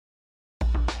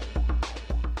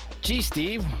Gee,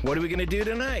 Steve, what are we going to do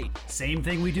tonight? Same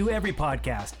thing we do every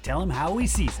podcast. Tell him how he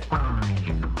sees it.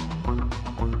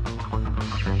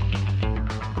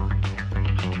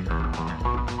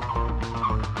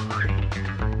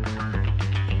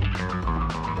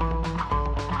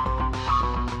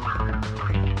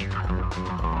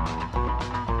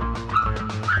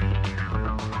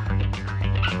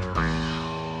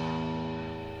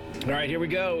 All right, here we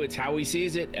go. It's How He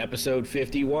Sees It, episode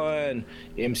 51,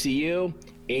 MCU,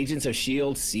 Agents of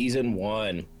S.H.I.E.L.D. Season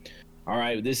 1. All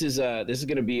right, this is going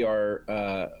to be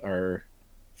our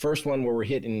first one where we're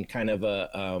hitting kind of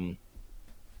a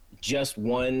just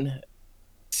one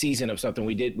season of something.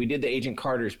 We did the Agent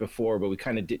Carters before, but we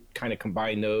kind of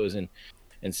combined those, and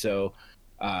so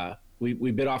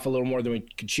we bit off a little more than we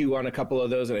could chew on a couple of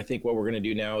those. And I think what we're going to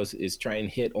do now is try and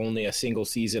hit only a single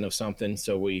season of something,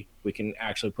 so we can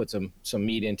actually put some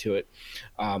meat into it.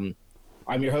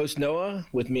 I'm your host, Noah.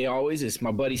 With me always is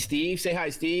my buddy Steve. Say hi,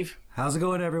 Steve. How's it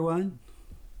going, everyone?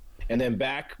 And then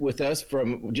back with us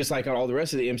from, just like all the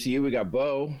rest of the MCU, we got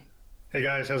Bo. Hey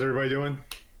guys, how's everybody doing?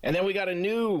 And then we got a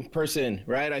new person,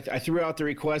 right? I threw out the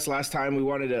request last time. We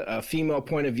wanted a female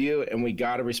point of view, and we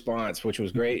got a response, which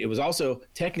was great. It was also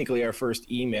technically our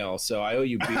first email, so I owe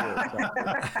you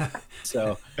beer.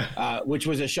 So, which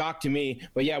was a shock to me.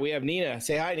 But yeah, we have Nina.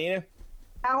 Say hi, Nina.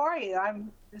 How are you?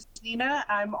 This is Nina.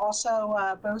 I'm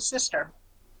also Bo's sister.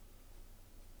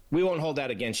 We won't hold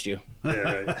that against you. Yeah,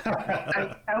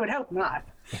 right. I would hope not.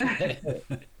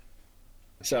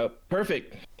 So,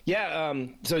 perfect. Yeah,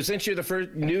 so since you're the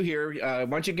first new here, why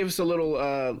don't you give us a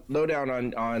little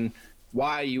lowdown on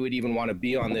why you would even want to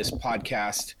be on this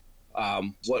podcast?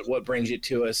 What brings you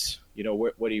to us? You know,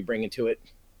 what are you bringing to it?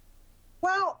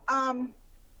 Well, I'm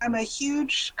a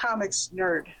huge comics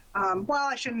nerd. Well,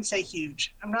 I shouldn't say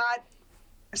huge.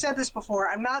 I've said this before,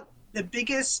 I'm not the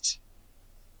biggest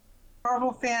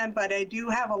Marvel fan, but I do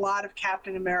have a lot of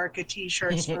Captain America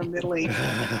t-shirts from Middle East.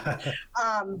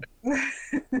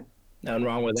 Nothing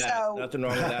wrong with that. So, Nothing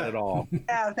wrong with that at all.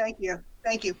 Oh, thank you.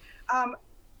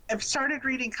 I've started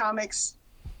reading comics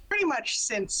pretty much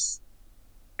since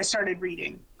I started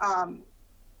reading. I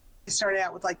started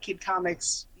out with like kid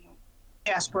comics,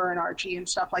 Casper and Archie and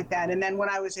stuff like that. And then when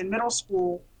I was in middle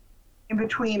school, in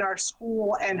between our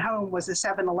school and home was a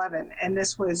 7-Eleven. And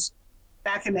this was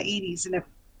back in the 80s. And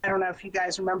I don't know if you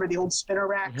guys remember the old spinner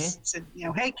racks. Mm-hmm. It said,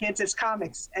 hey kids, it's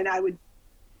comics. And it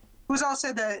was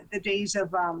also the days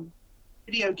of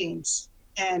video games.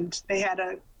 And they had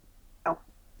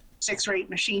 6 or 8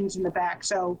 machines in the back.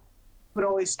 So would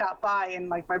always stop by, and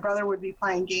like my brother would be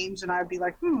playing games and I'd be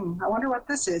like, I wonder what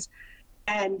this is.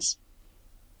 And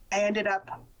I ended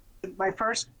up, my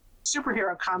first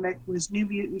superhero comic was New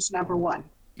Mutants #1.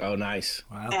 Oh, nice.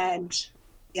 Wow. And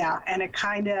it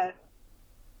kind of,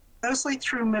 mostly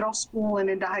through middle school and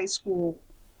into high school,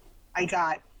 I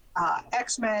got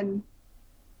X-Men,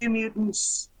 New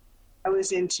Mutants. I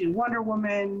was into Wonder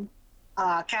Woman,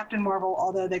 Captain Marvel,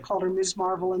 although they called her Ms.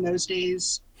 Marvel in those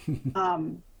days.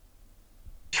 You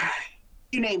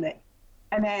name it.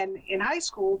 And then in high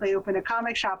school, they opened a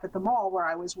comic shop at the mall where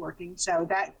I was working. So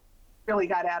that really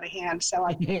got out of hand. So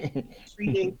I was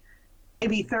reading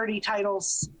maybe 30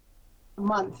 titles a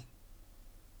month.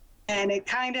 And it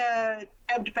kind of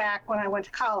ebbed back when I went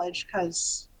to college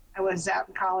because I was out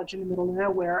in college in the middle of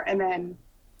nowhere. And then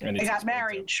I got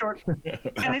married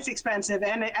and it's expensive.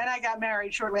 And I got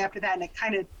married shortly after that, and it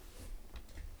kind of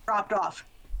dropped off.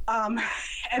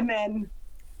 And then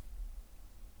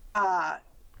I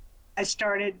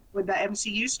started, when the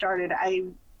MCU started, I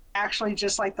actually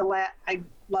just like I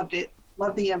loved it.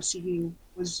 Loved the MCU.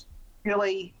 Was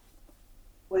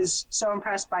so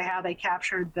impressed by how they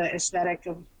captured the aesthetic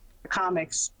of the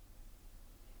comics.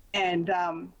 And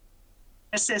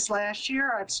just this last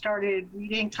year, I've started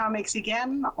reading comics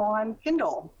again on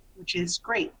Kindle, which is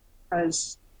great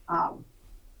because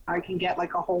I can get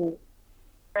like a whole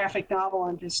graphic novel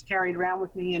and just carry it around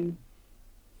with me and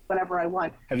whenever I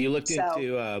want. Have you looked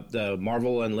into the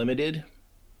Marvel Unlimited?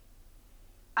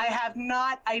 I have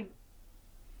not. I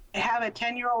have a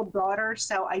 10-year-old daughter,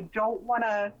 so I don't want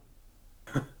to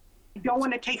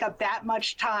take up that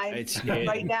much time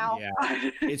right now.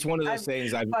 Yeah. It's one of those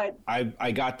things.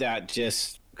 I got that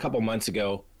just a couple months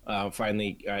ago.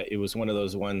 Finally, it was one of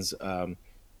those ones.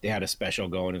 They had a special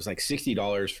going. It was like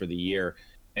 $60 for the year,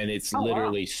 and it's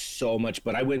literally so much.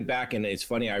 But I went back, and it's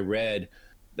funny. I read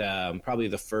probably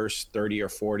the first 30 or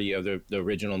 40 of the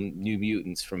original New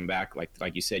Mutants from back,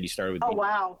 like you said, you started with. Oh,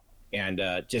 wow. And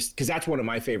just because that's one of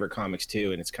my favorite comics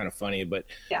too, and it's kind of funny, but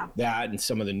that and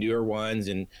some of the newer ones,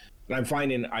 and I'm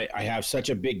finding I have such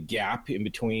a big gap in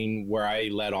between where I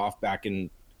let off back in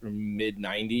mid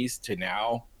 90s to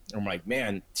now I'm like,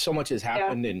 man, so much has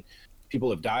happened, and people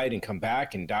have died and come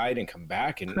back and died and come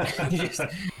back, and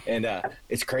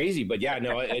it's crazy. But yeah,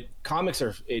 no, comics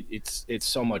are it's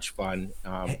so much fun.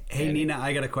 Hey, Nina,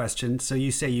 I got a question. So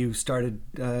you say you started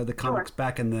the comics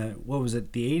back in the, what was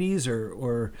it, the 80s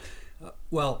or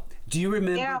well, do you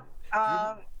remember?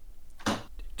 Yeah.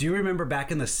 Do you remember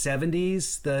back in the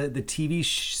 70s the TV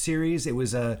series? It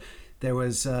was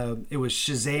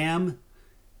Shazam,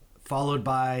 followed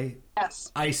by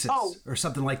ISIS or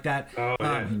something like that. Oh,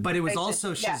 yeah. But it was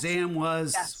also Shazam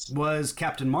was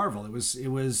Captain Marvel. It was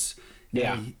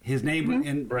his name,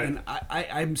 and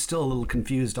I'm still a little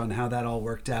confused on how that all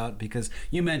worked out, because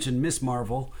you mentioned Miss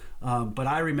Marvel, but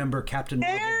I remember Captain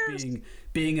Marvel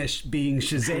being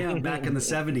Shazam back in the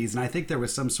 70s, and I think there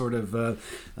was some sort of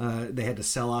they had to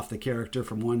sell off the character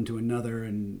from one to another,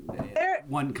 and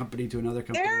one company to another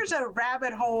company. There's a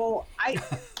rabbit hole.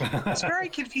 It's very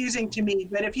confusing to me,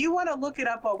 but if you want to look it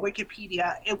up on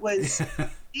Wikipedia, it was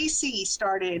DC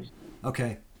started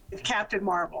with Captain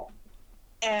Marvel,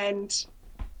 and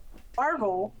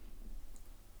Marvel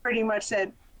pretty much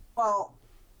said, well,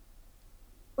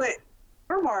 but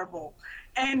we're Marvel.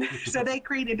 And so they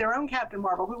created their own Captain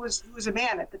Marvel, who was a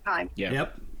man at the time. Yeah.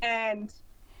 Yep. And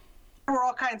there were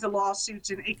all kinds of lawsuits,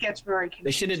 and it gets very confusing.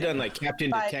 They should have done like Captain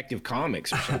Detective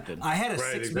Comics or something. I had a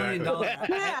 $6 million.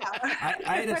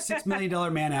 I had a $6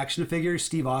 million man action figure,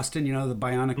 Steve Austin, the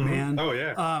Bionic Man. Oh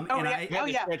yeah.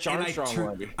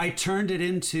 I turned it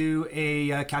into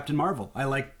a Captain Marvel.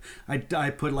 I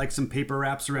put like some paper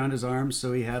wraps around his arms,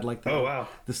 so he had like the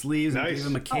sleeves, and gave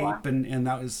him a cape, and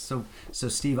that was so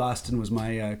Steve Austin was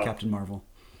my Captain Marvel.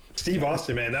 Steve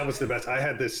Austin, man, that was the best. I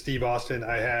had this Steve Austin.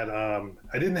 I had, I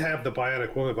didn't have the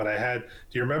Bionic Woman, but I had,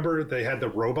 do you remember they had the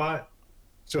robot?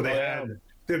 So they had,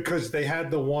 because they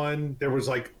had the one, there was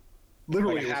like,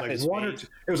 literally,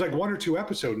 it was like one or two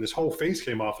episodes, and this whole face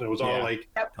came off, and it was all like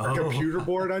a computer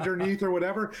board underneath or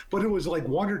whatever. But it was like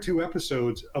one or two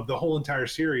episodes of the whole entire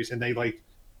series, and they like,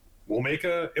 we'll make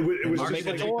it was just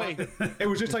like it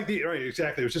was just like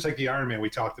exactly. It was just like the Iron Man we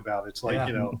talked about. It's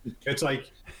like, it's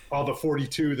like all the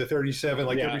 42, the 37,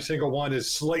 like every single one is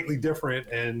slightly different,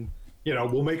 and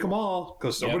we'll make them all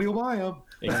because somebody will buy them.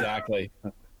 Exactly.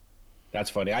 That's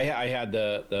funny. I had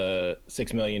the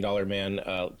 $6 Million Man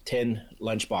 10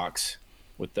 lunchbox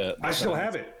with the. I still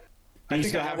have it. I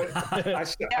still have it.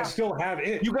 I still have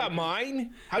it. You got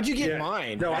mine? How'd you get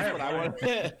mine? No, I want.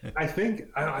 I think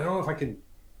I don't know if I can.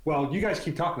 Well, you guys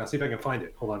keep talking. I'll see if I can find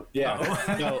it. Hold on. Yeah,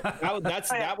 no,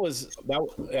 that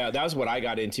was what I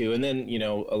got into, and then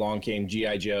along came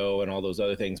G.I. Joe and all those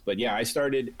other things. But yeah, I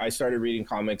started reading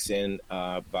comics in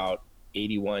about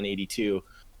 81, 82,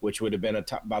 which would have been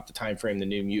about the time frame the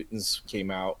New Mutants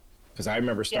came out, because I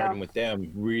remember starting with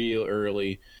them real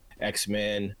early.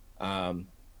 X-Men,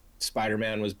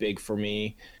 Spider-Man was big for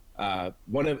me. And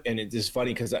it's just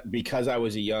funny because I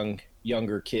was a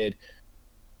younger kid.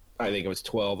 I think it was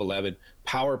 12, 11.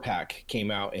 Power Pack came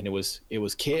out, and it was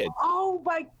kids. Oh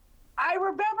my! I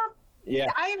remember. Yeah.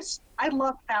 I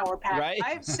love Power Pack. Right?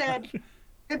 I've said,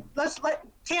 let's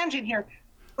tangent here.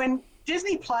 When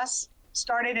Disney Plus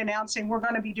started announcing we're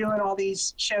going to be doing all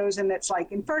these shows, and it's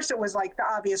like, and first it was like the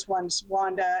obvious ones,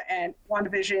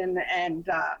 WandaVision and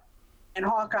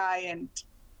Hawkeye and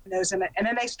those, and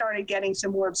then they started getting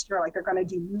some more obscure, like they're going to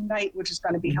do Moon Knight, which is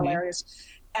going to be hilarious,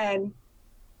 and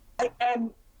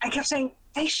I kept saying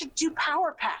they should do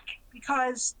Power Pack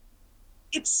because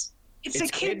it's a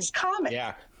kid's comic.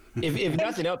 Yeah. If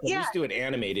nothing else, at least do it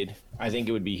animated. I think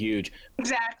it would be huge.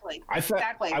 Exactly. I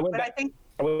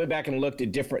went back and looked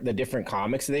at the different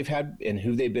comics they've had and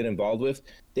who they've been involved with.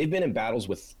 They've been in battles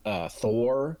with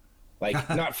Thor, like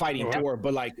not fighting Thor,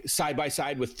 but like side by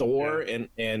side with Thor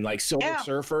and like Silver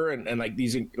Surfer and like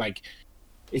these, like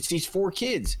it's these four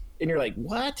kids, and you're like,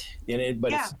 what?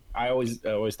 I always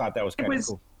thought that was kind of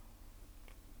cool.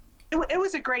 It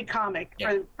was a great comic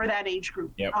for that age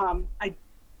group. Yep. I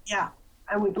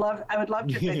would love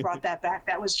to if they brought that back.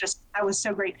 That was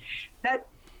so great. That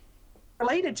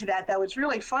related to that was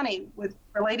really funny with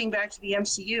relating back to the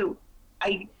MCU.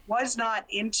 I was not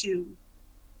into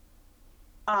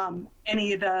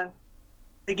any of the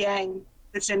gang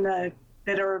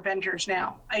that are Avengers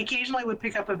now. I occasionally would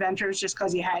pick up Avengers just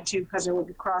because you had to, because there would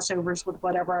be crossovers with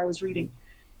whatever I was reading.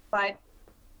 But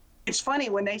it's funny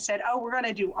when they said, "Oh, we're going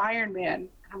to do Iron Man." And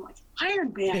I'm like,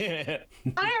 "Iron Man?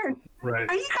 Right.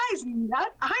 Are you guys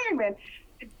not Iron Man?"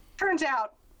 It turns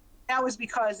out that was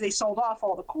because they sold off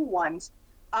all the cool ones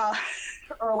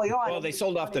early on. Well, they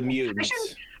sold off the mutants.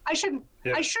 I shouldn't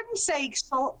say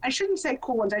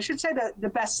cool ones. I should say the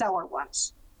bestseller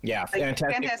ones. Yeah, like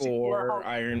Fantastic Four,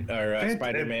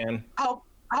 Spider-Man.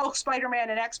 Hulk, Spider-Man,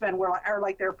 and X-Men are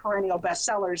like their perennial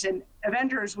bestsellers, and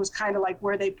Avengers was kind of like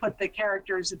where they put the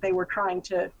characters that they were trying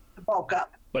to bulk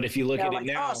up. But if you look at it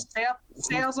now,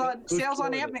 sales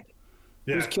on Ant-Man.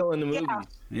 Who's killing the movies?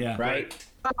 Yeah. Right.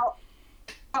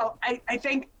 Well, I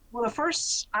think the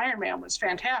first Iron Man was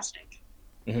fantastic,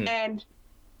 and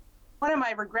one of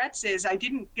my regrets is I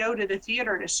didn't go to the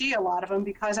theater to see a lot of them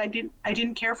because I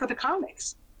didn't care for the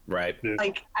comics. Right. Yeah.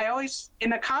 Like in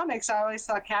the comics, I always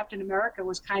thought Captain America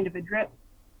was kind of a drip,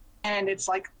 and it's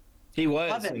like he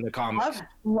was in the comics.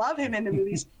 Love him in the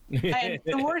movies. And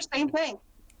Thor, same thing.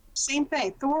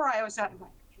 Thor, I always thought,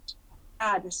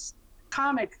 God, this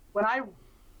comic. When I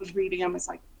was reading them, it's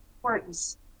like,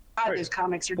 God, these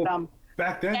comics are dumb.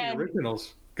 Back then, the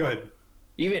originals. Go ahead.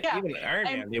 Even Iron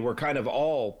Man, they were kind of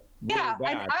all really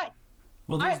bad.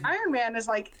 Iron Man is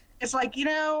like, it's like,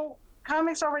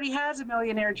 comics already has a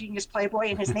millionaire genius playboy,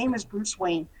 and his name is Bruce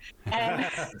Wayne. And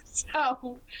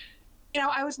so,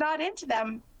 I was not into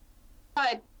them,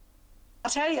 but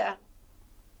I'll tell you,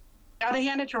 gotta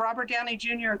hand it to Robert Downey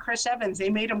Jr. and Chris Evans. They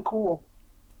made them cool.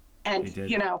 And,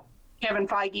 Kevin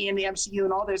Feige and the MCU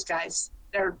and all those guys,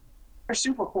 they're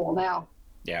super cool now.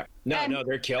 Yeah. No,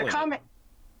 they're killing it.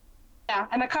 Yeah,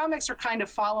 and the comics are kind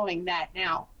of following that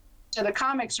now. So the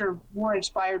comics are more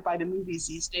inspired by the movies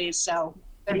these days, so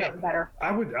they're getting better.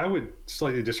 I would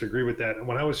slightly disagree with that.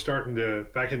 When I was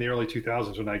back in the early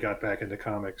 2000s, when I got back into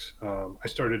comics, I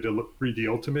started to read the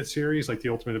Ultimate series, like the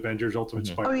Ultimate Avengers, Ultimate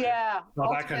Spider-Man. Oh, yeah.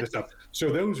 All that kind of stuff. So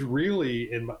those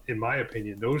really, in my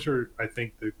opinion, those are, I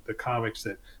think, the comics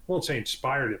that, I won't say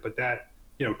inspired it, but that,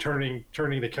 turning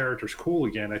the characters cool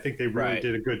again. I think they really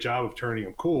did a good job of turning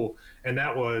them cool. And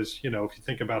that was, if you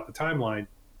think about the timeline,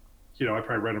 I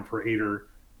probably read them for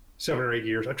 7 or 8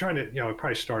 years. I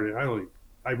probably started,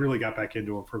 I really got back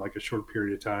into them for like a short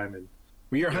period of time. And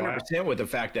you're 100% with the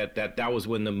fact that was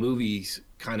when the movies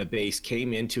kind of base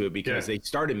came into it, because they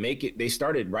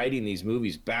started writing these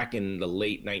movies back in the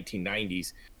late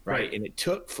 1990s, right? And it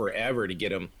took forever to get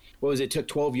them. It took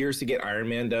 12 years to get Iron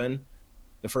Man done,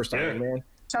 the first Iron Man.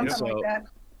 Something like that.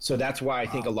 So that's why I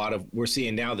think a lot of we're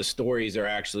seeing now the stories are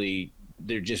actually,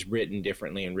 they're just written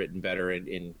differently and written better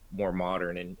and more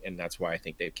modern, and that's why I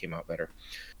think they came out better.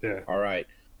 Yeah. All right.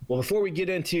 Well, before we get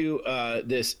into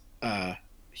this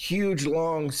huge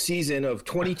long season of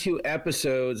 22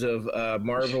 episodes of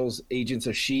Marvel's Agents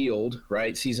of S.H.I.E.L.D.,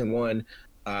 right? Season 1,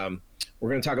 we're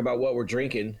going to talk about what we're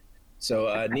drinking.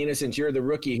 So, Nina, since you're the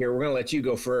rookie here, we're going to let you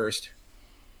go first.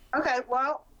 Okay.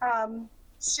 Well,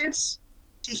 since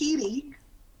Tahiti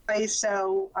plays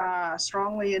so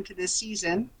strongly into this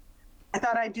season, I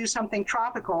thought I'd do something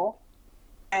tropical.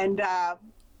 And I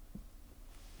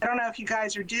don't know if you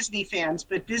guys are Disney fans,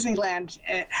 but Disneyland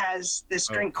has this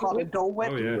drink called a Dole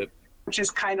Whip, which is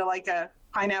kind of like a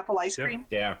pineapple ice cream.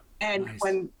 Yeah. And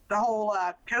when the whole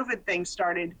COVID thing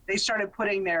started, they started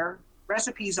putting their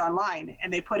recipes online,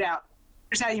 and they put out,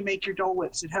 here's how you make your Dole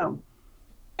Whips at home.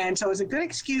 And so it was a good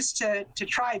excuse to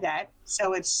try that.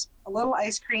 So it's a little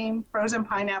ice cream, frozen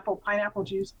pineapple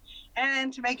juice.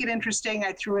 And to make it interesting,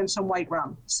 I threw in some white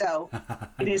rum. So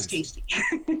it is tasty.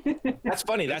 That's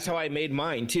funny. That's how I made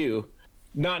mine too.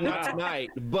 Not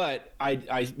tonight, but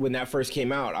I when that first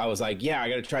came out, I was like, yeah, I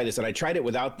got to try this. And I tried it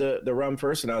without the rum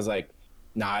first, and I was like,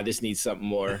 nah, this needs something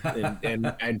more,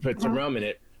 and put some rum in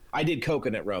it. I did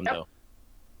coconut rum though.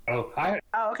 Oh,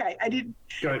 okay. I did.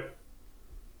 Go ahead.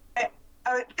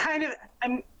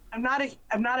 I'm not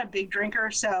a big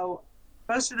drinker, so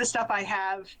most of the stuff I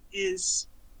have is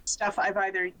stuff I've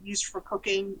either used for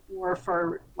cooking or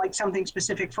for like something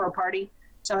specific for a party.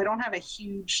 So I don't have a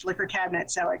huge liquor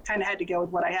cabinet, so I kind of had to go with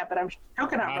what I have. But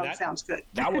coconut rum sounds good.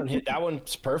 That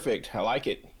one's perfect. I like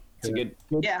it. It's a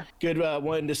good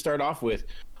one to start off with.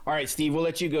 All right, Steve, we'll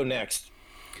let you go next.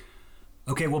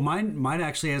 Okay, well, mine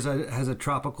actually has a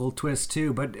tropical twist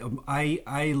too. But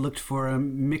I looked for a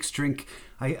mixed drink.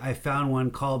 I found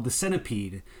one called the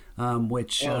Centipede,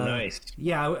 which nice.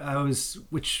 Yeah, I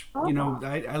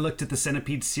looked at the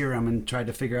Centipede serum and tried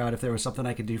to figure out if there was something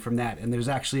I could do from that. And there's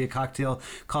actually a cocktail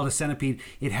called a Centipede.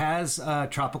 It has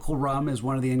tropical rum as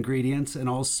one of the ingredients, and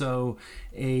also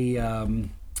a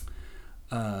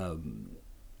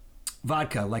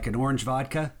vodka, like an orange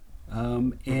vodka.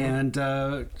 And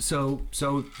so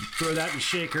throw that in a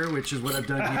shaker, which is what I've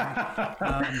done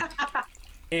here.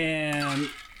 And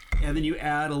then you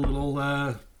add a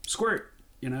little squirt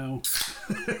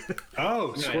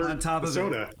Oh, squirt on top of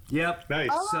soda. it. Yep. Nice.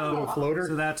 So, little floater.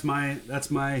 So that's my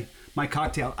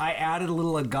cocktail. I added a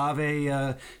little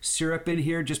agave syrup in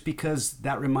here just because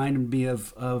that reminded me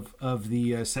of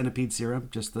the centipede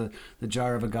syrup, just the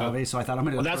jar of agave. So I thought I'm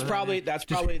going to. Well, that's probably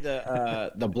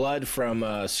the blood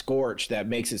from Scorch that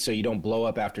makes it so you don't blow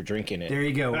up after drinking it. There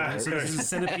you go. So this is a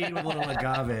centipede with a little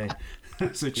agave.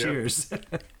 So cheers.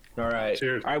 All right.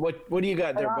 Cheers. All right. What do you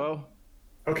got there, Bo?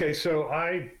 Okay, so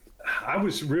I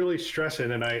was really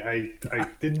stressing, and I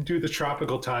didn't do the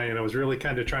tropical tie-in. I was really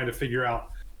kind of trying to figure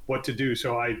out what to do.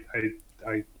 So I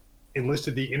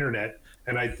enlisted the internet,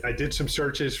 and I did some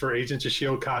searches for Agents of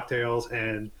Shield cocktails,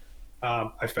 and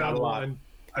I found one.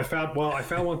 I found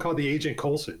one called the Agent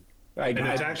Coulson, and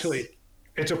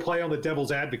it's a play on the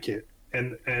Devil's Advocate.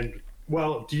 And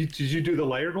well, did you do the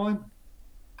layered one?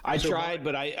 I tried,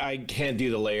 but I can't do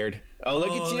the layered. Oh,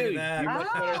 look at you! At You're much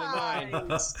better than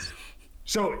mine.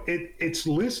 So it's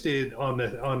listed on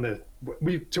the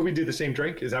we did the same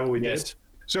drink. Is that what we did? Yes.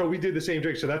 So we did the same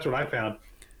drink. So that's what I found.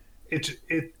 It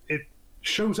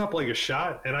shows up like a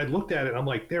shot, and I looked at it. And I'm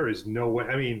like, there is no way.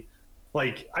 I mean,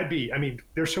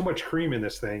 there's so much cream in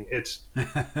this thing. It's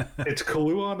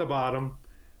Kahlua on the bottom,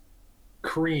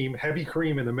 heavy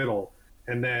cream in the middle,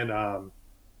 and then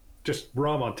just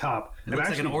rum on top. It looks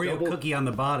like an Oreo cookie on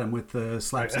the bottom with the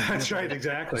slaps. That's right,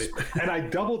 exactly. And I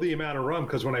doubled the amount of rum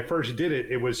because when I first did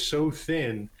it, it was so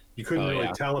thin you couldn't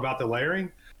really tell about the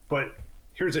layering. But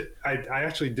here's it. I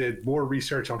actually did more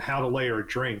research on how to layer a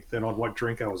drink than on what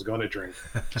drink I was going to drink.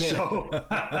 So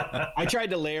I tried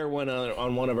to layer one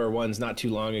on one of our ones not too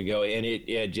long ago, and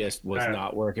it just was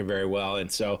not working very well.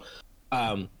 And so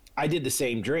I did the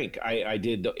same drink. I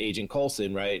did the Agent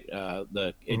Coulson, right?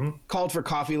 It called for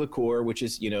coffee liqueur, which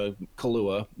is,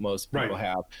 Kahlua, most people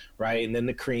have, right? And then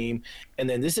the cream. And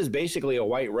then this is basically a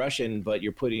White Russian, but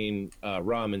you're putting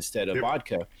rum instead of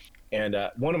vodka. And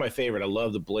one of my favorite, I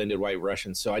love the blended White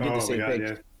Russian. So I did the same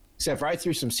thing, except for I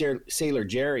threw some Sailor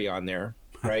Jerry on there,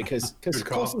 right? Because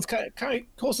Coulson's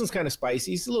kind of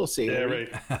spicy. He's a little Sailor.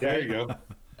 Yeah, right. There you go.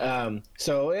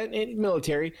 So and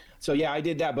military. So yeah, I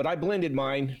did that, but I blended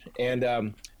mine.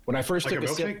 And when I first took a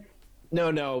sip,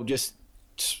 no, just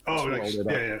just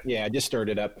stirred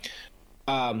it up.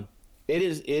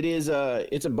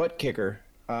 It's a butt kicker.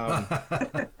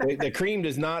 The cream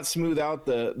does not smooth out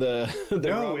the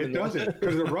no, it doesn't,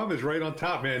 because the rum is right on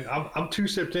top, man. I'm 2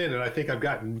 sipped in, and I think I've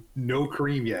gotten no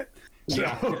cream yet. So.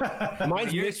 Yeah,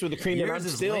 mine's mixed with the cream. Yours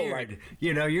is still layered.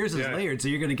 Yours is layered, so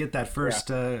you're going to get that first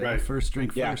first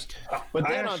drink first. But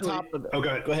then on top of go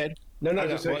ahead. No.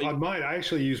 On mine, I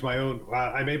actually use my own.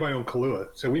 I made my own Kahlua,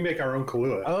 so we make our own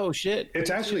Kahlua. Oh shit!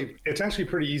 It's actually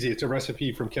pretty easy. It's a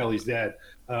recipe from Kelly's dad,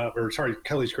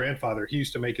 Kelly's grandfather. He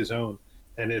used to make his own,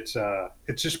 and it's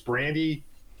just brandy,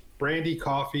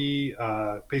 coffee,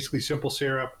 basically simple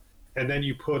syrup, and then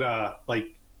you put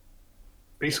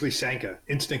basically Sanka,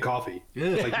 instant coffee.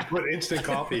 Like you put instant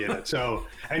coffee in it. So,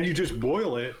 and you just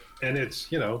boil it, and it's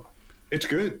it's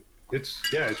good.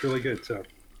 It's really good. So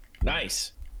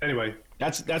nice. Anyway,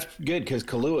 that's good because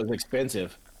Kahlua is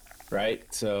expensive, right?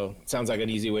 So it sounds like an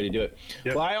easy way to do it.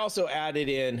 Yep. Well, I also added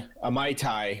in a Mai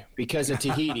Tai because of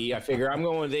Tahiti. I figure I'm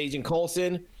going with Agent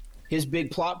Coulson. His big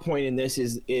plot point in this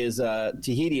is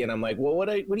Tahiti, and I'm like, well, what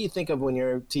do you think of when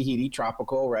you're Tahiti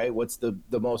tropical, right? What's the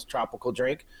most tropical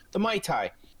drink? The Mai Tai.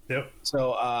 Yep.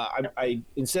 So I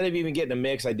instead of even getting a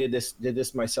mix, I did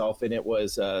this myself, and it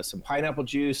was some pineapple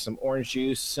juice, some orange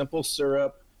juice, simple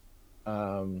syrup.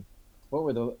 What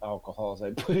were the alcohols I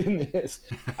put in this?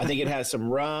 I think it has some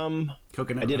rum.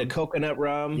 Coconut. I did a coconut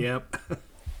rum. Yep.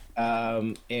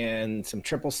 And some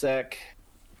triple sec.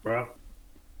 Wow.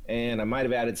 And I might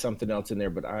have added something else in there,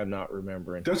 but I'm not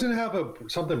remembering. Doesn't it have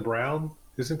something brown?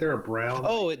 Isn't there a brown?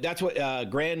 Oh, that's what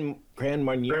Grand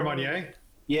Marnier. Grand Marnier?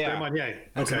 Yeah. Grand Marnier.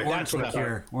 That's okay. an orange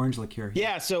liqueur. Orange liqueur.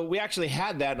 Yeah, so we actually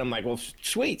had that, and I'm like, well,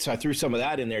 sweet. So I threw some of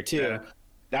that in there too. Yeah.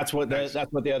 That's what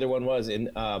the other one was, and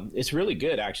it's really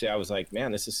good actually. I was like,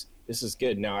 man, this is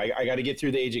good. Now I got to get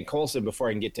through the Agent Coulson before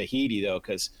I can get Tahiti though,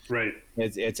 because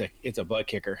it's a butt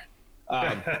kicker.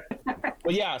 But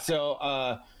yeah,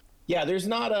 so there's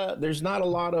not a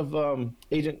lot of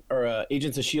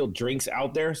Agents of Shield drinks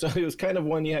out there, so it was kind of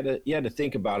one you had to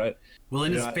think about it. Well,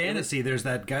 in his fantasy, there's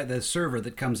that guy, the server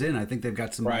that comes in. I think they've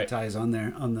got some Mai Tais on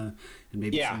there and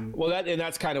maybe some... Well,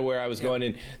 that's kind of where I was going.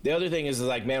 And the other thing is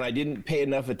like, man, I didn't pay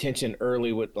enough attention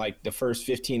early with like the first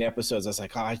 15 episodes. I was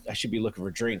like, I should be looking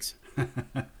for drinks.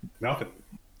 Nothing.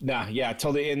 Nah, yeah,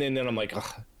 totally. And then I'm like,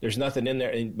 there's nothing in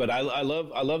there. But I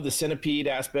love the centipede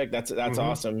aspect. That's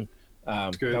awesome.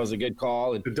 That was a good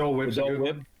call. And the Dole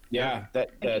Whip. Yeah,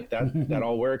 that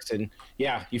all works. And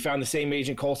yeah, you found the same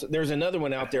Agent Coulson. There's another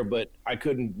one out there, but I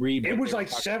couldn't read. It was like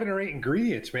 7 or 8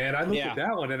 ingredients, man. I looked at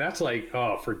that one, and that's like,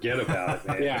 oh, forget about it,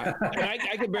 man. Yeah, and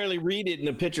I could barely read it in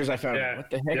the pictures I found. What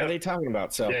the heck are they talking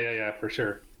about? So yeah, for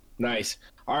sure. Nice.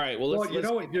 All right. Well, you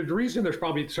know what? The reason there's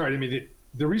probably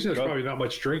the reason there's probably not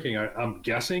much drinking, I'm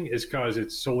guessing, is because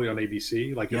it's solely on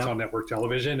ABC, like it's on network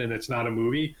television, and it's not a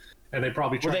movie, and they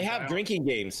probably they have drinking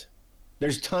games.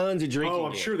 There's tons of drinking. Oh,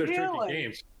 I'm sure there's drinking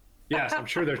games. Yes, I'm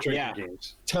sure there's drinking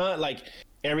games.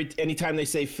 Anytime they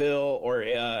say Phil or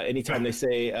anytime they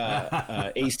say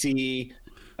AC,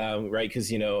 right?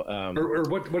 Because or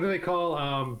what do they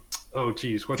call? Oh,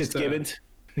 geez, what's Fitzgibbons?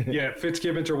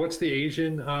 Fitzgibbons, or what's the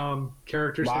Asian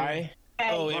character's name?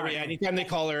 Oh, yeah. Anytime they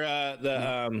call her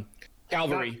the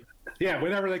Calvary.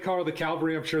 Whenever they call her the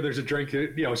Calvary, I'm sure there's a drink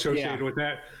associated with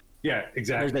that. Yeah,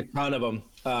 exactly. There's a ton of them.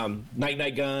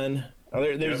 Night Gun.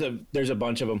 There's a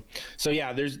bunch of them. So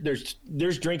yeah,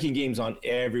 there's drinking games on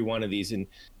every one of these, and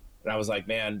I was like,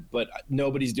 man, but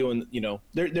nobody's doing.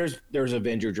 There's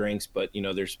Avenger drinks, but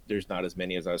there's not as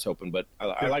many as I was hoping. But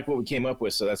I like what we came up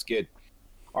with, so that's good.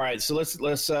 All right, so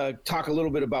let's talk a little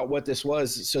bit about what this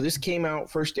was. So this came out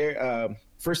first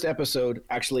episode,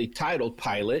 actually titled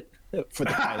Pilot for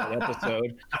the pilot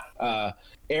episode,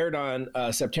 aired on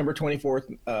September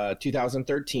 24th,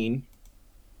 2013.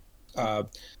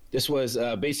 This was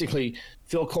basically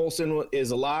Phil Coulson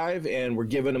is alive, and we're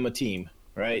giving him a team,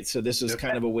 right? So this was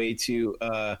kind of a way to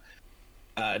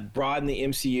broaden the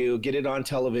MCU, get it on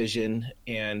television,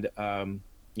 and kind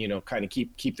of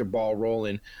keep the ball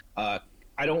rolling.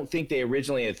 I don't think they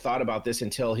originally had thought about this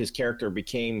until his character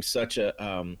became such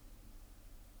a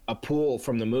pull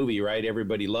from the movie, right?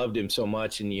 Everybody loved him so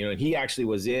much, and he actually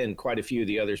was in quite a few of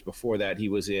the others before that. He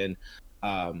was in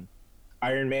Iron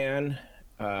Man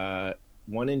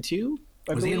 1 and 2.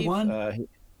 Was he in 1?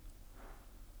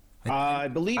 I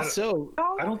believe so.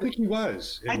 I don't think he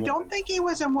was. I don't think he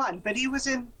was in 1, but he was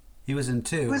in. He was in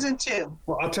 2. He was in 2.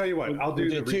 Well, I'll tell you what. I'll do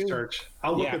the research.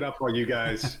 I'll look it up while you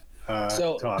guys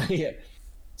talk. Yeah.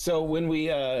 So when we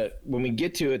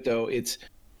get to it, though,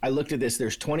 I looked at this.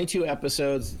 There's 22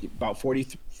 episodes, about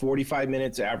 45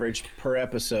 minutes average per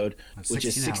episode, which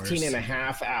is 16 and a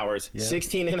half hours. Yep.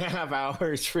 16 and a half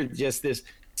hours for just this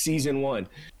season 1.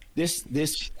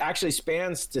 This actually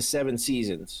spans to 7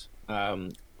 seasons.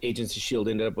 Agents of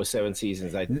S.H.I.E.L.D. ended up with 7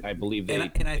 seasons. I believe they.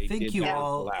 And I think you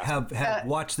all have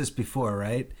watched this before,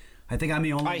 right? I think I'm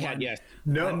the only one. I had, yes.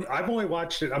 No, I've only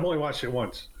watched it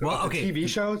once. Well, okay.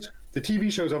 The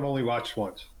TV shows I've only watched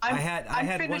once. I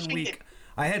had 1 week.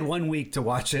 I had 1 week to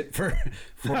watch it for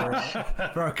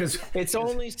because it's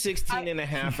only 16 and a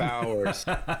half hours.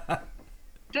 I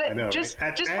know. Just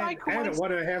and by at coincidence.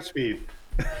 1.5 speed.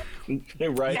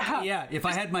 Right. Yeah. If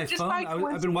I had my phone,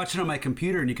 I've been watching on my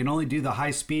computer, and you can only do the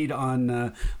high speed on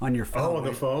your phone. Oh, on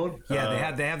the phone?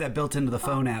 Yeah, they have that built into the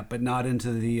phone app, but not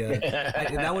into the.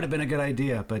 That would have been a good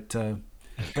idea, but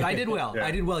I did well. Yeah.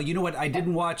 I did well. You know what? I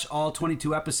didn't watch all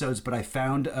 22 episodes, but I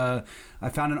found an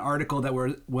article that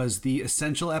was the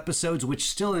essential episodes, which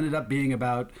still ended up being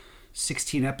about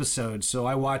 16 episodes. So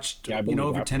I watched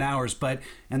over 10 hours,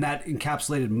 and that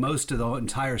encapsulated most of the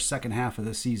entire second half of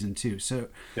the season too.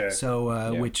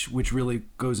 Which really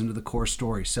goes into the core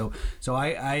story. So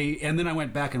I and then I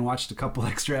went back and watched a couple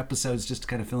extra episodes just to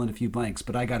kind of fill in a few blanks.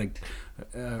 But I got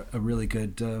a really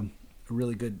good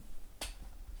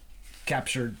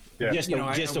captured. Yeah. Just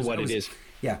what it is.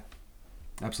 Yeah,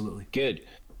 absolutely. Good.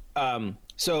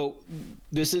 So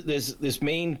this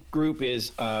main group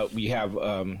is we have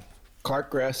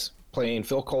Clark Gress playing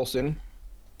Phil Coulson,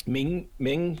 Ming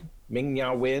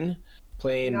Na Wen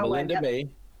playing Melinda May.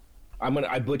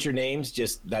 I butcher names.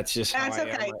 That's how I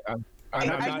okay. am. I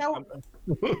know.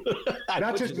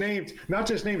 Not just names.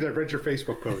 I've read your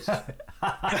Facebook posts.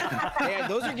 Yeah,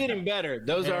 those are getting better.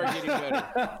 Those are getting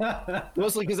better.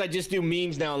 Mostly because I just do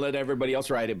memes now and let everybody else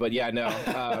write it. But yeah, no.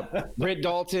 Britt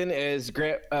Dalton as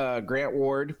Grant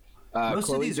Ward. Most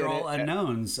Chloe of these are all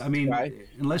unknowns. I mean,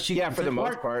 unless you for the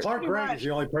most part. Clark Gregg is the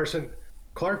only person.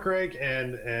 Clark Gregg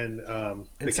and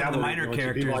the some of the minor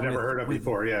characters people I never heard of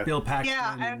before. Yeah, Bill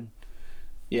Paxton.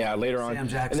 Yeah, later on. Sam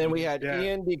Jackson. And then we had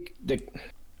Ian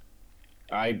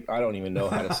I don't even know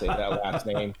how to say that last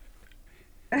name.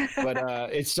 But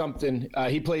it's something.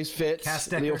 He plays Fitz.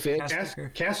 Leo Fitz.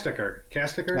 Casticker.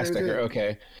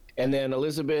 Okay. And then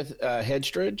Elizabeth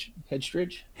Henstridge.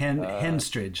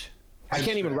 Henstridge. I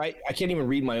can't even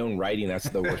read my own writing. That's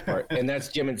the worst part. And that's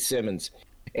Jim and Simmons.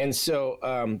 And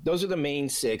so those are the main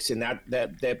 6, and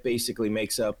that basically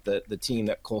makes up the team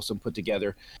that Coulson put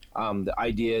together. The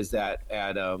idea is that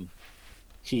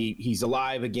he's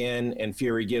alive again, and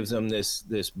Fury gives him this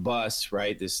bus,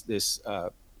 right? This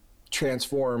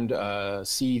transformed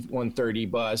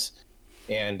C-130 bus,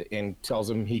 and tells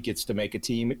him he gets to make a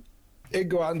team and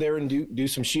go out there and do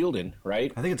some shielding,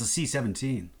 right? I think it's a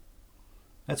C-17.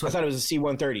 That's what I thought it was a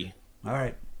C-130. All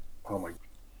right. Oh my.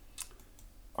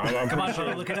 Come on,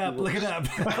 Sean, look it up. Look it up.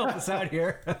 Help us out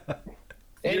here.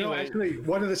 Anyway. Actually,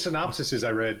 one of the synopses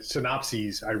I read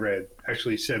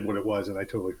actually said what it was, and I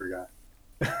totally forgot.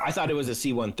 I thought it was a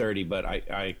C-130, but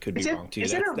I could be wrong too.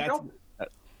 Is that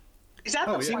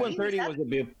the C-130 was a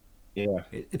big, yeah.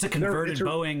 It's a converted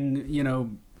Boeing,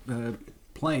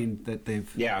 plane that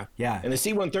they've. Yeah. And the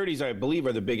C-130s, I believe,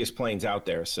 are the biggest planes out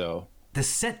there. So the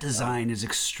set design is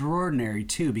extraordinary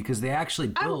too, because they actually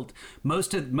built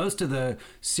most of the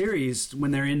series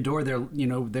when they're indoor. They're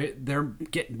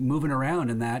moving around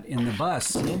in the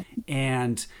bus,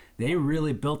 and they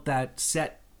really built that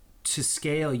set to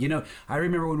scale. I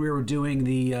remember when we were doing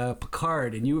the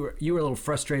Picard, and you were a little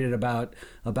frustrated about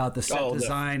the set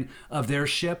design of their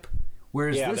ship.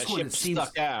 Whereas this one, it seems,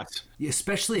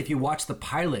 especially if you watch the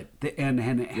pilot and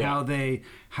how they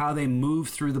move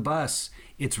through the bus,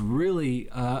 it's really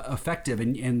effective,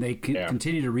 and they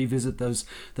continue to revisit those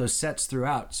sets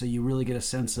throughout, so you really get a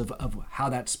sense of how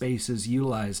that space is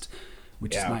utilized,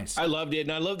 which is nice. I loved it,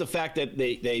 and I love the fact that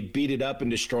they beat it up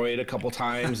and destroy it a couple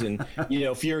times, and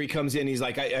Fury comes in, he's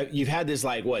like, "You've had this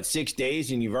 6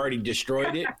 days, and you've already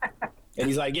destroyed it," and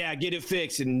he's like, "Yeah, get it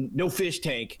fixed, and no fish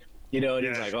tank," and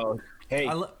he's like, "Oh." Hey,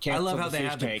 I love how they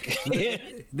have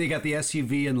they got the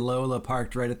SUV and Lola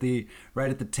parked right at the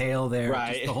tail there,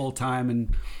 just the whole time,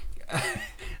 and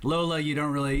Lola, you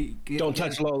don't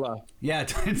touch Lola. Yeah,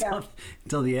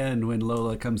 until the end when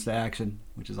Lola comes to action,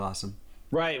 which is awesome.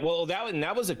 Right. Well,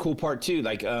 that was a cool part too.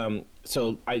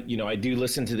 So I do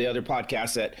listen to the other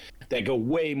podcasts that go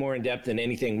way more in depth than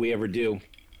anything we ever do.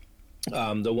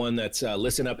 The one that's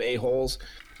Listen Up A-Holes,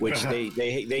 which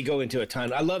they go into a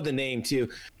ton. I love the name too.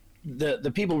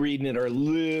 The people reading it are a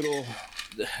little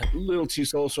too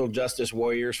social justice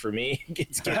warriors for me.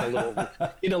 It's getting a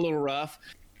little rough,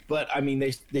 but I mean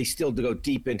they still go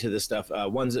deep into this stuff.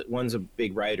 One's a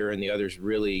big writer, and the other's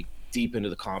really deep into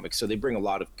the comics, so they bring a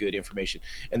lot of good information.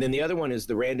 And then the other one is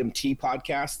the Random Tea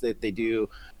podcast that they do,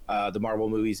 the Marvel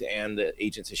movies and the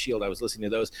Agents of S.H.I.E.L.D. I was listening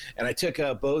to those, and I took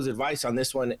Bo's advice on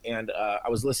this one, and I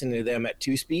was listening to them at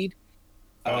 2-speed,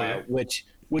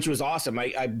 which was awesome.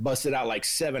 I busted out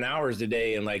 7 hours a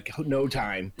day in no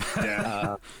time,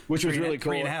 which was really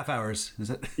cool. 3.5 hours, is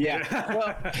it? Yeah.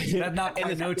 Well, not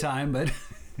quite no time, but.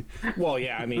 Well,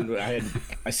 yeah. I mean, I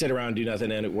sit around and do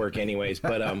nothing and at work anyways.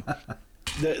 But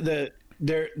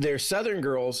they're Southern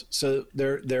girls, so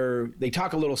they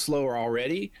talk a little slower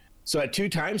already. So at 2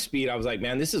 times speed, I was like,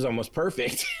 man, this is almost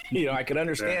perfect. I could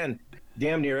understand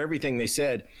damn near everything they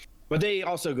said. But they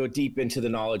also go deep into the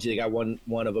knowledge. They got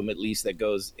one of them at least that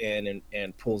goes in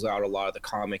and pulls out a lot of the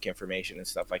comic information and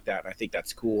stuff like that. And I think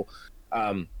that's cool.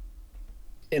 And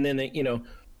then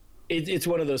it's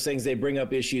one of those things. They bring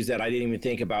up issues that I didn't even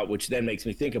think about, which then makes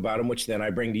me think about them, which then I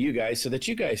bring to you guys so that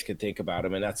you guys can think about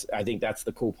them. And I think that's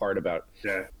the cool part about.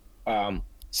 Yeah.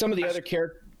 Some of the other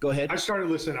characters. Go ahead. I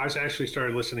actually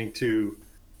started listening to.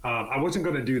 I wasn't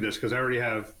going to do this because I already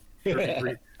have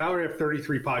 33. I already have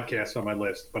 33 podcasts on my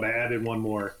list, but I added one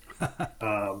more.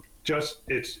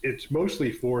 It's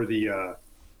mostly for the.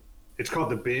 It's called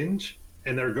The Binge,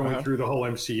 and they're going through the whole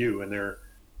MCU, and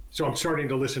so I'm starting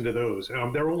to listen to those.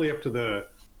 They're only up to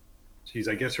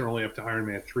I guess they're only up to Iron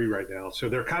Man 3 right now, so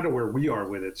they're kind of where we are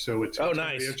with it. So it's nice.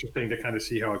 Really interesting to kind of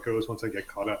see how it goes once I get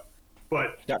caught up.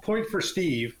 But point for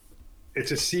Steve,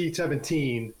 it's a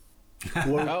C-17.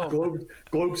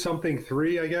 Globe something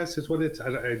 3, I guess is what it's.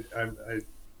 I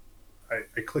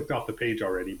clicked off the page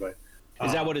already, but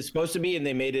is that what it's supposed to be? And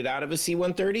they made it out of a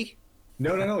C-130?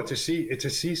 No. It's a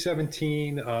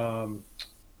C-17.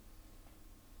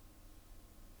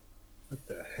 What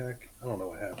the heck? I don't know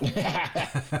what happened.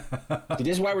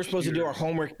 This is why we're supposed to do our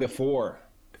homework before.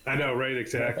 I know, right?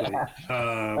 Exactly.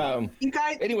 You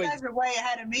guys are way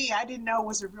ahead of me. I didn't know it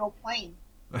was a real plane.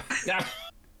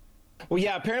 Well,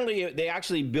 yeah. Apparently, they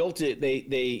actually built it.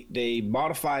 They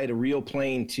modified a real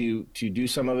plane to do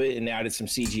some of it and added some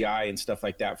CGI and stuff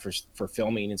like that for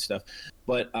filming and stuff.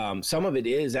 But some of it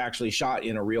is actually shot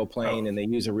in a real plane, and they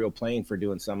use a real plane for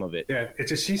doing some of it. Yeah,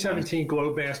 it's a C-17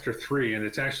 Globemaster 3, and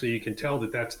it's actually, you can tell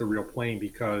that that's the real plane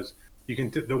because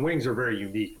the wings are very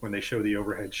unique when they show the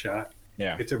overhead shot.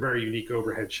 Yeah, it's a very unique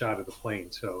overhead shot of the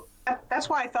plane. So that's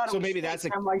why I thought. So maybe that's.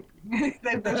 I'm like,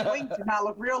 those wings do not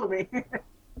look real to me.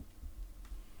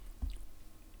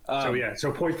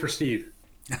 So point for Steve.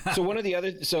 So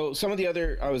some of the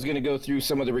other, I was going to go through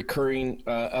some of the recurring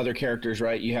other characters,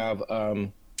 right? You have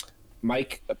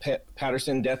Mike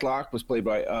Patterson, Deathlock, was played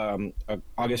by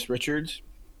August Richards.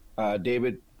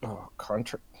 David,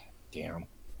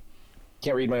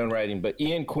 can't read my own writing, but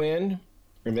Ian Quinn.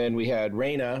 And then we had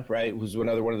Raina, right, who's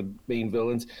another one of the main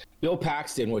villains. Bill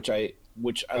Paxton, which I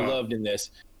loved in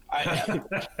this.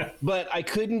 But I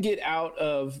couldn't get out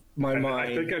of my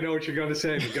mind. I think I know what you're going to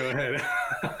say, but go ahead.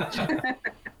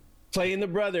 Playing the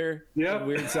brother in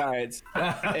Weird Science.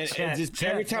 And just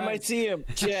every time I see him,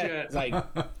 Chet, like,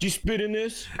 do you spit in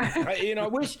this?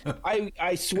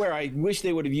 I swear, I wish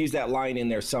they would have used that line in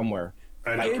there somewhere.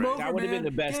 Game over, that would have been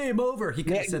the best. Game over. He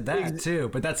could have said that too,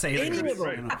 but that's saying any of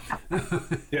them.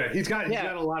 Yeah, he's got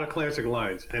a lot of classic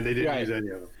lines, and they didn't use any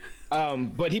of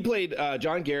them. But he played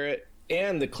John Garrett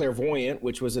and the Clairvoyant,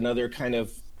 which was another kind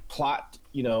of plot,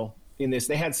 in this.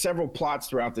 They had several plots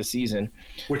throughout the season.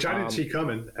 Which I didn't see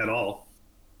coming at all.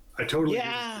 I totally didn't.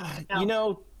 I'm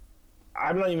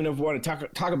not even want to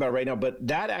talk about it right now, but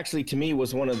that actually to me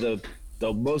was one of the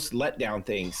most letdown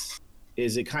things,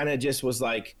 is it kind of just was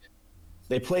like,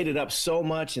 they played it up so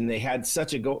much and they had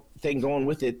such a thing going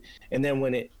with it. And then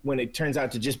when it turns out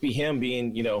to just be him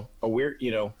being, a weird,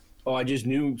 I just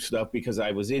knew stuff because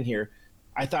I was in here.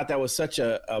 I thought that was such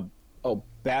a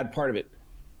bad part of it.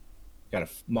 Got a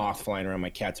moth flying around. My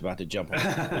cat's about to jump on.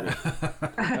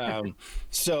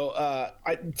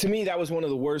 To me, that was one of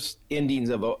the worst endings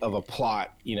of a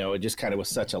plot. It just kind of was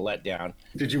such a letdown.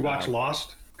 Did you watch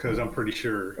Lost? Because I'm pretty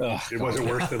sure it wasn't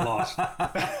worse than Lost.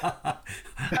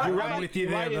 You're right. With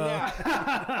you right in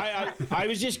that. I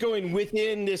was just going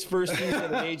within this first season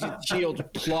of Agent Shield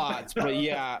plots, but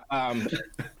you're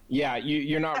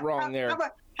not wrong there.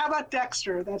 How about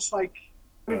Dexter? That's like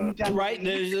right.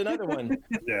 There's another one.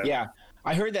 Yeah.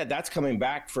 I heard that's coming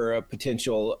back for a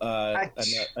potential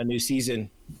a new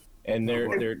season, and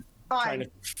they're trying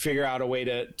to figure out a way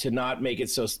to not make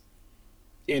it so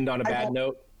end on a bad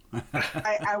note.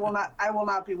 I will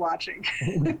not be watching.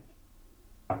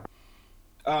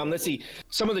 Let's see.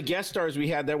 Some of the guest stars we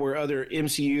had that were other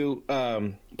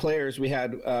MCU players. We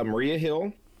had Maria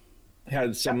Hill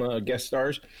had some guest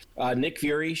stars. Nick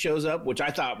Fury shows up, which I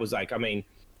thought was like,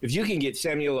 if you can get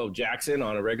Samuel L. Jackson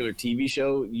on a regular TV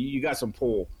show, you got some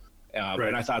pull.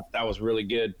 And I thought that was really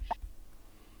good.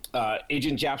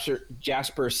 Agent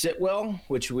Jasper Sitwell,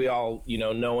 which we all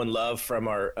know and love from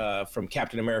our from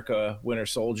Captain America: Winter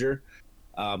Soldier.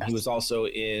 He was also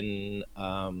in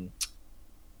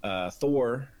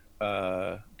Thor: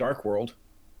 Dark World.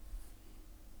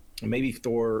 Maybe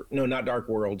Thor? No, not Dark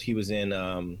World. He was in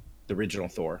the original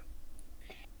Thor.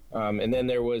 And then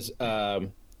there was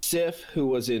Sif, who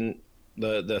was in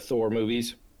the Thor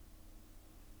movies.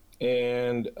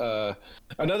 And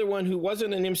another one who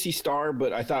wasn't an MC star,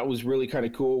 but I thought was really kind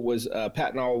of cool, was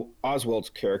Patton Oswalt's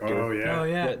character. Oh,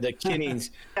 yeah. The Kinnings,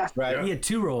 right? Yeah. He had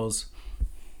two roles.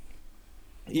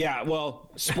 Yeah, well,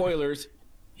 spoilers.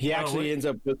 He actually ends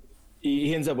up with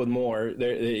more.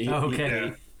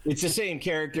 It's the same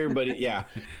character, but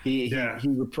he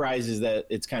reprises that.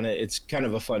 It's kind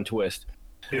of a fun twist.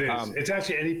 It is. It's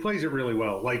actually, and he plays it really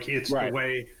well. Like, it's the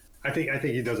way I think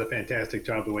he does a fantastic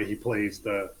job the way he plays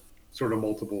the sort of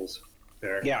multiples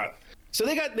there. Yeah. So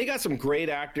they got some great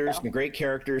actors and great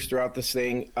characters throughout this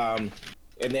thing. And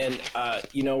then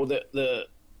the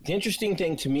interesting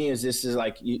thing to me is this is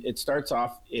like it starts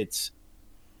off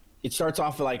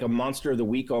like a Monster of the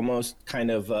Week almost kind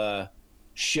of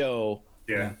show.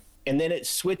 Yeah. And then it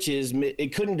switches.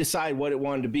 It couldn't decide what it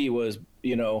wanted to be. Was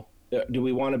do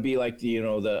we want to be like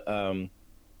the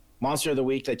Monster of the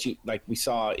Week that we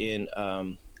saw in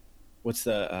what's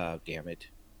the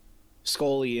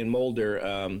Scully and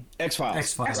Mulder X-Files.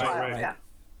 X-Files, right. Yeah.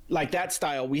 Like that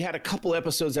style. We had a couple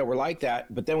episodes that were like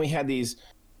that, but then we had these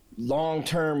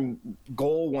long-term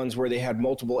goal ones where they had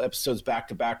multiple episodes back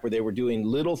to back where they were doing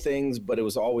little things, but it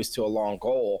was always to a long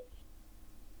goal.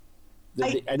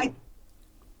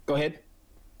 Go ahead.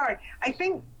 All right.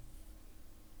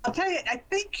 I'll tell you, I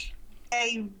think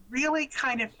they really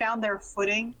kind of found their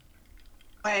footing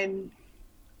when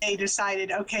they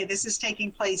decided, okay, this is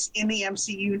taking place in the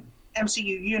MCU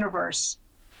universe.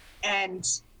 And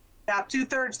about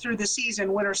 2/3 through the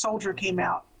season, Winter Soldier came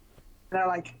out. And they're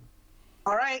like,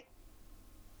 all right,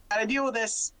 got to deal with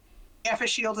this. Half of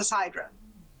S.H.I.E.L.D. is Hydra.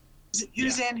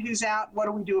 Who's in, who's out, what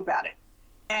do we do about it?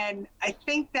 And I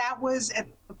think that was at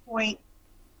the point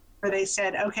where they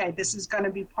said, okay, this is going to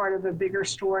be part of a bigger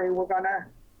story. We're going to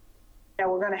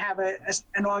have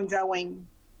an ongoing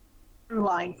through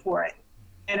line for it.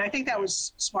 And I think that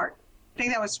was smart.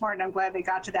 And I'm glad they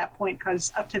got to that point,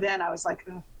 because up to then I was like,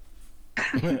 ugh.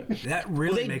 That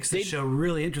really makes the show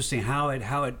really interesting. How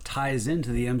it ties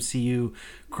into the MCU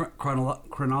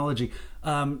chronology.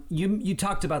 You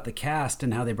talked about the cast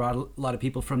and how they brought a lot of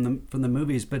people from the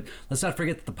movies, but let's not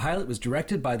forget that the pilot was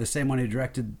directed by the same one who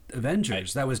directed Avengers.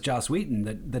 Right. That was Joss Whedon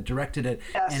that directed it,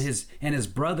 yes. and his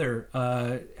brother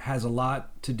has a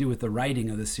lot to do with the writing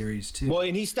of the series too. Well,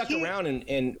 and he stuck around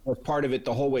and was part of it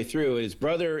the whole way through. His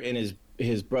brother and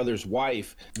his brother's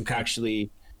wife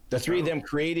actually. The three of them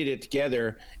created it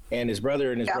together, and his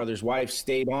brother and his brother's wife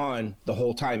stayed on the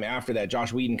whole time after that.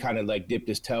 Joss Whedon kind of like dipped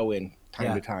his toe in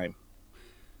time to time.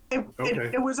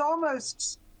 It was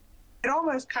almost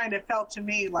kind of felt to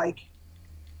me like,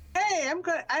 hey,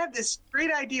 I have this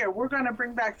great idea. We're going to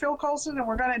bring back Phil Coulson, and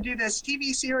we're going to do this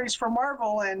TV series for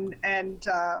Marvel, and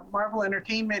Marvel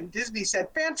Entertainment and Disney said,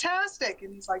 fantastic.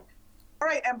 And he's like, all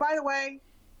right, and by the way,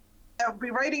 I'll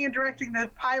be writing and directing the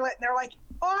pilot. And they're like,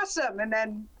 awesome. And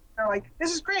then they're like,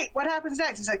 this is great. What happens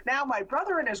next? He's like, now my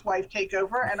brother and his wife take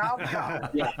over, and I'll be gone.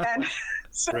 And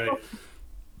so,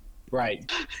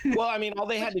 right. Well, I mean, all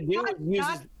they had to do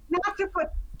was not to put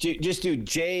just do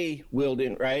Jay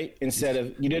Wilden, right? Instead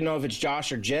of, you didn't know if it's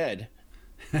Josh or Jed.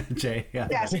 Jay, yeah.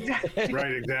 Yes, exactly.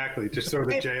 Right, exactly. Just throw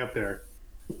the J up there.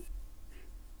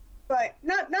 But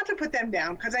not to put them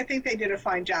down, because I think they did a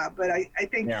fine job. But I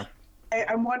think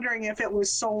I'm wondering if it was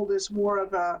sold as more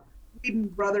of a Whedon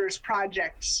Brothers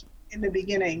project in the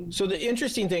beginning. So the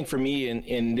interesting thing for me,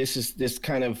 and this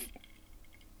kind of,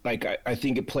 like, I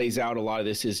think it plays out a lot of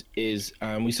this is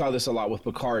we saw this a lot with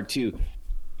Picard too.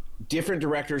 Different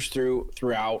directors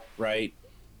throughout, right?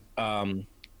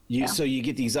 So you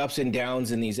get these ups and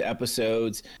downs in these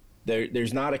episodes.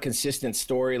 There's not a consistent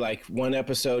story. Like one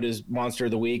episode is Monster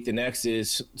of the Week, the next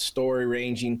is story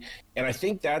ranging, and I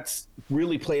think that's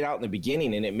really played out in the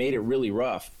beginning, and it made it really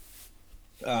rough.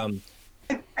 I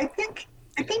think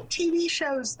TV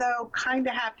shows though kind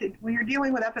of have to, when you're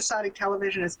dealing with episodic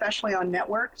television, especially on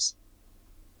networks,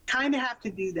 kind of have to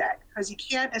do that because you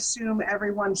can't assume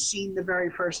everyone's seen the very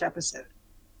first episode.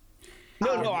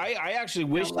 No, I actually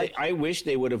wish I wish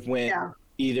they would have went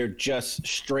either just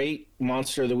straight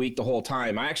Monster of the Week the whole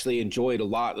time. I actually enjoyed a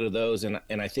lot of those, and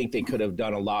I think they could have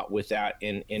done a lot with that,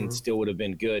 and still would have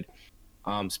been good.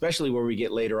 Especially where we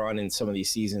get later on in some of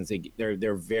these seasons,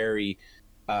 they're very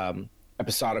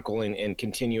episodical and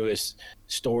continuous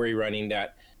story running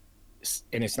that,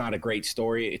 and it's not a great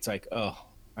story. It's like, oh,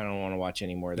 I don't want to watch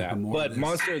any more of that. But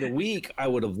Monster of the Week, I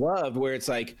would have loved, where it's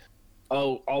like,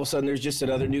 oh, all of a sudden there's just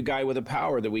another new guy with a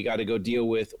power that we got to go deal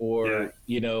with, or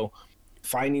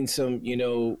finding some,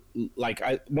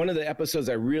 one of the episodes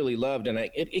I really loved, and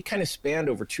it kind of spanned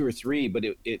over 2 or 3, but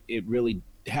it really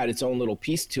had its own little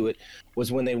piece to it,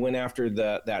 was when they went after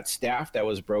that staff that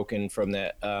was broken from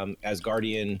that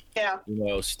Asgardian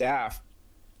staff.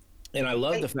 And I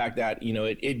love the fact that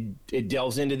it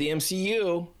delves into the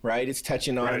MCU, right? It's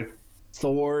touching on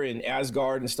Thor and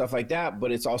Asgard and stuff like that, but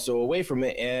it's also away from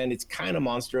it, and it's kind of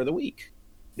Monster of the Week.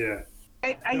 Yeah.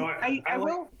 I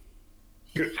will.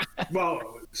 Good.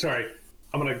 Well, sorry.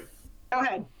 I'm gonna. Go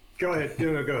ahead. Go ahead.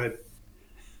 No, go ahead.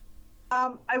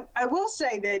 I will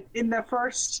say that in the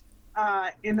first,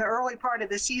 in the early part of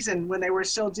the season, when they were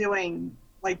still doing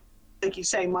like you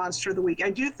say, Monster of the Week, I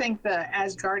do think the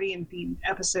Asgardian themed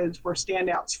episodes were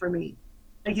standouts for me.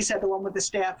 Like you said, the one with the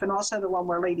staff, and also the one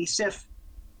where Lady Sif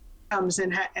comes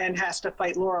in and has to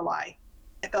fight Lorelei.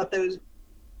 I thought it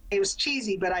was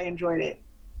cheesy, but I enjoyed it.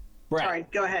 Right. Sorry,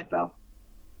 go ahead, Bill.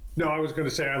 No, I was going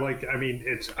to say I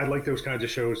like those kinds of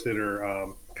shows that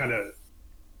are kind of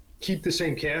keep the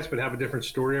same cast but have a different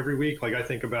story every week. Like I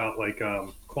think about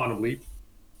Quantum Leap.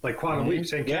 Like Quantum Leap,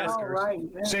 same characters,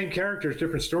 same characters,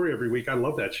 different story every week. I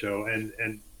love that show,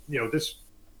 and this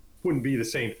wouldn't be the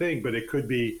same thing, but it could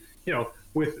be,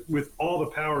 with all the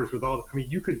powers,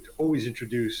 you could always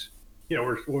introduce,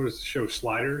 or what was the show,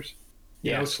 Sliders?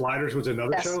 Sliders was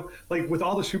another show. Like with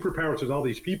all the superpowers with all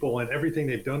these people and everything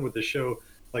they've done with the show,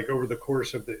 like over the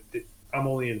course of I'm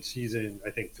only in season,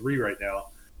 I think 3 right now,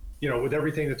 with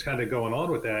everything that's kind of going on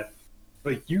with that,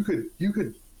 like you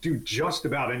could do just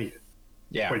about anything.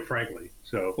 Yeah. Quite frankly.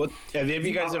 So have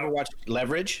you guys ever watched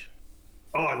Leverage?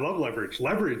 Oh, I love Leverage.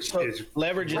 Leverage is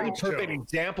a perfect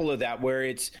example of that, where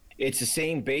it's the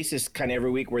same basis kind of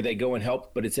every week where they go and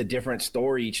help, but it's a different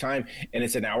story each time, and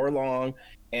it's an hour long,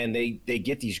 and they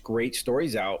get these great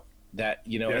stories out that,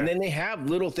 and then they have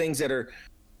little things that are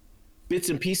bits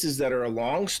and pieces that are a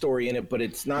long story in it, but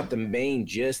it's not the main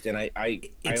gist. And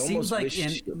it seems like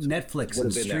in Netflix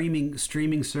and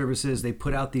streaming services, they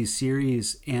put out these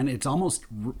series, and it's almost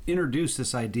introduced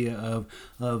this idea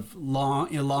of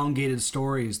long elongated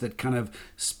stories that kind of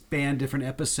span different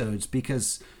episodes,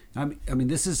 because I mean,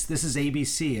 this is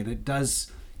ABC, and it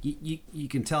does. You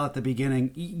can tell at the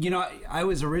beginning. I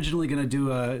was originally going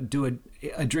to do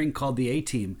a drink called the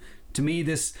A-Team. To me,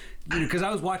 this, because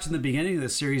I was watching the beginning of the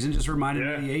series and just reminded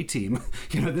me of the A-Team.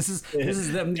 This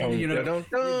is them.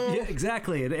 Yeah,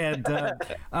 exactly. And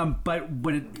but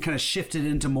when it kind of shifted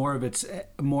into more of its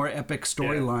more epic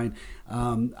storyline,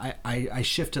 I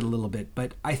shifted a little bit.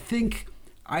 But I think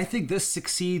this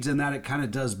succeeds in that it kind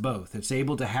of does both. It's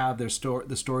able to have the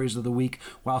stories of the week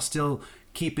while still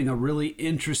keeping a really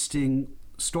interesting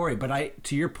story. But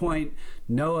to your point,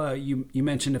 Noah, you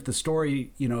mentioned if the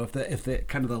story, if the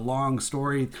kind of the long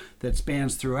story that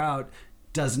spans throughout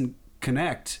doesn't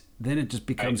connect, then it just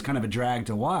becomes kind of a drag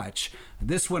to watch.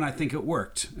 This one, I think it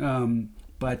worked.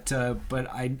 But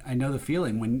I know the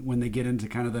feeling when they get into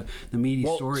kind of the meaty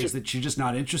stories that you're just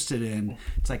not interested in.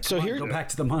 It's like, go back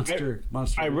to the monster.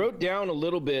 I wrote down a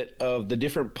little bit of the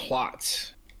different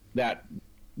plots that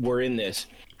were in this.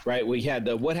 Right, we had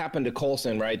the what happened to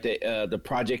Coulson, right? The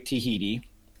Project Tahiti.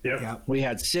 Yep. We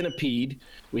had Centipede.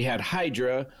 We had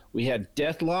Hydra. We had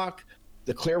Deathlock,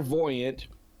 the Clairvoyant,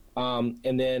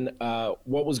 and then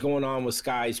what was going on with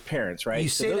Sky's parents, right? You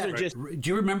say that. Do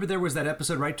you remember there was that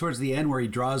episode right towards the end where he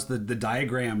draws the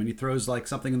diagram and he throws like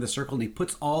something in the circle and he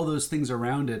puts all those things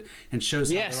around it and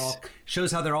shows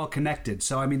how they're all connected.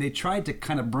 So I mean, they tried to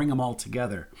kind of bring them all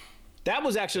together. That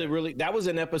was actually that was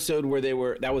an episode where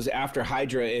that was after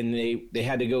Hydra, and they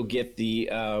had to go get the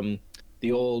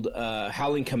old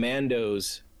Howling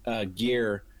Commandos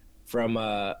gear from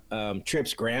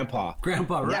Trip's grandpa. Right?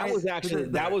 That was actually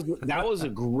that was a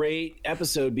great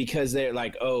episode because they're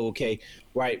like, oh, okay,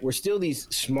 right, we're still these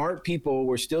smart people,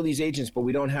 we're still these agents, but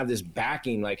we don't have this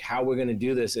backing, like how we're going to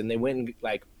do this, and they went and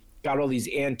like got all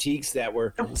these antiques that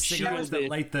were that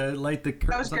light the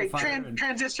that was great.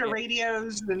 Transistor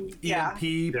radios and EMP,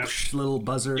 little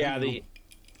buzzer.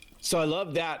 So I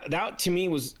love that. That to me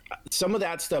was some of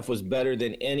that stuff was better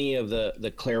than any of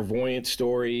the Clairvoyant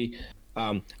story.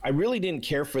 I really didn't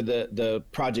care for the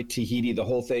Project Tahiti, the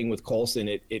whole thing with Coulson.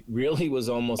 It really was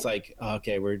almost like,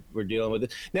 okay, we're dealing with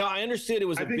it. Now I understood it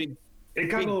was It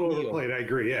got a little overplayed. I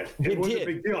agree. Yeah, it was a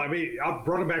big deal. I mean, I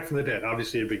brought him back from the dead.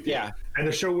 Obviously, a big deal. Yeah. And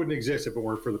the show wouldn't exist if it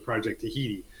weren't for the Project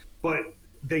Tahiti. But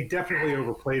they definitely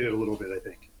overplayed it a little bit, I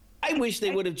think. I wish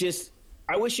they would have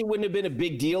I wish it wouldn't have been a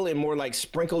big deal and more like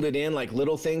sprinkled it in like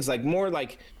little things, like more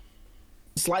like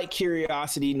slight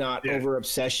curiosity, not over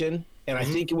obsession. And I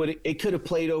think it could have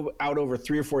played out over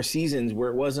 3 or 4 seasons where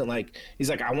it wasn't like he's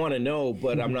like, I want to know,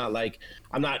 but I'm not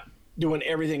doing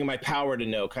everything in my power to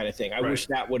know kind of thing. I wish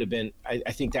that would have been, I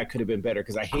think that could have been better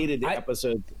because I hated the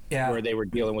episode where they were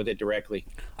dealing with it directly.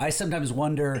 I sometimes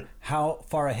wonder how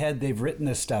far ahead they've written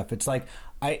this stuff. It's like,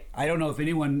 I don't know if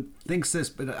anyone thinks this,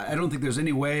 but I don't think there's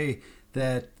any way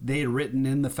that they had written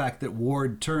in the fact that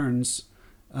Ward turns,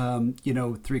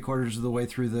 3/4 of the way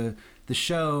through the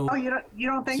show. Oh, you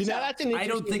don't think so? I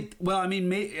don't think. Well, I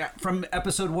mean, from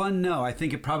episode 1, no. I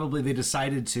think they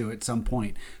decided to at some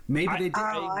point. Maybe they did.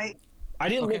 I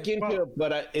didn't look into it,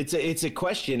 but it's a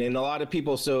question, and a lot of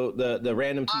people. So the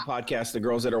Random Tea podcast, the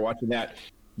girls that are watching that,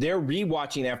 they're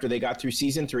rewatching after they got through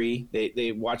season 3.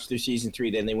 They watched through season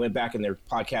 3, then they went back and they're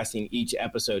podcasting each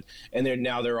episode, and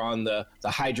they're on the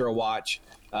Hydra watch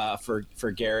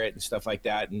for Garrett and stuff like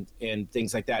that, and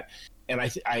things like that. And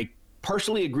I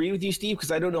partially agree with you, Steve,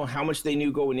 because I don't know how much they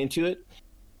knew going into it,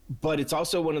 but it's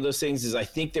also one of those things is I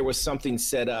think there was something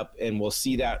set up, and we'll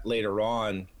see that later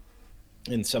on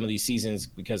in some of these seasons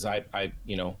because I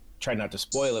try not to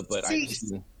spoil it, but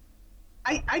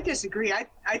I disagree.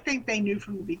 I think they knew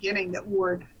from the beginning that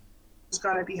Ward was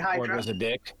going to be Hydra. Ward was a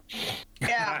dick.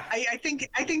 Yeah, I think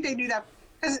they knew that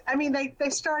because I mean they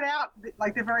start out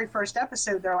like the very first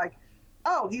episode. They're like,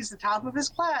 oh, he's the top of his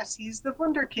class. He's the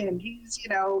wunderkind.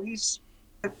 He's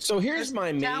so here's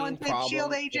my main talented problem.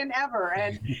 SHIELD agent ever,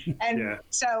 and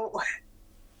so.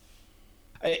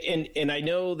 And I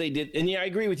know they did, and I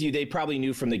agree with you. They probably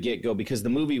knew from the get-go because the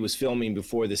movie was filming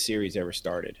before the series ever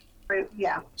started.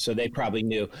 Yeah. So they probably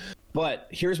knew. But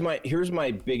here's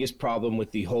my biggest problem with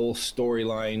the whole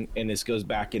storyline, and this goes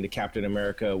back into Captain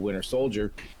America: Winter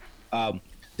Soldier.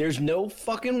 There's no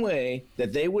fucking way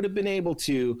that they would have been able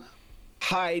to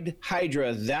hide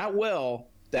Hydra that well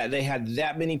that they had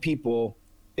that many people.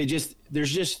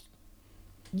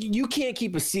 You can't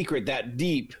keep a secret that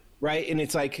deep, right? And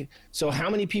it's like, so how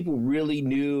many people really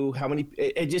knew? How many?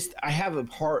 I have a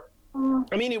heart.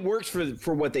 I mean, it works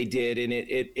for what they did, and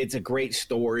it's a great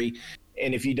story.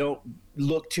 And if you don't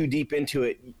look too deep into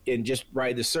it and just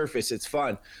ride the surface, it's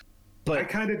fun. But I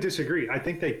kind of disagree. I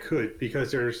think they could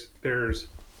because there's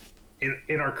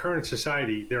in our current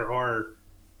society there are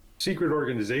secret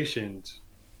organizations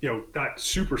not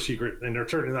super secret, and they're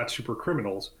certainly not super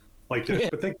criminals like this.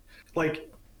 But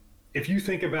if you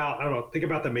think about, I don't know, think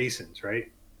about the Masons,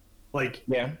 right? Like,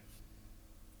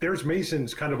 there's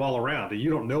Masons kind of all around, and you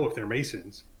don't know if they're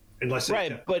Masons unless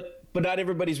but not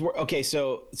everybody's work. Okay,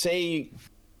 so say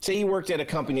you worked at a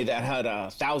company that had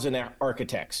 1,000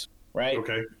 architects, right?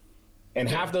 Okay. And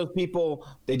half those people,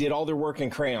 they did all their work in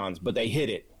crayons, but they hid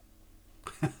it.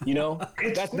 You know,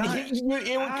 it would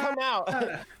come out.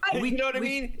 You know what I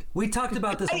mean? We talked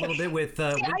about this a little bit with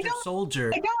Winter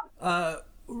Soldier.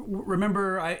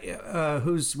 Remember,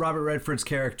 who's Robert Redford's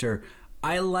character?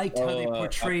 I liked how they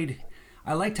portrayed.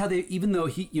 I liked how they, even though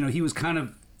he was kind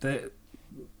of the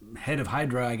head of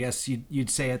Hydra, I guess you'd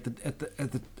say at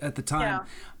the time,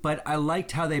 but I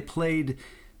liked how they played.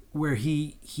 Where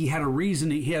he had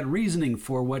reasoning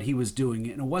for what he was doing,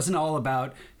 and it wasn't all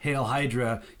about Hail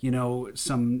Hydra,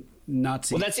 some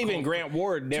Nazi. Well, that's even Grant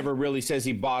Ward never really says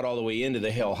he bought all the way into the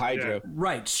Hail Hydra.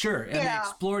 Right, sure, and they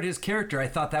explored his character. I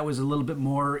thought that was a little bit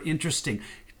more interesting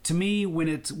to me when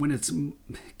it's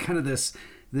kind of this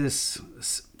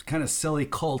kind of silly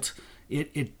cult.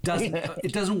 It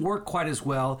doesn't work quite as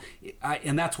well,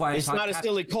 and that's why it's not a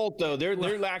silly cult though.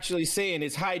 They're actually saying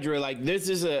it's Hydra. Like this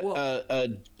is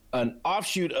an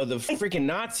offshoot of the freaking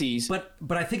Nazis.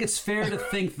 But I think it's fair to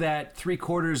think that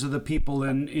 3/4 of the people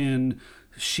in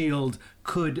SHIELD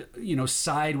could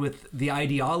side with the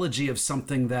ideology of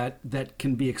something that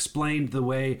can be explained the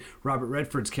way Robert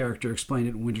Redford's character explained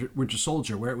it in Winter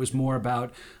Soldier, where it was more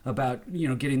about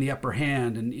getting the upper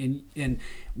hand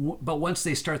but once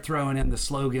they start throwing in the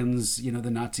slogans,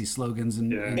 the Nazi slogans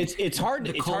and it's hard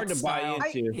to buy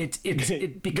into.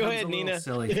 It becomes Go ahead, a little Nina.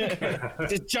 silly.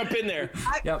 Just jump in there.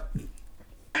 Yep.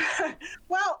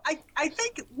 Well, I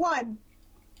think one,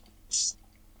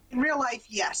 in real life,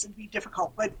 yes, it'd be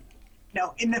difficult, but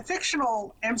in the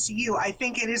fictional MCU, I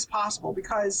think it is possible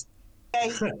because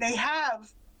they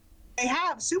have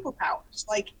superpowers.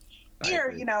 Like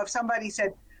here, if somebody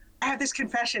said, "I have this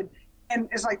confession," and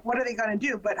it's like, what are they going to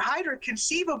do? But Hydra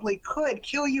conceivably could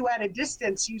kill you at a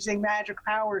distance using magic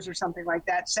powers or something like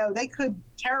that. So they could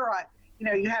terrorize.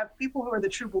 You have people who are the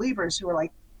true believers who are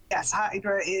like, yes,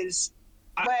 Hydra is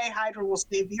the way. Hydra will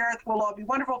save the Earth. We'll all be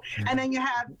wonderful. And then you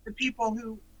have the people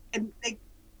who, and they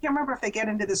can't remember if they get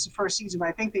into this the first season, but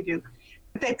I think they do.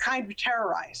 But they've kind of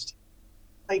terrorized.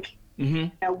 Like,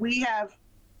 we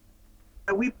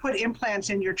put implants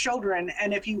in your children,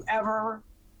 and if you ever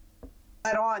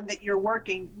let on that you're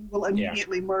working, we will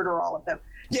immediately murder all of them.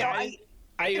 Yeah, so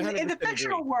I in the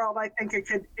fictional world, I think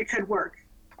it could work.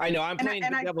 I know I'm playing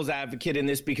the devil's advocate in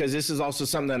this because this is also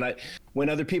something that when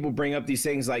other people bring up these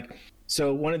things, like,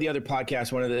 so one of the other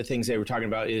podcasts, one of the things they were talking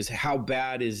about is how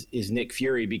bad is Nick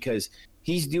Fury, because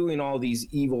he's doing all these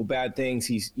evil, bad things.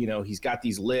 He's got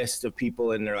these lists of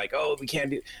people and they're like, oh, we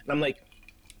can't do, and I'm like,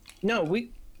 no,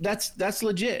 that's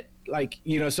legit. Like,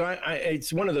 so I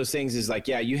it's one of those things is like,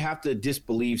 you have to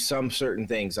disbelieve some certain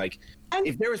things. Like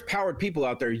if there was powered people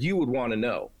out there, you would want to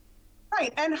know.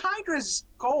 Right, and Hydra's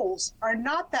goals are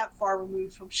not that far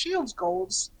removed from SHIELD's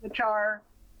goals, which are,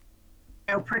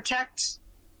 protect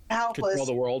the helpless. Control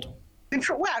the world.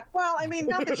 Well, I mean,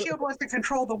 not that SHIELD wants to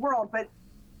control the world, but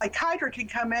like Hydra can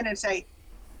come in and say,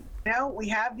 we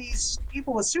have these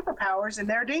people with superpowers and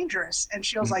they're dangerous. And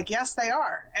SHIELD's like, yes, they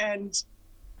are. And,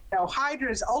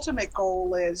 Hydra's ultimate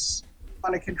goal is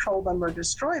want to control them or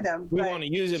destroy them. We want to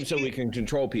use them so we can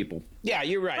control people. Yeah,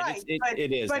 you're right.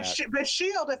 It is. But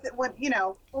SHIELD,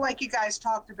 like you guys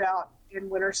talked about in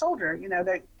Winter Soldier,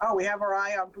 we have our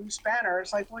eye on Bruce Banner.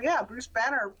 It's like, well, yeah, Bruce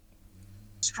Banner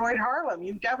destroyed Harlem.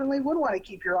 You definitely would want to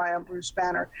keep your eye on Bruce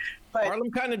Banner. But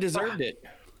Harlem kind of deserved it.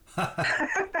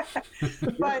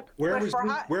 But where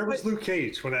was Luke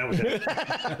Cage when that was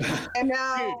happening? And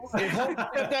now,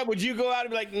 that would you go out and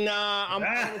be like, nah,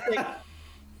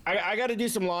 I got to do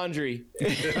some laundry.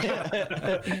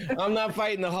 I'm not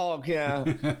fighting the Hulk. Yeah.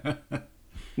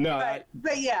 No.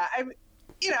 But yeah,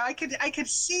 I could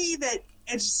see that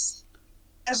as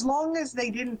long as they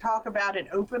didn't talk about it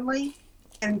openly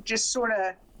and just sort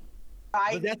of.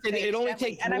 But that's it. It only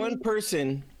takes one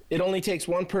person. It only takes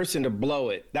one person to blow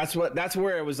it. That's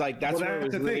where it was like. That's where it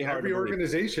was really hard. Every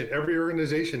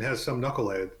organization has some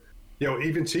knucklehead.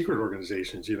 Even secret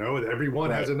organizations. Everyone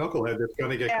has a knucklehead that's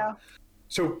going to get. Yeah.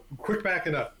 So, quick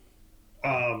backing up.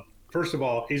 First of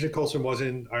all, Agent Coulson was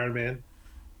in Iron Man.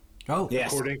 Oh,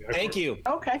 yes. Thank you.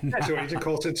 Okay. So, Agent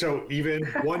Coulson. So, even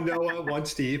one Noah, one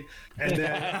Steve. And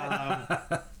then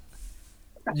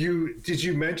did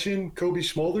you mention Kobe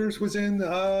Smulders was in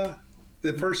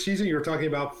the first season you were talking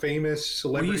about famous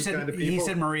celebrity kind of people? He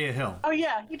said Maria Hill. Oh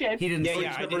yeah, he did. He didn't.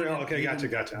 Yeah, I did. Okay,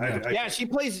 gotcha. Yeah,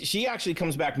 she actually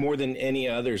comes back more than any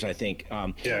others, I think.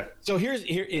 Yeah. So here's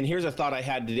a thought I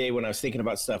had today when I was thinking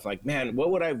about stuff like, man, what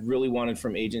would I really wanted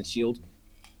from Agent Shield?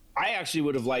 I actually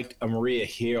would have liked a Maria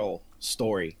Hill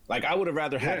story. Like, I would have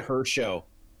rather had her show.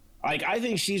 Like, I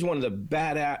think she's one of the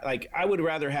badass. Like, I would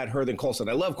rather had her than Coulson.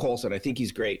 I love Coulson. I think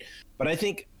he's great. But I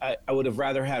think I would have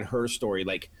rather had her story.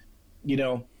 Like, you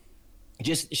know,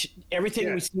 just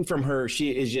everything we see from her,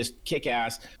 she is just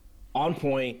kick-ass, on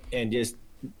point, and just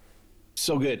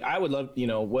so good. I would love, you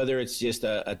know, whether it's just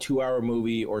a 2-hour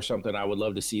movie or something, I would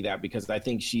love to see that, because I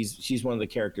think she's one of the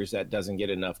characters that doesn't get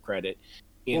enough credit.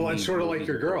 Well, and sort of like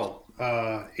your girl,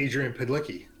 Adrian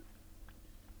Pidlicki.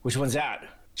 Which one's that?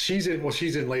 She's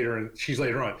later on.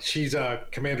 She's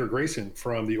Commander Grayson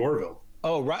from the Orville.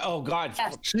 Oh, right. Oh, God.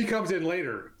 She comes in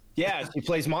later. Yeah, she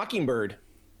plays Mockingbird.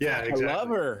 Yeah, exactly. I love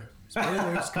her.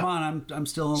 Spoilers, come on, I'm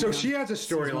still. So she has a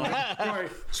storyline. Sorry,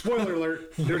 spoiler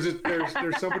alert. There's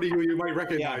somebody who you might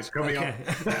recognize coming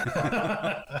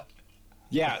up.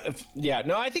 Yeah.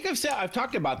 No, I think I've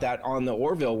talked about that on the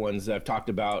Orville ones. I've talked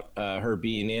about her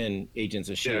being in Agents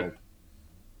of S.H.I.E.L.D.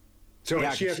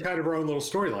 So she has kind of her own little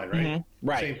storyline, right? Mm-hmm.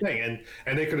 Right. Same thing,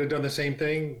 and they could have done the same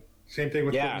thing. Same thing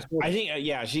with I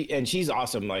think she's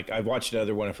awesome. Like, I've watched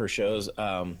another one of her shows.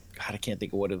 God, I can't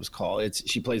think of what it was called.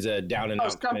 She plays a down and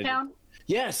out. Stumptown?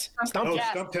 Yes, Stumptown.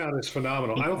 Stumptown is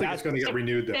phenomenal. I don't think it's going to get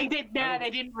renewed though. They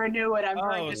didn't renew it. I'm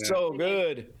trying to. So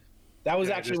good. That was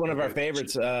actually one of our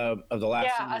favorites of the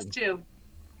last season. Yeah, us too.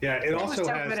 Yeah, it also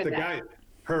has the guy.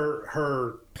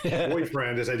 Her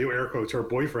boyfriend, as I do air quotes, her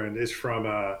boyfriend is from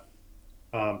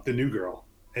The New Girl,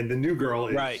 and The New Girl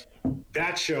is right.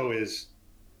 That show is.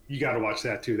 You got to watch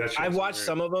that too. I've watched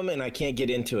some of them and I can't get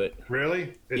into it.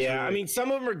 Really? I mean, some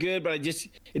of them are good, but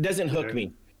it doesn't hook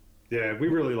me. Yeah, we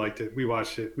really liked it. We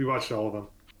watched it. We watched all of them.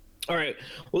 All right.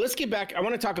 Well, let's get back. I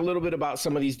want to talk a little bit about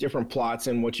some of these different plots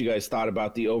and what you guys thought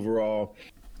about the overall,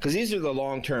 because these are the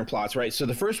long-term plots, right? So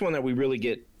the first one that we really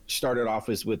get started off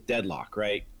is with Deadlock,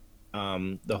 right?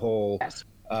 The whole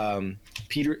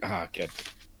Peter. Good.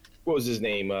 What was his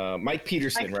name? Mike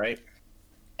Peterson, right?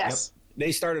 Yes. Yep.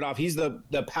 They started off. He's the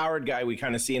powered guy we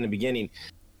kind of see in the beginning,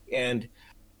 and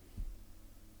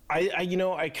I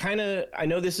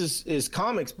know this is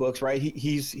comics books, right?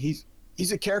 He's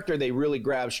a character they really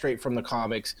grab straight from the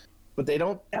comics, but they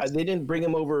didn't bring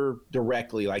him over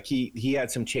directly. Like he had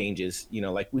some changes, you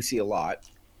know, like we see a lot.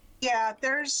 Yeah,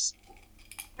 there's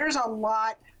a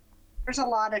lot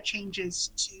of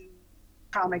changes to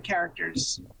comic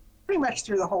characters, pretty much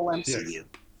through the whole MCU.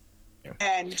 Yeah.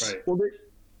 And well,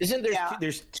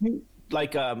 there's two,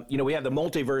 like we have the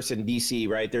multiverse in DC,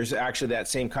 right? There's actually that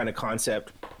same kind of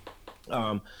concept.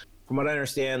 From what I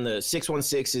understand, the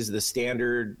 616 is the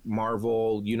standard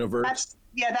Marvel universe.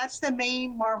 That's the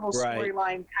main Marvel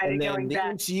storyline, kind of going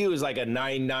back. And the MCU is like a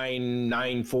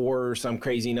 9994 or some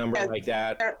crazy number like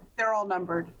that. They're all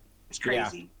numbered. It's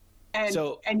crazy. Yeah.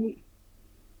 Go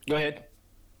ahead.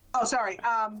 Oh, sorry.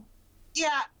 I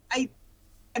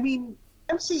mean,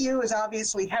 MCU is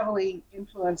obviously heavily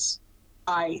influenced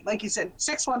by, like you said,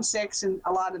 616 and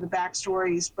a lot of the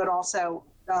backstories, but also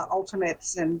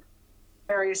Ultimates and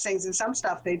various things. And some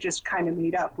stuff they just kind of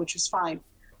made up, which is fine.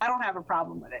 I don't have a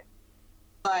problem with it.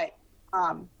 But,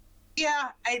 I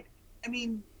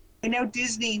mean, I know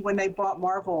Disney, when they bought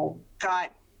Marvel,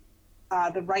 got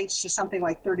the rights to something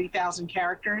like 30,000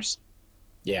 characters.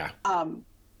 Yeah.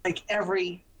 Like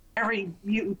every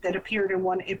mutant that appeared in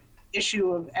one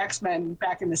issue of X-Men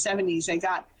back in the 70s, they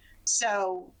got.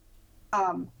 So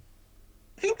I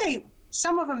think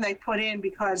some of them they put in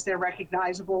because they're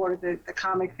recognizable, or the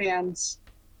comic fans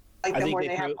like them, where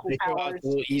they have cool powers.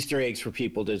 Little Easter eggs for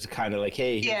people to kind of like,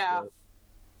 hey. Yeah.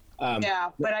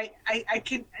 But I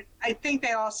think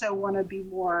they also want to be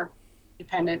more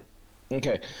independent.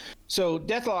 Okay. So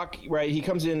Deathlock, right, he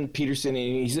comes in, Peterson,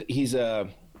 and he's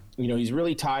he's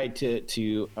really tied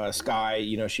to Skye.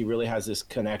 You know, she really has this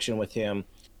connection with him.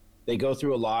 They go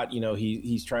through a lot. You know,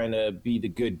 he's trying to be the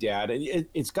good dad.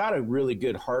 It's got a really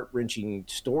good heart-wrenching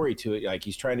story to it. Like,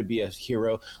 he's trying to be a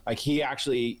hero. Like, he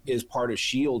actually is part of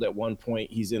S.H.I.E.L.D. at one point.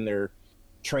 He's in their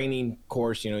training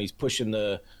course. You know, he's pushing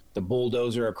the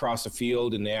bulldozer across the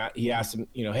field, and he asked him,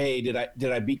 you know, hey, did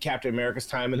I beat Captain America's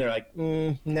time? And they're like,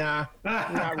 nah,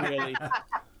 not really.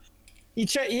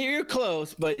 You're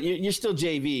close, but you're still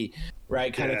JV,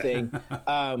 right? Kind of thing.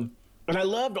 And I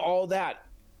loved all that.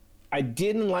 I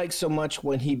didn't like so much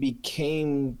when he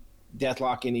became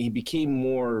Deathlock and he became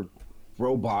more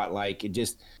robot-like. It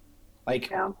just, like,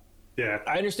 Yeah.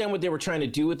 I understand what they were trying to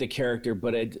do with the character,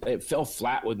 but it fell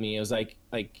flat with me. It was like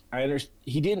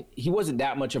he wasn't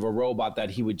that much of a robot that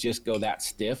he would just go that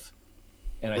stiff.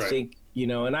 And I think,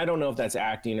 and I don't know if that's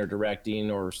acting or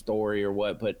directing or story or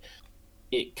what, but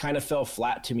it kind of fell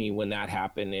flat to me when that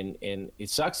happened. And it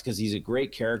sucks because he's a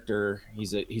great character.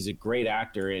 He's a great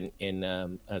actor. And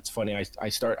it's funny.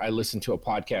 I listened to a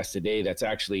podcast today that's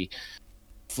actually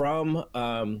from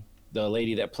the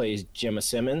lady that plays Gemma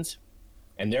Simmons.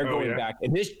 And they're going back,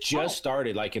 and this just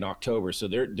started like in October, so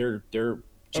they're just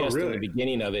in the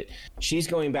beginning of it. She's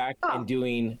going back and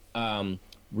doing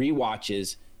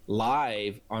rewatches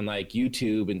live on like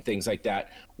YouTube and things like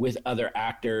that with other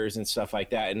actors and stuff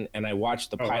like that. And I watched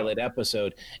the pilot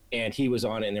episode, and he was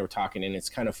on it, and they were talking, and it's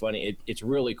kind of funny. It's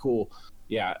really cool.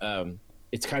 Yeah,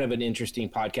 it's kind of an interesting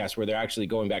podcast where they're actually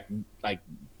going back, like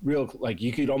real, like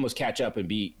you could almost catch up and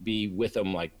be with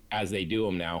them like as they do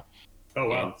them now. Oh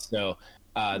wow! And so.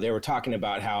 They were talking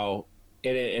about how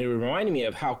it reminded me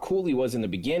of how cool he was in the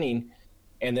beginning.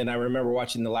 And then I remember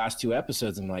watching the last 2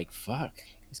 episodes. I'm like, fuck,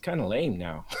 he's kind of lame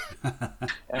now.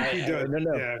 He does.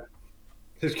 Yeah.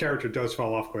 His character does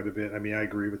fall off quite a bit. I mean, I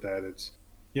agree with that. It's,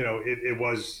 it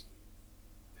was,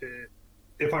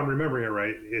 if I'm remembering it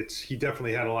right, he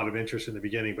definitely had a lot of interest in the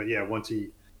beginning. But yeah, once he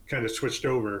kind of switched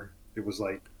over, it was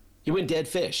like. He went dead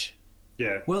fish.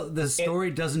 Yeah. Well, the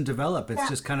story doesn't develop. It's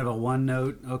just kind of a one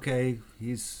note. Okay,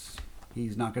 he's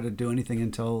not going to do anything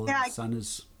until his son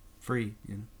is free.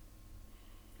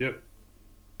 Yep.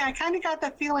 I kind of got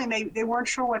the feeling they weren't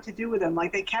sure what to do with him.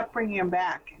 Like they kept bringing him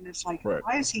back, and it's like,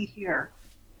 why is he here?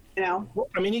 Well,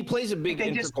 I mean, he plays a big they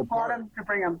just integral brought part. him to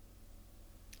bring him.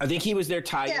 I think he was there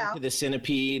tied into the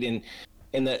centipede,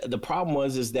 and the problem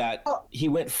was that he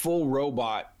went full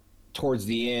robot towards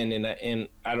the end, and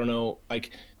I don't know,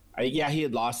 like. He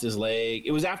had lost his leg.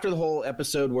 It was after the whole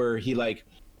episode where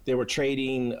they were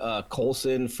trading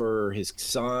Coulson for his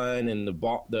son, and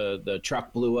the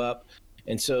truck blew up,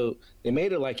 and so they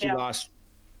made it like he lost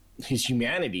his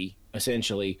humanity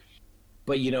essentially.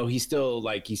 But he's still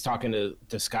like he's talking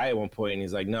to Sky at one point, and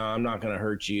he's like, "No, I'm not going to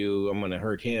hurt you. I'm going to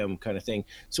hurt him," kind of thing.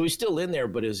 So he's still in there,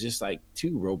 but it was just like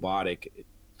too robotic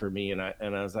for me, and I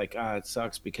was like, it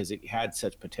sucks because it had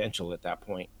such potential at that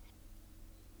point.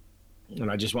 And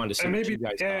I just wanted to see what you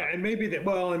guys thought. And maybe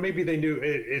they knew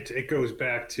it goes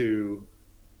back to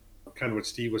kind of what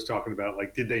Steve was talking about.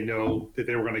 Like, did they know that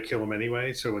they were going to kill him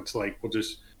anyway? So it's like, we'll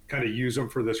just kind of use him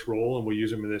for this role, and we'll use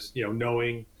him in this,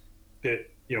 knowing that,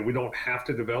 we don't have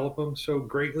to develop him so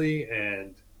greatly.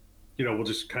 And, we'll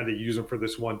just kind of use him for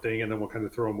this one thing, and then we'll kind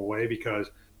of throw him away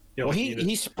because,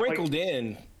 he sprinkled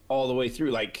in all the way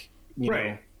through, like,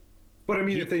 right. But I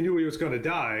mean, if they knew he was going to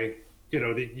die,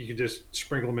 you could just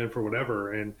sprinkle them in for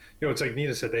whatever. And, it's like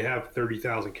Nina said, they have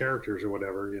 30,000 characters or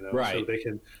whatever, right. So they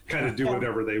can kind of do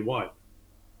whatever they want.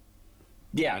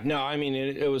 Yeah, no, I mean,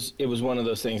 it was one of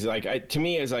those things. Like, to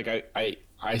me, it's like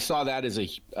I saw that as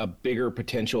a bigger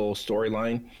potential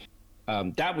storyline.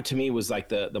 That to me was like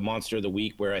the monster of the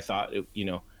week, where I thought,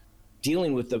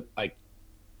 dealing with the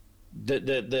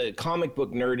comic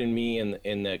book nerd in me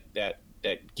and that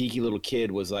geeky little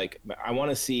kid was like, I want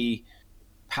to see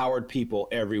powered people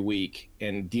every week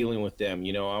and dealing with them.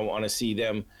 I want to see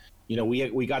them.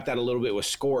 We got that a little bit with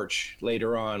Scorch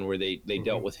later on, where they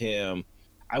dealt with him.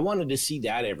 I wanted to see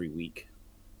that every week.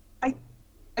 I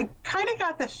kind of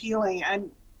got the feeling, and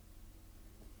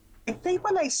I think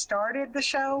when they started the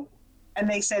show and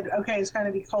they said, okay, it's going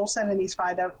to be Coulson and these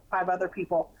five other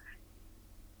people,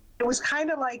 it was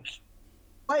kind of like,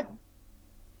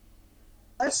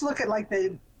 let's look at like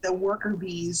the worker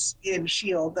bees in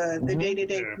S.H.I.E.L.D., the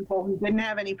day-to-day people who didn't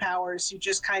have any powers, who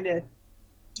just kind of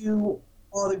do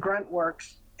all the grunt work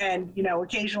and,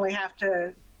 occasionally have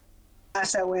to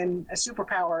lasso in a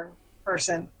superpower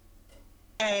person.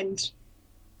 And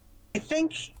I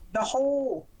think the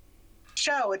whole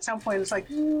show at some point was like,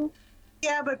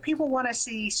 yeah, but people want to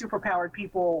see superpowered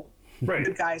people,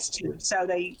 good guys too. So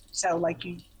you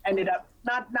ended up,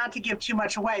 not to give too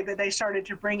much away, but they started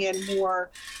to bring in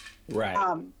more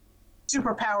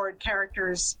superpowered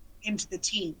characters into the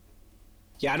team.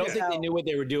 Yeah, I don't think they knew what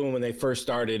they were doing when they first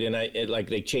started, and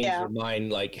they changed their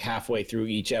mind like halfway through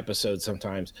each episode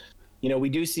sometimes. We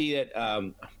do see that.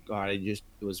 It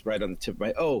was right on the tip of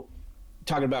my.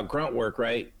 Talking about grunt work,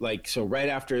 right? Like, so right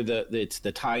after it's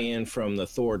the tie-in from the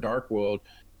Thor Dark World,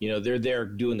 they're there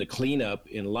doing the cleanup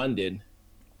in London.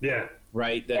 Yeah.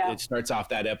 Right. It starts off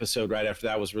that episode right after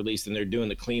that was released, and they're doing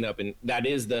the cleanup, and that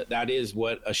is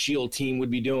what a S.H.I.E.L.D. team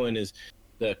would be doing, is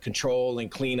the control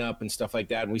and cleanup and stuff like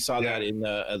that. And we saw that in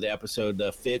the episode,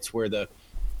 the Fitz, where the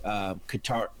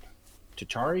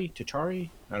T'Chari,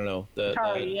 I don't know,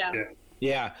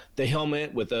 Yeah, the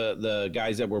helmet with the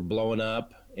guys that were blowing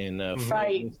up and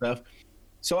Right. and stuff.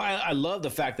 So I love the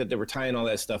fact that they were tying all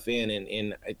that stuff in,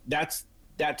 and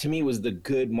that to me was the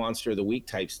good Monster of the Week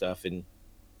type stuff. And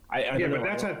I Yeah, don't but know.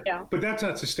 that's not. Yeah. But that's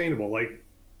not sustainable. Like,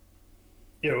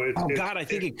 you know. Oh God, I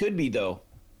think it could be though.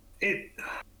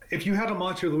 If you had a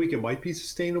Monster of the Week, it might be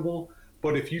sustainable.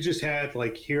 But if you just had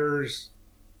like, here's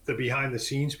the behind the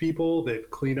scenes people that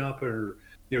clean up or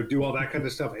do all that kind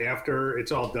of stuff after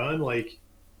it's all done, like.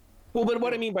 Well, but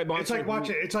what I mean by Monster,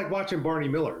 It's like watching Barney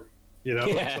Miller. Yeah.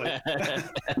 It's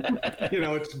like,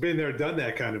 it's been there, done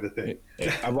that kind of a thing.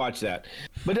 I watched that,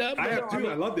 but I have too.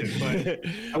 I loved it,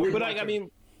 but I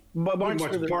mean, but watch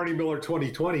Monster, Barney Miller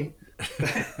 2020.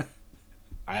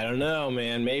 I don't know,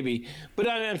 man. Maybe, but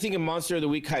I'm thinking Monster of the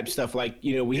Week type stuff. Like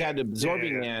we had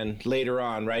Absorbing Man later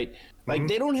on, right? Like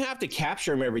they don't have to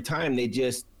capture him every time. They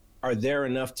just are there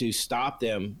enough to stop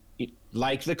them,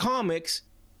 like the comics,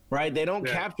 right? They don't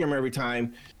capture him every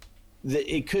time.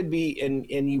 It could be, and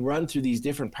you run through these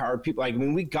different powered people. Like, I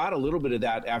mean, we got a little bit of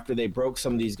that after they broke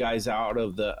some of these guys out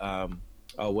of the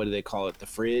what do they call it? The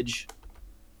fridge.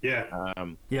 Yeah.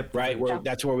 Yep. Right.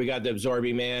 That's where we got the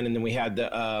Absorbing Man, and then we had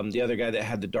the other guy that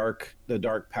had the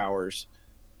dark powers,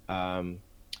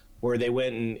 where they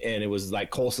went and it was like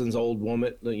Coulson's old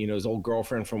woman, his old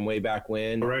girlfriend from way back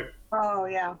when. All right. Oh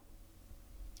yeah.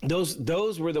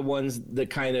 Those were the ones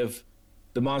that kind of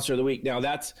the Monster of the Week. Now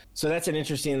that's an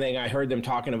interesting thing. I heard them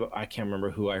talking about. I can't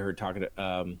remember who I heard talking to.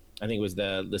 I think it was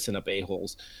the Listen Up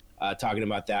A-holes talking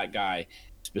about that guy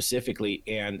specifically,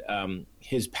 and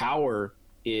his power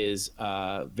is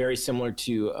very similar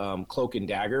to Cloak and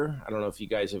Dagger. I don't know if you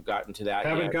guys have gotten to that.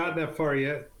 Haven't yet. gotten that far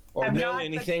yet. Or I've know not,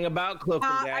 anything about Cloak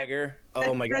and Dagger.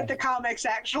 Oh my read God. the comics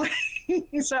actually,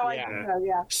 so I know.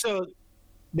 Yeah. So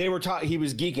they were he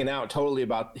was geeking out totally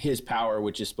about his power,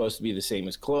 which is supposed to be the same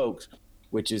as Cloak's,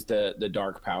 which is the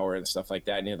dark power and stuff like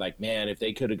that. And you're like, man, if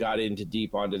they could have got into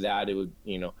deep onto that, it would,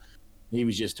 he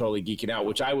was just totally geeking out,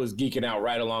 which I was geeking out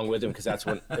right along with him because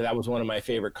that was one of my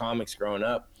favorite comics growing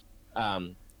up.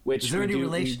 Which is there any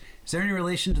relation? Is there any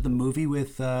relation to the movie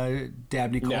with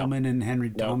Dabney Coleman and Henry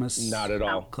Thomas? Not at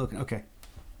all. Okay.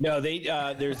 No,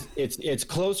 it's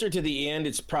closer to the end.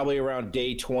 It's probably around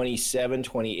day 27,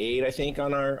 28, I think,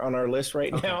 on our list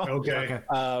right now. Okay.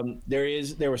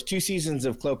 There was 2 seasons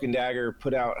of Cloak and Dagger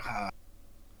put out.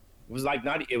 It was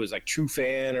like True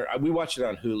Fan, or we watched it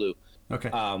on Hulu.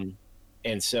 Okay.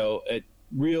 And so it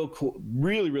real cool,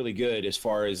 really, really good as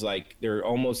far as like they're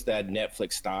almost that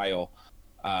Netflix style,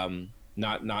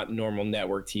 not normal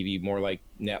network TV, more like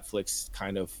Netflix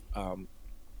kind of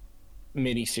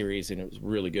mini series, and it was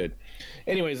really good.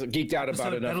 Anyways, geeked out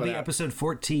about enough That'll of be that. Episode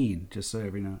 14, just so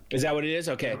every know. Is that what it is?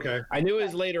 Okay. I knew it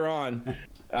was later on.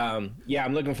 Yeah,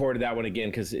 I'm looking forward to that one again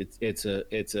because it's a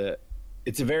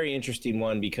very interesting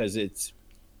one because it's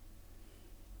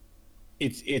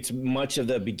much of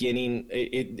the beginning.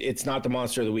 It's not the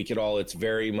Monster of the Week at all. It's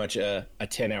very much a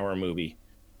 10-hour movie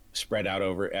spread out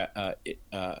over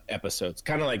episodes,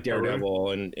 kind of like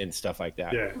Daredevil and stuff like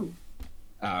that. Yeah.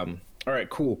 All right,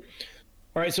 cool.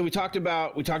 All right, so we talked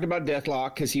about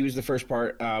Deathlock because he was the first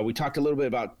part. We talked a little bit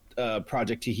about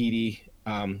Project Tahiti,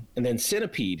 and then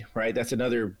Centipede. Right, that's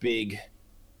another big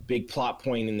plot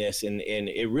point in this, and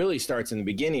it really starts in the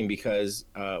beginning because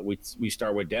we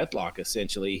start with Deathlock.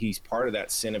 Essentially, he's part of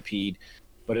that Centipede,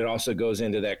 but it also goes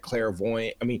into that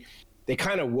clairvoyant. I mean, they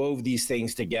kind of wove these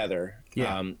things together.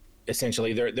 Yeah.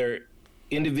 Essentially, they're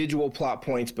individual plot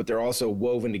points, but they're also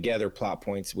woven together plot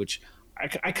points, which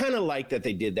I kind of like that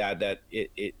they did that. That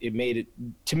it made it,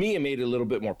 to me, it made it a little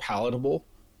bit more palatable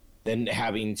than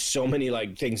having so many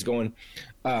like things going.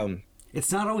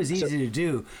 It's not always easy to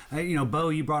do. Bo,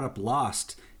 you brought up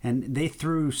Lost, and they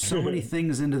threw so many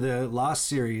things into the Lost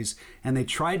series, and they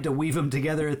tried to weave them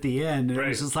together at the end, and it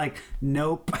was just like,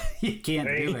 nope, you can't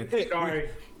do it. Sorry.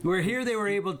 Where here they were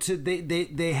able to,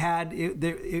 they had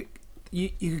you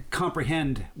could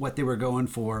comprehend what they were going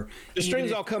for. The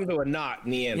strings all come to a knot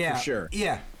in the end, for sure.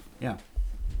 Yeah.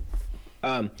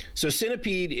 So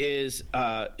Centipede is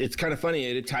it's kind of funny.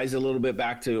 It ties a little bit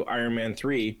back to Iron Man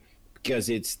 3 because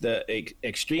it's the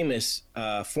Extremis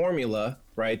formula,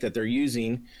 right, that they're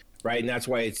using, right, and that's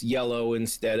why it's yellow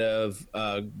instead of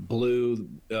blue,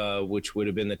 which would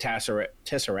have been the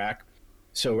Tesseract.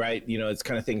 So, right, it's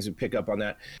kind of things we pick up on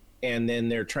that. And then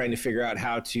they're trying to figure out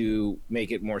how to make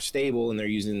it more stable, and they're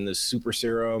using the super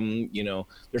serum.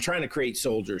 They're trying to create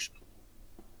soldiers.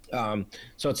 So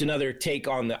it's another take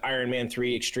on the Iron Man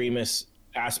 3 Extremis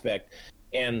aspect.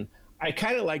 And I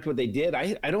kind of liked what they did.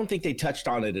 I don't think they touched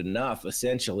on it enough,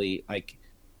 essentially. Like,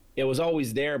 it was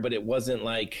always there, but it wasn't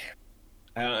like...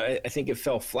 I think it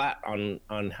fell flat on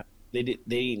they didn't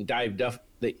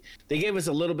they gave us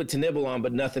a little bit to nibble on,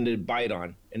 but nothing to bite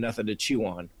on and nothing to chew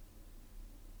on.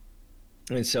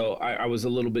 And so I was a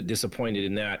little bit disappointed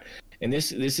in that. And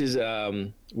this is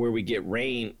where we get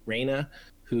Raina,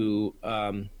 who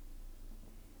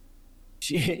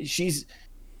she's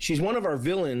one of our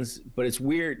villains, but it's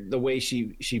weird the way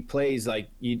she plays. Like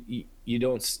you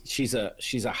don't. She's a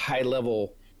high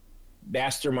level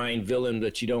mastermind villain,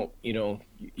 but you don't.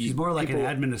 She's more like an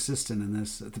admin assistant in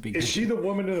this at the beginning. Is she the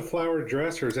woman in the flower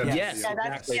dress, or is that? Yes.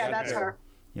 That's her.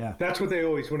 Yeah, that's what they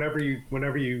always. When I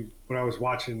was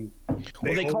watching,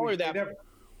 they call her that.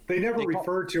 They never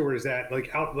referred to her as that.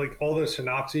 Like all the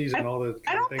synopses and all the.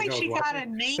 I don't think she got a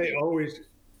name. They always,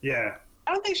 yeah.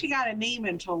 I don't think she got a name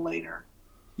until later.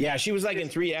 Yeah, she was like in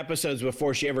 3 episodes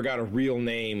before she ever got a real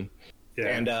name.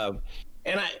 Yeah.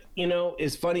 And I,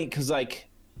 it's funny because like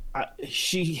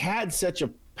she had such a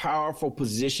powerful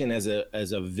position as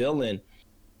a villain,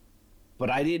 but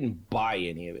I didn't buy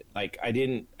any of it. Like I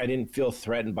didn't feel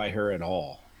threatened by her at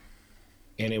all.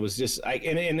 And it was just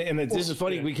this is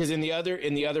funny because in the other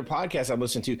podcast I'm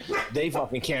listening to, they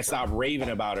fucking can't stop raving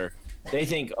about her. They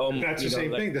think, that's the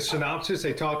same thing. The synopsis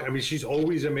they talk. I mean, she's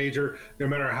always a major, no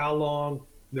matter how long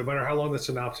the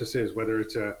synopsis is, whether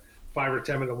it's a 5 or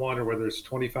 10 minute one or whether it's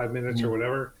 25 minutes or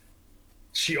whatever.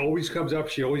 She always comes up.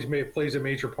 She always plays a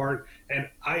major part. And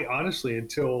I honestly,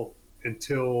 until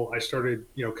I started,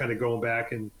 kind of going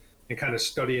back and kind of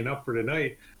studying up for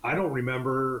tonight, I don't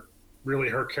remember really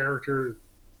her character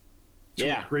to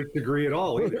a great degree at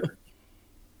all either.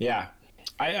 Yeah.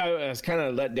 I was kind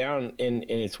of let down, and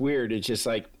it's weird. It's just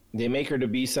like they make her to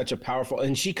be such a powerful,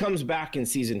 and she comes back in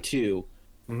season 2,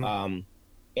 and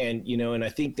and I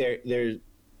think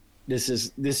this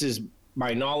is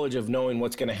my knowledge of knowing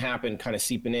what's going to happen kind of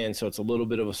seeping in, so it's a little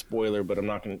bit of a spoiler, but I'm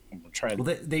not going to try.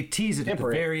 Well, they tease it at the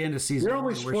very end of season. You're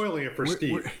always spoiling it for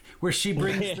Steve. Where she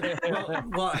brings,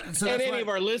 so and any of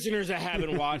our listeners that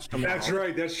haven't watched them. That's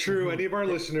right. That's true. Any of our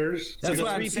listeners. That's what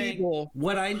I'm saying.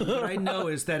 What I know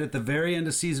is that at the very end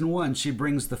of season 1, she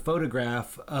brings the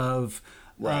photograph of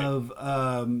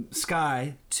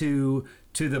Skye to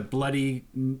the bloody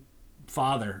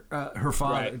father, her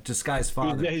father, to Skye's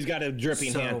father. He's got a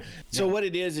dripping hand. So what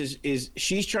it is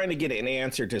she's trying to get an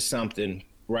answer to something,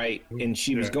 right? And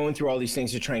she was going through all these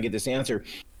things to try and get this answer.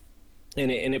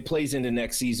 And it plays into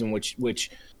next season,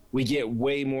 which we get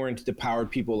way more into the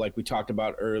powered people, like we talked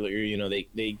about earlier.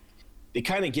 They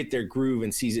kind of get their groove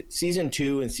in season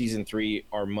 2 and season 3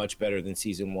 are much better than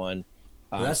season 1.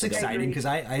 Well, that's exciting because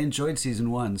I enjoyed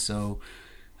season 1, so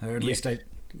or at least I.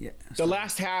 Yeah. The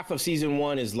last half of season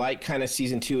 1 is like kind of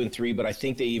season 2 and 3, but I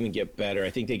think they even get better. I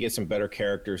think they get some better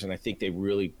characters, and I think they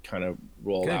really kind of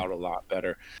roll out a lot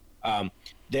better.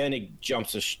 Then it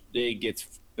it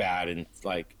gets bad, and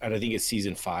like, and I think it's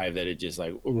season 5 that it just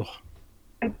like, ugh.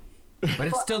 But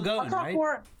it's still going,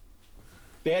 right?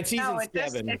 They had season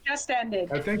 7. It just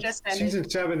ended. I think season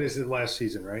 7 is the last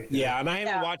season, right? Yeah, and I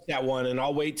haven't watched that one, and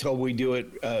I'll wait till we do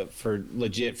it for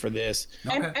legit for this.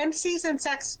 Okay. And season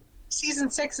 6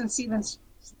 and season.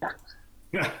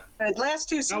 Yeah. The last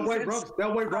 2 seasons.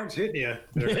 That white rum's hitting you.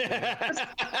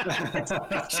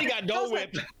 She got Dole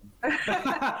Whip.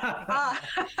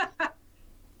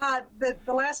 The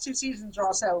last 2 seasons are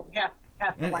also half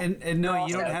and no,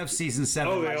 you don't have season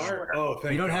 7. Oh, they are? Oh,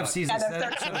 thank you don't God. have season 7.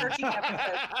 13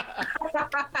 episodes.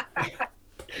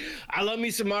 I love me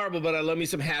some Marvel, but I love me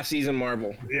some half-season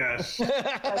Marvel. Yes. It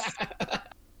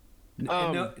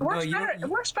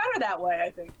works better that way,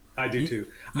 I think. I do too.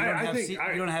 You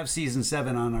don't have season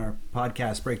 7 on our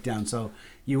podcast breakdown, so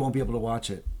you won't be able to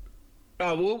watch it.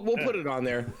 We'll put it on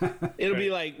there. It'll be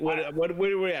like what are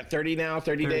we at? 30 now?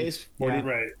 30 days? 40? Yeah.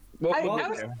 Right.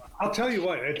 I'll tell you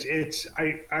what. It's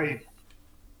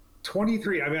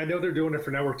 23. I mean, I know they're doing it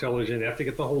for network television. They have to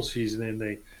get the whole season in.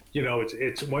 They,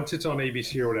 it's once it's on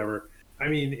ABC or whatever. I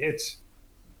mean, it's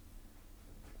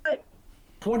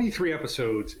 23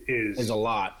 episodes is a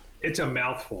lot. It's a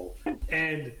mouthful.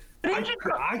 And Agent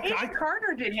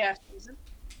Carter did half season.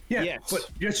 Yeah, yes. But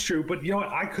that's true. But you know what?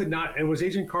 I could not. And was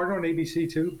Agent Carter on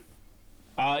ABC too?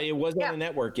 It was on the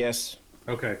network. Yes.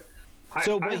 Okay.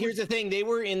 But here's the thing: they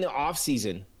were in the off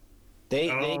season. They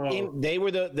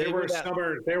were a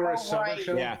summer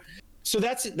show. Yeah. So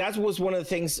that was one of the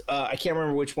things. I can't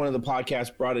remember which one of the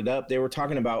podcasts brought it up. They were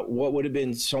talking about what would have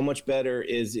been so much better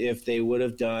is if they would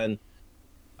have done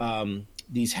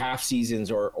these half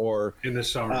seasons or in the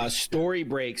summer story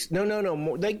breaks.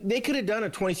 No. They could have done a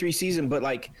 23 season, but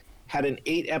like had an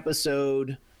 8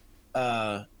 episode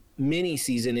mini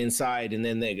season inside, and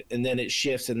then it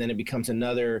shifts, and then it becomes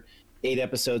another 8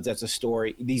 episodes. That's a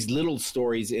story. These little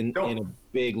stories in a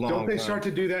big long. Don't they start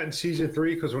to do that in season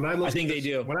 3? Because when I look, they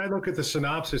do. When I look at the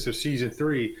synopsis of season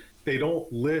 3, they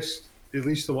don't list, at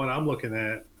least the one I'm looking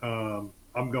at.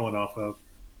 I'm going off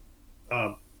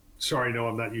of. Sorry, no,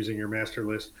 I'm not using your master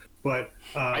list, but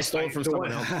I stole it from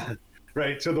someone else.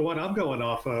 Right. So the one I'm going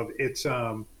off of, it's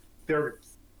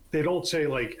they don't say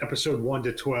like episode 1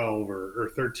 to 12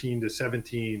 or 13 to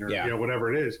 17 or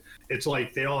whatever it is. It's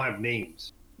like they all have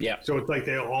names. Yeah. So it's like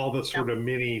they all the sort of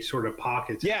mini sort of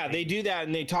pockets. Yeah, they do that,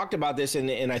 and they talked about this,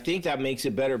 and I think that makes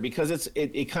it better because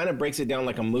it kind of breaks it down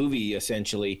like a movie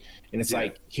essentially, and it's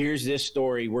like, here's this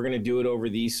story, we're going to do it over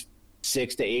these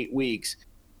 6 to 8 weeks,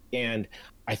 and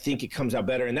I think it comes out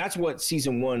better, and that's what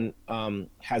season 1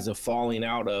 has a falling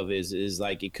out of is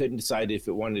like it couldn't decide if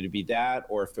it wanted to be that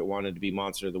or if it wanted to be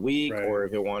Monster of the Week or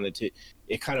if it wanted to.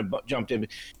 It kind of jumped in.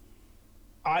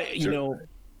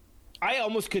 I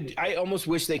almost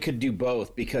wish they could do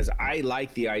both because I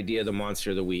like the idea of the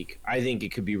Monster of the Week. I think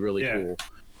it could be really cool.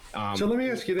 So let me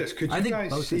ask you this: I think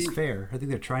both is fair. I think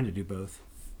they're trying to do both.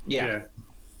 Yeah.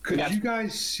 Could you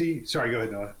guys see? Sorry, go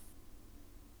ahead, Noah.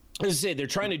 As I say, they're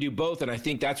trying to do both, and I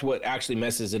think that's what actually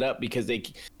messes it up because they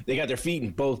got their feet in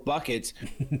both buckets,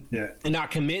 and not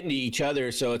committing to each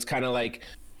other. So it's kind of like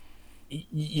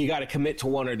you got to commit to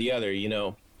one or the other, you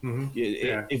know.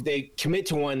 Mm-hmm. If they commit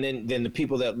to one, then the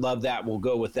people that love that will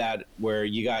go with that. Where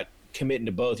you got committing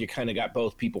to both, you kind of got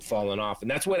both people falling off,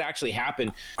 and that's what actually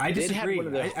happened. I disagree.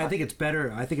 I think it's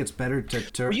better. I think it's better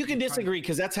to well, you can disagree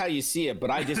because that's how you see it, but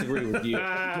I disagree with you.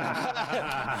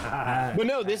 But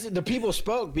no, the people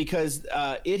spoke because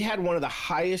it had one of the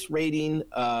highest rating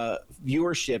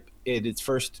viewership in its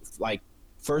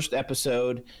first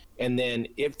episode, and then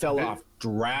it fell off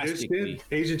drastically.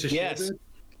 Agents of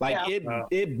S.H.I.E.L.D.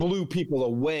 It blew people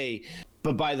away.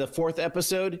 But by the 4th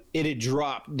episode, it had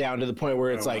dropped down to the point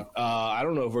where it's I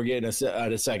don't know if we're getting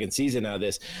a second season out of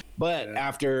this. But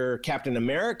after Captain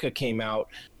America came out,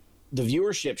 the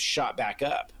viewership shot back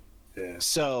up. Yeah.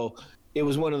 So it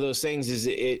was one of those things.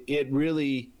 It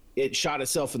really shot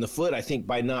itself in the foot, I think,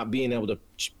 by not being able to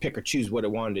pick or choose what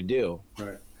it wanted to do.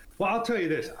 Right. Well, I'll tell you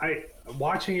this.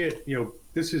 Watching it,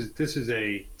 this is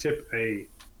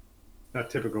not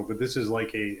typical, but this is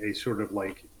like a sort of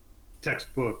like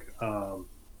textbook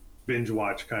binge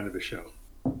watch kind of a show.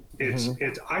 It's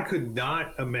I could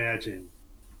not imagine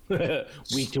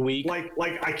week to week. Like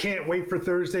I can't wait for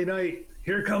Thursday night.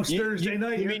 Here comes Thursday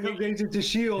night. Here comes Agents of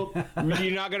S.H.I.E.L.D.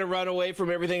 You're not going to run away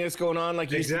from everything that's going on like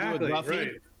you used to do with Buffy?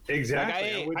 Right.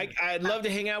 Exactly. I'd love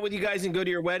to hang out with you guys and go to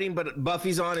your wedding, but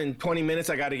Buffy's on in 20 minutes.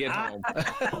 I got to get home. I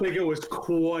think it was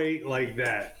quite like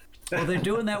that. Well, they're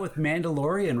doing that with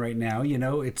Mandalorian right now.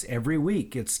 It's every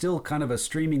week. It's still kind of a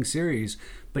streaming series,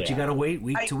 but you got to wait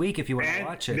week to week if you want to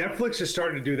watch it. Netflix is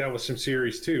starting to do that with some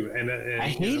series too, and I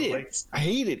hate it. I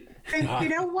hate it. And you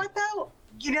know what though?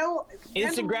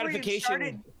 Instant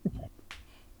gratification.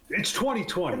 It's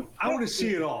 2020. I want to see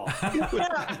it all.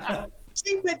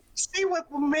 See when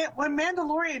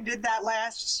Mandalorian did that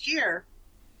last year.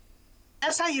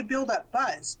 That's how you build up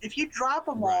buzz. If you drop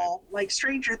them all, like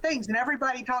Stranger Things, and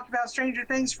everybody talked about Stranger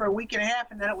Things for a week and a half,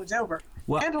 and then it was over.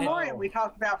 Well, Mandalorian we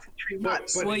talked about for 3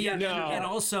 months. And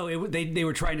also they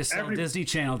were trying to sell Disney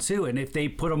Channel too, and if they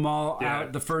put them all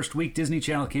out the first week Disney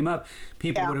Channel came up,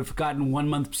 people would have gotten 1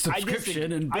 month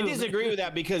subscription. I disagree with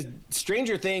that because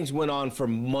Stranger Things went on for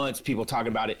months, people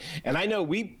talking about it, and I know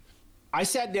I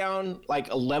sat down like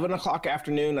 11 o'clock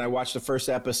afternoon and I watched the first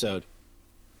episode.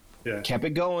 Yeah. Kept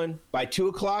it going. By 2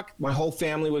 o'clock, my whole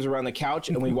family was around the couch,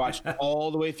 and we watched all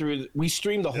the way through. We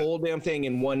streamed the whole damn thing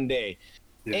in one day,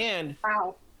 and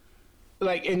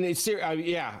and it's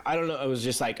I don't know. It was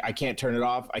just like I can't turn it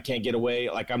off. I can't get away.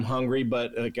 Like I'm hungry,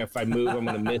 but like if I move, I'm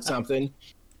gonna miss something.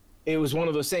 It was one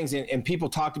of those things, and people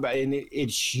talked about it, and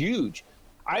it's huge.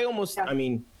 I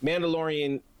mean,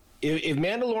 Mandalorian. If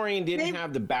Mandalorian didn't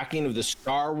have the backing of the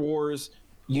Star Wars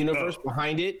universe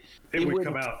behind it, it would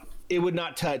come out. It would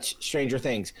not touch Stranger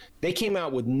Things. They came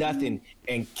out with nothing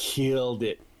and killed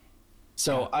it.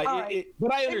 So,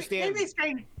 but I understand.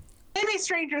 Maybe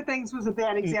Stranger Things was a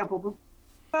bad example, but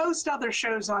most other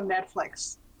shows on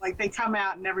Netflix, like they come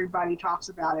out and everybody talks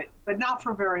about it, but not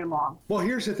for very long. Well,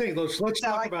 here's the thing. Let's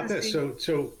talk about this.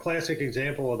 So classic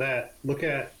example of that.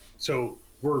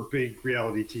 We're big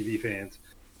reality TV fans,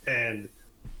 and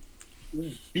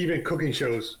even cooking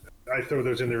shows. I throw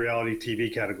those in the reality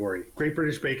TV category. Great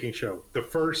British Baking Show. The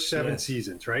first 7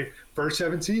 seasons, right? First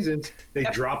 7 seasons, they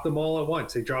dropped them all at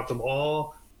once. They dropped them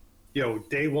all,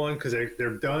 day one because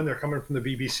they're done. They're coming from the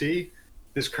BBC.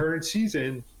 This current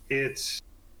season, it's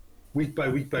week by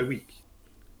week by week.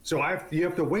 So you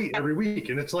have to wait every week,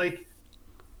 and it's like,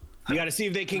 You got to see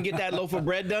if they can get that loaf of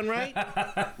bread done right.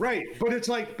 Right, but it's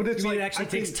like, it actually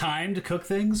takes time to cook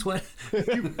things. What?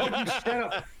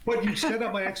 But you set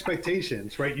up my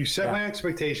expectations, right? You set my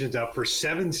expectations up for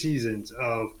 7 seasons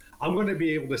of I'm going to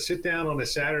be able to sit down on a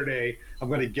Saturday. I'm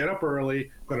going to get up early.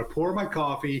 I'm going to pour my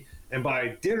coffee, and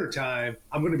by dinner time,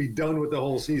 I'm going to be done with the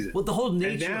whole season. Well, the whole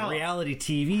nature of reality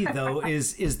TV, though,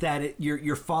 is that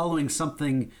you're following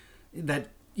something that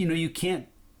you can't.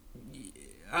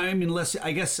 I mean,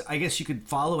 I guess you could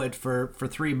follow it for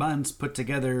 3 months, put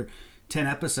together 10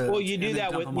 episodes. Well, you do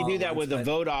that with the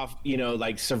vote off,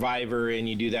 like Survivor, and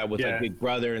you do that with like Big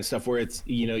Brother and stuff, where it's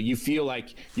you feel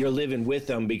like you're living with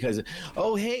them because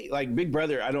like Big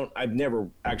Brother. I've never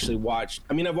actually watched.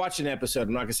 I mean, I've watched an episode.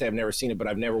 I'm not gonna say I've never seen it, but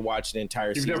I've never watched an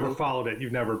entire season. You've never followed it.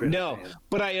 You've never been. No,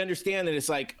 but I understand that it's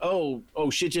like, oh,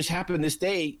 shit just happened this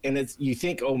day, and you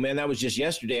think, oh man, that was just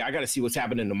yesterday. I got to see what's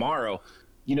happening tomorrow.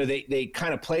 They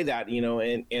kind of play that,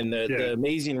 and the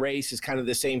Amazing Race is kind of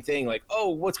the same thing. Like, oh,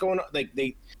 what's going on? Like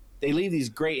they leave these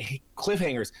great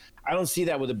cliffhangers. I don't see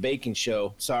that with a baking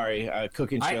show. Sorry,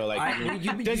 cooking show.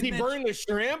 Does he burn the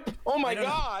shrimp? Oh my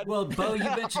God. Well, Bo, you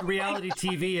mentioned reality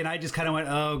TV, and I just kind of went,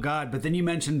 oh God. But then you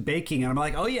mentioned baking, and I'm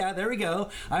like, oh yeah, there we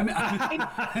go. Hey, I'm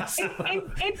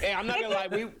not gonna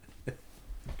lie.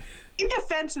 In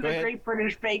defense of the Great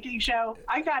British Baking Show,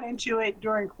 I got into it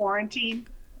during quarantine.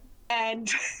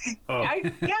 And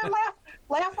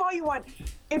laugh all you want.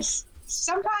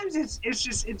 Sometimes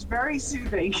it's very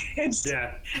soothing.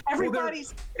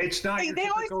 Everybody's. It's not your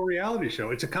typical reality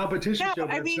show. It's a competition show,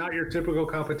 but it's not your typical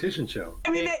competition show.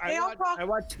 I mean, I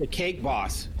watched The Cake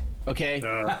Boss. Okay,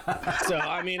 so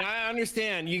I mean, I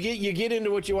understand. You get into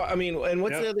what you want. I mean, and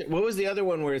what was the other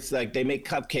one where it's like they make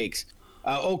cupcakes?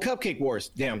 Cupcake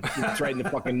Wars. Damn, it's right in the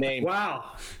fucking name.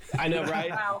 Wow. I know, right?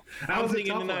 Wow. I was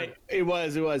thinking tonight. It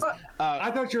was.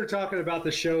 I thought you were talking about the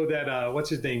show that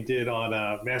what's his name did on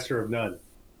Master of None.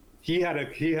 He had a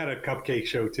cupcake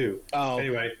show too. Oh.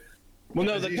 Anyway. Well,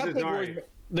 no, the Cupcake Wars.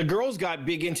 The girls got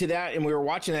big into that, and we were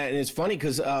watching that, and it's funny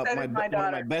because one of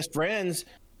my best friends'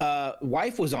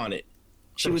 wife was on it.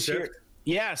 She was here.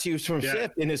 Yeah, she was from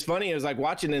SIP, and it's funny. I was like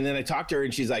watching, and then I talked to her,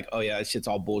 and she's like, "Oh yeah, that shit's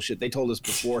all bullshit. They told us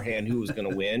beforehand who was gonna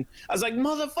win." I was like,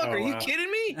 "Motherfucker, are you kidding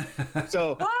me?"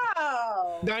 So,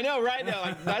 I know, right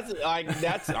now, that's. I'm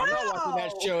not watching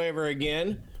that show ever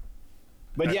again.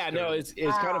 But it's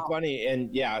kind of funny,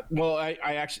 and well, I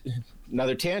actually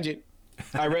another tangent.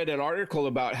 I read an article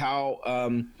about how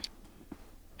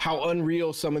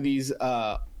unreal some of these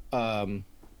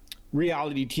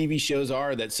reality TV shows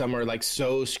are, that some are like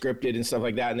so scripted and stuff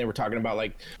like that. And they were talking about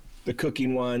like the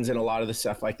cooking ones and a lot of the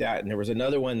stuff like that. And there was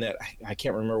another one that I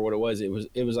can't remember what it was. It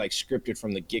was like scripted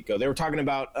from the get-go. They were talking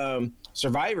about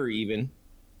Survivor even,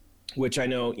 which I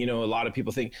know, a lot of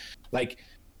people think like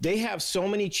they have so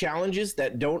many challenges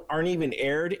that aren't even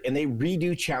aired, and they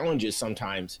redo challenges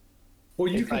sometimes.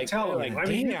 Well, you can tell. Like, I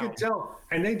mean, you can tell,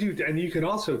 and they do, and you can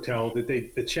also tell that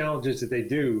the challenges that they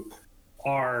do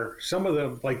are, some of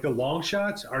them, like the long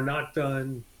shots, are not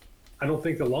done. I don't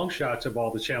think the long shots of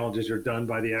all the challenges are done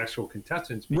by the actual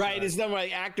contestants. Right, it's done by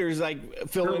actors like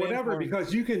filling or whatever.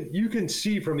 Because you can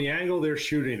see from the angle they're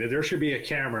shooting that there should be a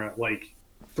camera like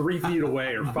 3 feet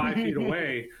away or 5 feet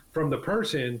away from the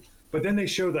person, but then they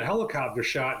show the helicopter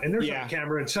shot and there's no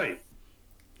camera in sight.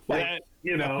 Like,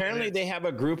 apparently they have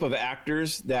a group of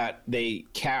actors that they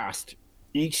cast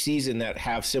each season that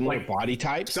have similar body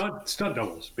types. Stunt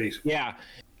doubles, basically. Yeah.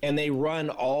 And they run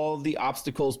all the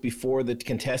obstacles before the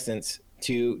contestants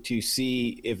to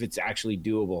see if it's actually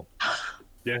doable.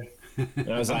 Yeah.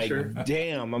 And I was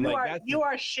damn. You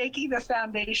are shaking the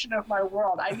foundation of my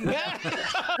world.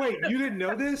 Wait, you didn't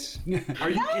know this? Are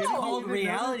you It's called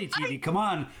reality TV. Come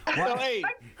on.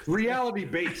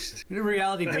 Reality-based.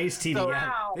 Reality-based TV. So,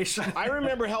 wow. I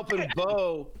remember helping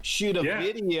Bo shoot a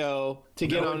video to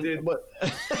get on.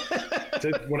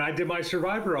 When I did my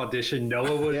Survivor audition,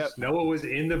 Noah was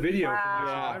in the video for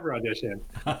my Survivor audition.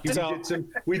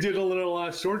 We did a little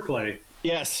swordplay.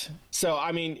 Yes. So,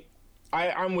 I mean,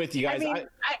 I'm with you guys.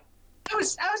 I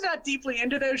was not deeply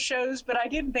into those shows, but I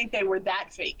didn't think they were that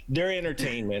fake. They're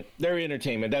entertainment.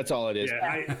 That's all it is.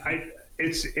 Yeah,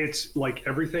 it's like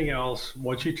everything else.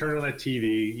 Once you turn on that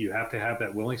TV, you have to have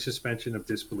that willing suspension of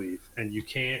disbelief, and you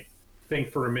can't think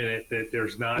for a minute that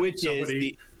there's not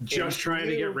somebody just trying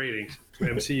to get ratings.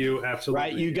 MCU, absolutely.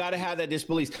 Right, you got to have that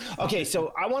disbelief. Okay,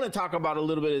 so I want to talk about a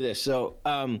little bit of this. So,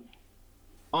 on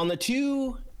the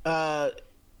two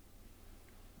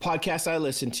podcasts I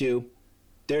listen to,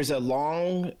 there's a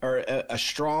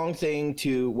strong thing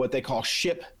to what they call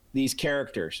ship these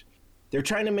characters. They're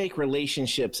trying to make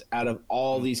relationships out of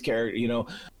all these characters.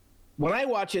 when I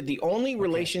watch it, the only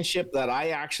relationship that I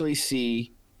actually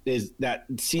see is that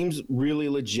seems really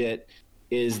legit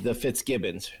is the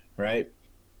Fitzgibbons, right?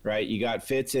 Right. You got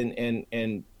Fitz and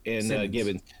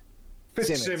Gibbons.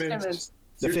 Fitzsimmons.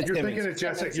 You're thinking of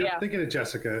Jessica. You're thinking of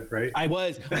Jessica, right? I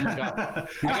was. Oh my God.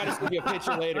 I got to send you a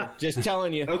picture later. Just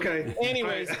telling you. Okay.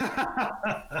 Anyways.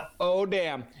 Oh,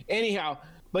 damn. Anyhow.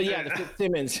 But yeah, the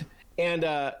Fitzsimmons. And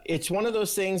it's one of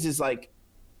those things is like,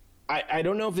 I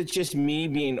don't know if it's just me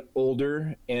being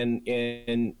older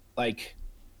and like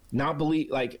not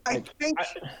believe, like,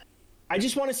 I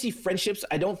just want to see friendships.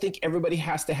 I don't think everybody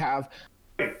has to have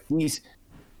these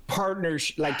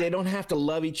partners, like they don't have to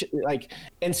love each like,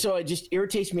 and so it just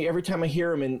irritates me every time I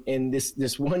hear them. And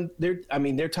this one,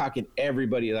 they're talking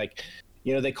everybody, like,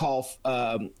 you know, they call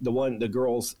the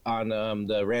girls on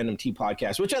the Random Tea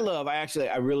podcast, which I love. I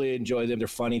really enjoy them. They're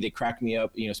funny. They crack me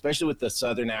up, you know, especially with the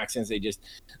Southern accents. They just,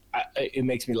 it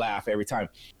makes me laugh every time.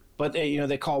 But they, you know,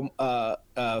 they call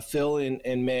Phil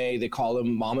and May, they call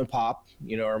them mom and pop,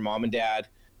 you know, or mom and dad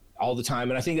all the time.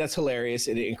 And I think that's hilarious.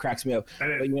 It cracks me up.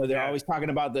 But, you know, they're always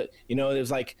talking about you know,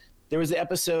 there was the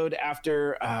episode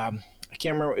after, I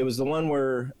can't remember. It was the one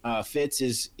where Fitz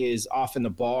is off in the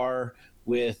bar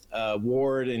with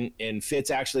Ward, and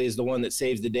Fitz actually is the one that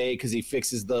saves the day because he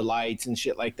fixes the lights and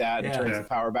shit like that and turns the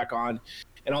power back on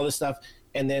and all this stuff.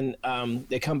 And then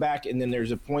they come back, and then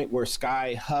there's a point where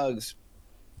Sky hugs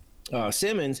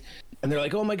Simmons, and they're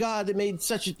like, oh my God, they made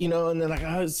such a, you know, and then like,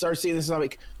 I start seeing this, and I'm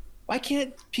like, why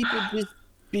can't people just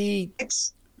be?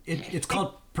 It's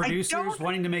called producers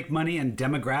wanting to make money and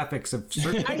demographics of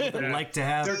certain people that like to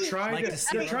have. They're trying to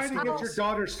get your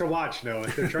daughters to watch, Noah.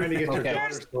 They're trying to get your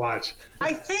daughters to watch.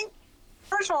 I think,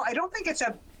 first of all, I don't think it's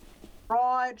a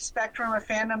broad spectrum of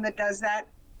fandom that does that.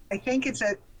 I think it's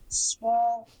a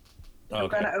small. I'm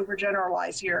going to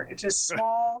overgeneralize here. It's a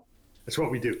small. That's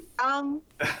what we do.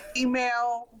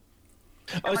 Female.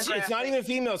 Oh, it's not even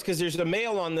females, because there's a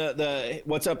male on the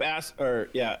what's up ass or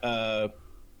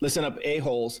listen up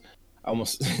a-holes.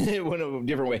 Almost it went a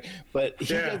different way, but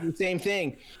he does the same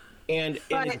thing, and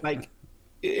it's like,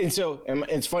 and so and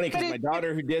it's funny because my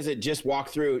daughter who does it just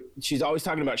walked through. She's always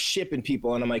talking about shipping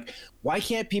people, and I'm like, why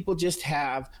can't people just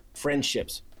have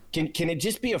friendships? Can it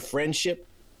just be a friendship?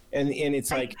 And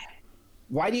it's like,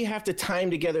 why do you have to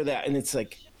time together that? And it's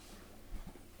like,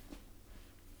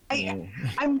 I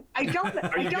don't.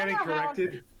 Are you getting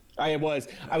corrected? I was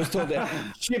told that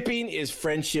shipping is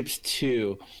friendships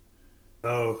too.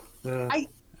 Oh. I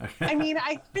mean,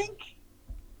 I think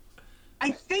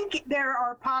there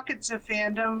are pockets of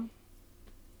fandom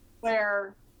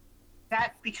where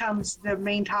that becomes the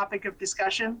main topic of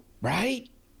discussion. Right.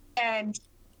 And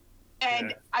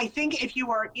I think if you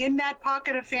are in that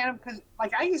pocket of fandom, because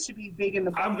like I used to be big in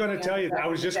the. I'm going to tell you. I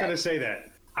was just going to say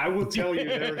that. I will tell you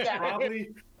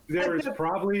there is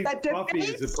probably Buffy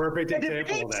is the perfect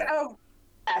example of that.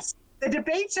 Yes, the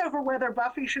debates over whether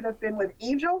Buffy should have been with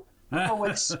Angel or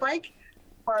with Spike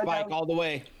are all the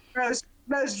way.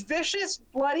 Most vicious,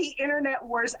 bloody internet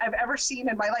wars I've ever seen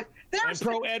in my life. And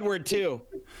pro Edward too.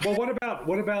 Well,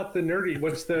 what about the nerdy?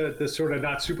 What's the sort of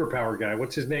not superpower guy?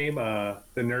 What's his name? The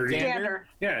nerdy. Xander.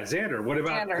 Yeah, Xander. What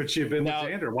about? Xander. Could she have been with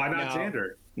Xander? Why not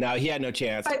Xander? No, he had no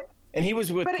chance. And he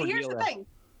was with. But Cordelia. here's the thing.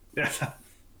 Yeah.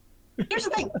 Here's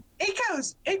the thing.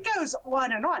 It goes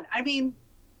on and on. I mean,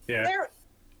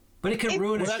 but it can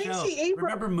ruin a show.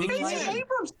 Remember Moonlighting? Stacey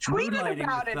Abrams tweeted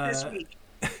about it this week.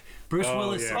 Bruce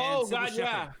Willis. Yeah. Oh God,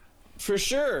 yeah, for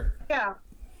sure. Yeah.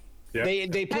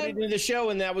 They put it into the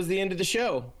show, and that was the end of the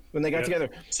show when they got together.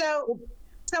 So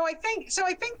I think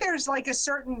there's like a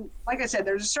certain, like I said,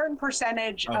 there's a certain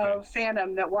percentage of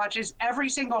fandom that watches every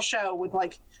single show with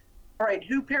like, all right,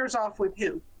 who pairs off with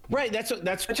who? Right.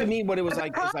 That's to me what it was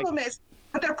like.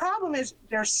 But their problem is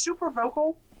they're super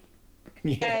vocal,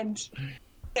 and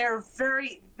they're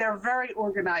very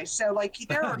organized. So like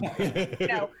they're you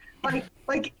know.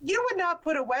 Like you would not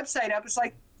put a website up. It's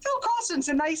like Phil Coulson's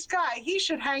a nice guy. He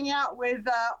should hang out with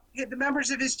the members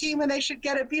of his team, and they should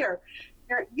get a beer.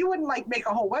 You wouldn't like make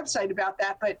a whole website about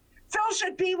that, but Phil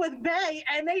should be with May,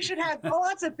 and they should have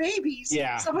lots of babies.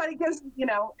 Yeah. Somebody gives, you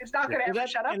know, it's not going to ever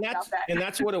shut up about that. And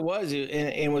that's what it was.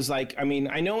 It was like, I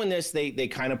mean, I know in this they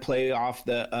kind of play off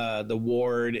the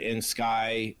Ward and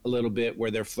Sky a little bit, where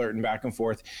they're flirting back and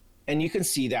forth, and you can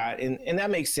see that, and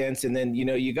that makes sense. And then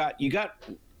you got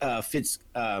Fitz,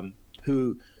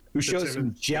 who shows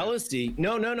some jealousy.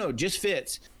 No, just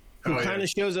Fitz, who kind of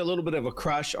shows a little bit of a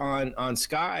crush on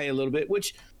Sky a little bit.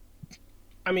 Which,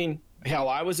 I mean, hell,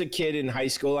 I was a kid in high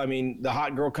school. I mean, the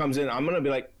hot girl comes in, I'm gonna be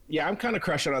like, yeah, I'm kind of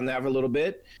crushing on that for a little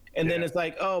bit, and then it's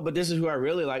like, oh, but this is who I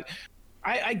really like.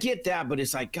 I get that, but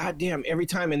it's like, goddamn, every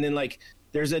time, and then like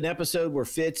there's an episode where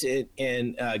Fitz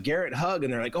and Garrett hug,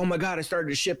 and they're like, "Oh my god, I started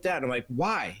to ship that." And I'm like,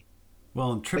 "Why?"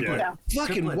 Well, and Triplet,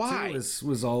 fucking Triplet why? Too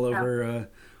was all over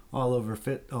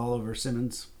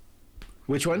Simmons.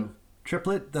 Which one?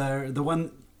 Triplet, the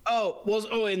one.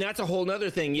 And that's a whole nother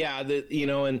thing. Yeah,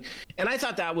 and I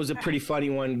thought that was a pretty funny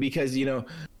one because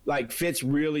like Fitz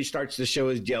really starts to show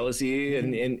his jealousy,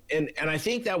 and I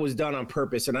think that was done on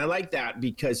purpose, and I like that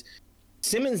because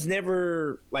Simmons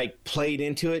never like played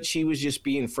into it. She was just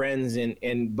being friends,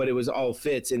 but it was all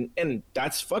Fitz, and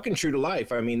that's fucking true to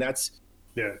life. I mean, that's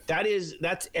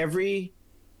every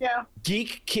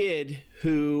geek kid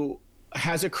who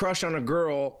has a crush on a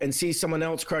girl and sees someone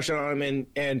else crushing on him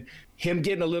and him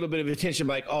getting a little bit of attention,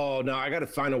 like, oh no, I got to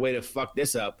find a way to fuck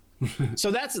this up. So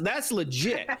that's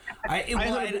legit.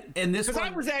 And this one, I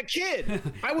was that kid.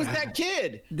 I was that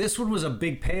kid. This one was a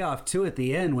big payoff too at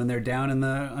the end when they're down in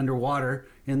the underwater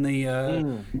in the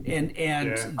and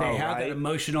they have that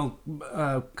emotional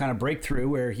kind of breakthrough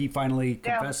where he finally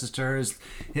confesses to her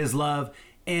his love.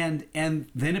 And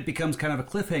then it becomes kind of a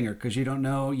cliffhanger because you don't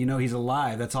know, he's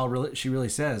alive. That's all she really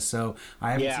says. So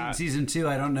I haven't seen season 2.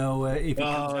 I don't know if he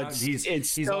comes out.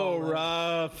 He's so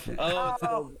rough.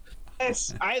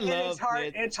 It's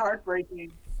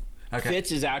heartbreaking. Okay.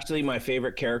 Fitz is actually my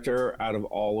favorite character out of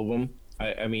all of them.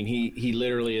 I mean, he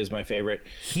literally is my favorite.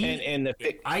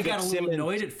 I got a little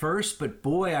annoyed at first, but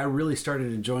boy, I really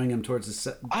started enjoying him towards the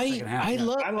second half. I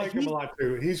like him a lot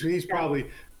too. He's probably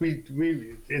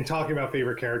we in talking about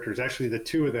favorite characters. Actually, the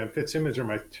two of them, Fitzsimmons, are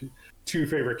my two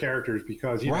favorite characters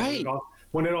because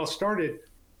when it all started.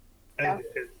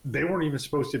 They weren't even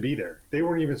supposed to be there. They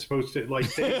weren't even supposed to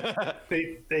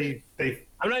they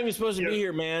I'm not even supposed to be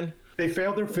here, man. They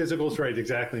failed their physicals, right?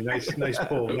 Exactly. Nice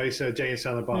pull. Nice Jay and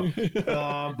Silent Bob.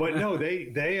 But no,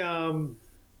 they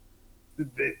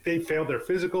failed their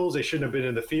physicals. They shouldn't have been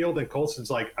in the field. And Coulson's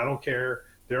like, I don't care.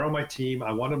 They're on my team.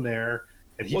 I want them there.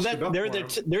 And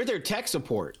they're their tech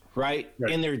support, right?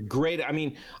 And they're great. I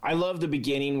mean, I love the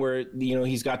beginning where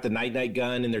he's got the night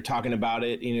gun and they're talking about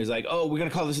it, and he's like, "Oh, we're gonna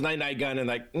call this night gun," and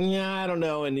like, yeah, I don't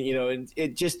know, and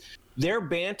it just their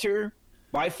banter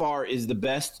by far is the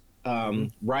best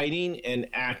writing and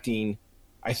acting,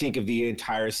 I think, of the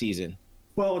entire season.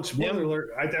 Well, it's spoiler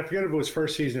alert. I forget if it was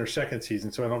first season or second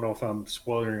season, so I don't know if I'm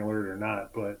spoiling alert or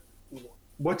not. But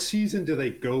what season do they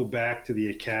go back to the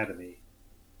academy?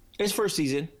 It's first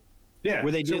season. Yeah,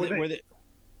 where they do where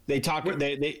they talk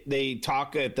they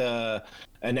talk at the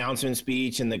announcement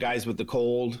speech, and the guys with the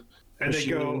cold and they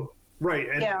go right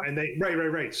and they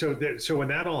right. So when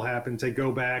that all happens, they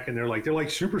go back and they're like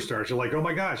superstars. They're like, oh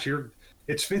my gosh,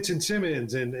 it's Fitz and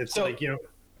Simmons, and it's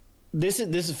This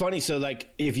is funny. So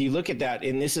like if you look at that,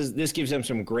 and this gives them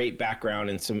some great background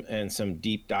and some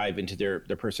deep dive into their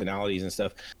personalities and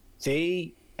stuff.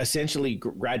 They essentially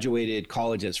graduated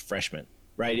college as freshmen.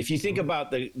 Right. If you think about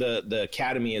the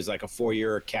academy as like a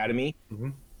 4-year academy,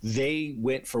 they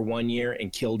went for 1 year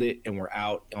and killed it and were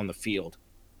out on the field.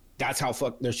 That's how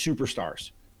they're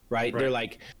superstars. Right. They're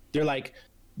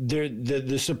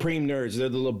the supreme nerds. They're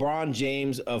the LeBron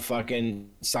James of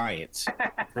fucking science.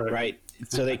 Right.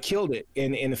 So they killed it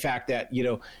in the fact that,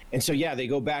 and so, they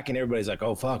go back and everybody's like,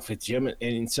 oh, fuck, Fitzgerald.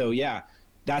 And so,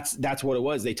 that's what it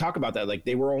was. They talk about that. Like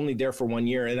they were only there for 1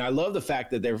 year. And I love the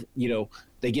fact that they're,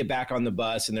 they get back on the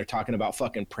bus and they're talking about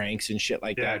fucking pranks and shit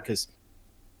like that. Cause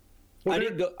I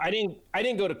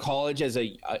didn't go to college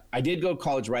I did go to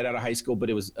college right out of high school, but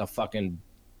it was a fucking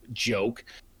joke.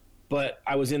 But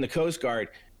I was in the Coast Guard,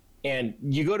 and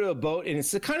you go to a boat and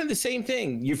it's kind of the same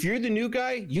thing. If you're the new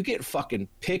guy, you get fucking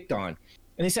picked on.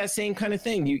 And it's that same kind of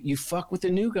thing. You fuck with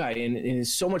the new guy, and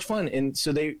it's so much fun. And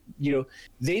so they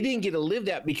didn't get to live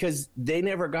that because they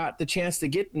never got the chance to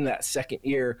get in that second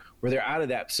year where they're out of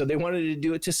that. So they wanted to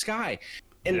do it to Sky.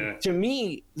 And to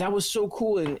me, that was so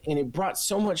cool. And it brought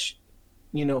so much,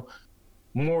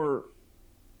 more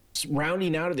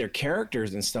rounding out of their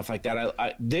characters and stuff like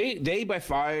that. They by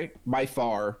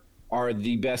far are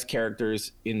the best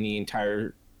characters in the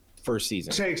entire first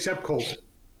season. Say except Coulson.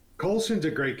 Coulson's a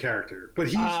great character, but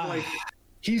he's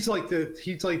like the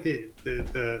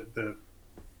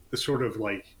sort of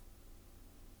like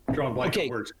drawing blank on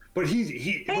words. But if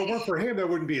it weren't for him, there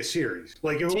wouldn't be a series.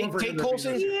 Like if it weren't for him,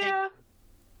 Coulson.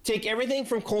 Take everything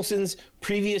from Coulson's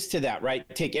previous to that, right?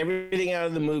 Take everything out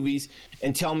of the movies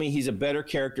and tell me he's a better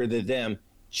character than them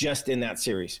just in that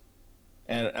series.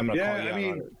 And I'm gonna call you out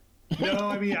on it. No,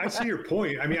 I mean I see your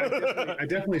point. I mean I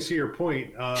definitely see your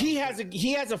point. He has a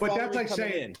but that's like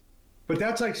saying in. But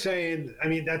that's like saying, I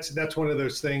mean, that's one of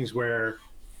those things where,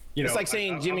 it's like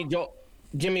saying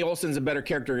Jimmy Olsen's a better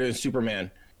character than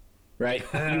Superman, right?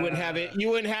 You wouldn't have it. You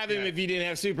wouldn't have him if you didn't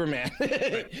have Superman.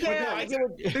 Yeah,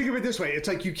 think of it this way: it's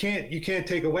like you can't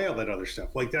take away all that other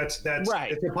stuff. Like that's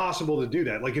right. It's impossible to do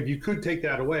that. Like if you could take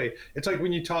that away, it's like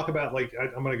when you talk about like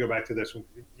I'm going to go back to this one.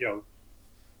 You know,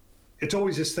 it's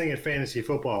always this thing in fantasy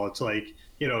football. It's like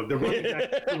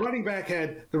the running back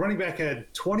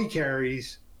had 20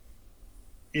 carries,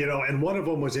 and one of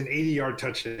them was an 80-yard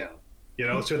touchdown.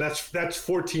 So that's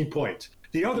 14 points.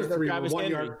 The other three were 1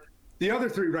 yard. The other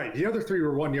three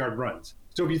were 1 yard runs.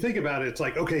 So if you think about it, it's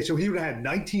like, okay, so he would have had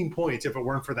 19 points if it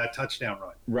weren't for that touchdown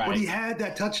run. Right. But he had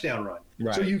that touchdown run.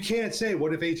 Right. So you can't say,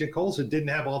 what if Agent Coulson didn't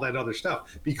have all that other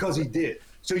stuff? Because he did.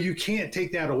 So you can't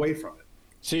take that away from it.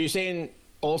 So you're saying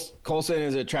Coulson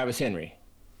is a Travis Henry?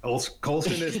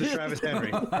 Coulson is the Travis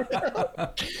Henry.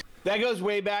 That goes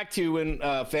way back to when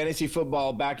fantasy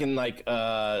football back in like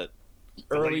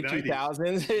early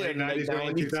 2000s. Late 90s,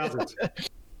 early 2000s.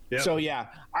 Yep. So yeah,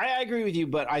 I agree with you,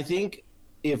 but I think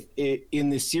if in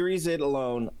the series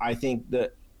alone, I think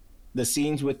that the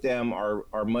scenes with them are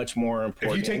much more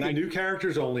important. If you take new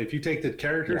characters only, if you take the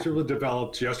characters that were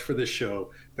developed just for this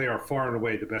show, they are far and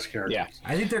away the best characters. Yeah.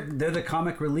 I think they're the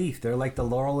comic relief. They're like the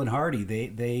Laurel and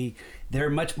Hardy. They're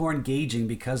much more engaging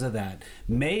because of that.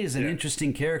 May is an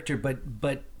interesting character,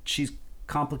 but she's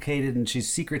complicated and she's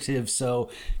secretive, so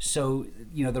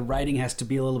the writing has to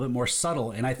be a little bit more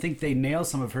subtle, and I think they nail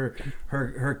some of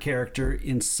her character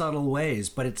in subtle ways,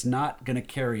 but it's not going to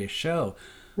carry a show.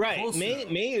 Right. Also,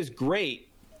 May is great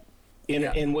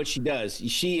in what she does.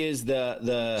 She is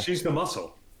she's the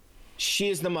muscle. She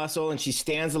is the muscle, and she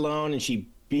stands alone, and she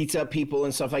beats up people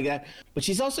and stuff like that. But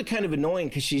she's also kind of annoying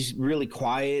because she's really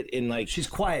quiet and like she's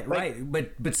quiet, right?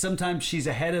 But sometimes she's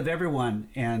ahead of everyone,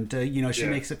 and she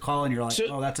makes a call, and you're like,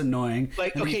 oh, that's annoying.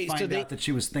 Like, and okay, you find out that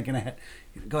she was thinking ahead.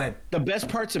 Go ahead. The best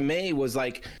parts of May was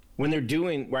like when they're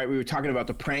doing right. We were talking about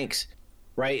the pranks,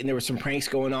 right? And there were some pranks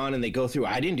going on, and they go through.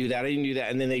 I didn't do that,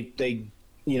 and then they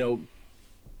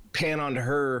pan onto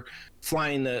her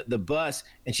flying the bus,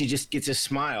 and she just gets a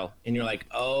smile, and you're like,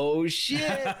 oh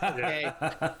shit. Okay.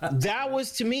 That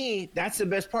was, to me, that's the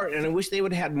best part, and I wish they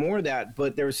would have had more of that,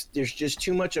 but there's just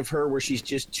too much of her where she's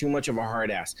just too much of a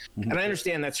hard ass. And I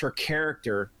understand that's her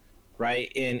character,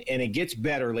 right? And it gets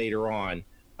better later on,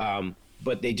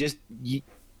 but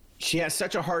she has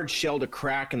such a hard shell to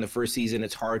crack in the first season.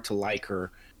 It's hard to like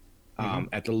her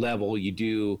at the level you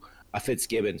do a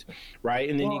Fitzgibbons, right?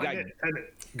 And then you got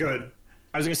good.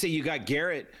 I was gonna say you got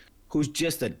Garrett, who's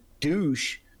just a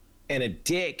douche and a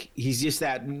dick. He's just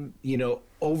that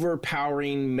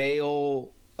overpowering male,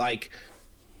 like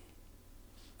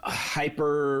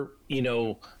hyper,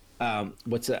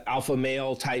 what's the alpha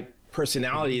male type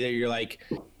personality that you're like,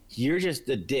 you're just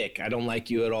a dick. I don't like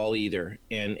you at all either.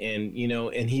 And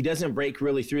he doesn't break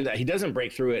really through that. He doesn't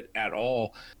break through it at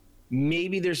all.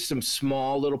 Maybe there's some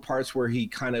small little parts where he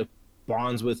kind of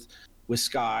bonds with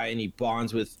Skye, and he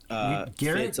bonds with Garrett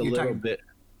Fitz a little bit.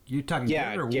 You're talking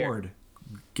Garrett or Ward?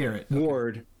 Garrett. Okay.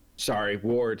 Ward. Sorry,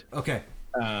 Ward. Okay.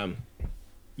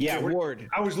 Ward.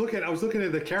 I was looking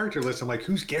at the character list. I'm like,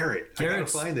 who's Garrett?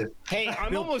 Garrett's, I gotta find it. Hey,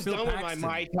 I'm almost done with my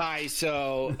Mai Tai,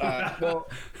 so I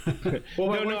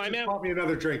meant bought me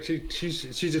another drink.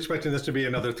 She's expecting this to be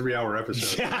another 3-hour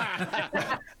episode.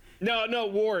 No,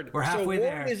 Ward. We're halfway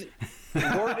there.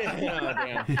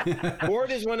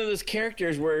 Ward is one of those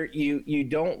characters where you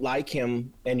don't like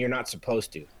him and you're not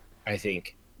supposed to. I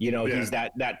think he's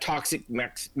that toxic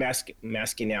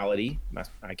masculinity.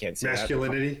 I can't say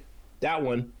masculinity. That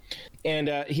one, and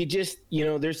he just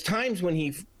there's times when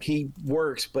he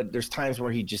works, but there's times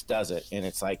where he just does it, and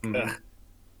it's like, ugh.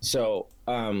 So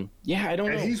I don't know.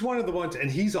 And he's one of the ones,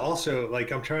 and he's also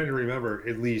like, I'm trying to remember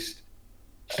at least.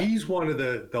 He's one of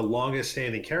the longest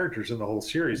standing characters in the whole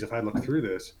series. If I look through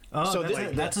this, so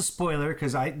that's a spoiler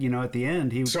because at the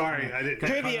end he. Sorry, I didn't.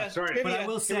 Trivia. But I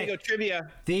will say, trivia.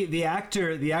 The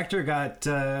actor got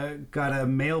a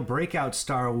male breakout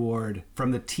star award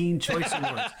from the Teen Choice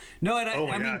Awards. No,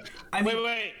 and I mean,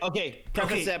 wait. Okay,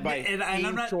 preface that by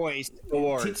Teen Choice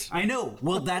Awards. I know.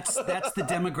 Well, that's the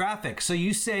demographic. So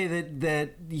you say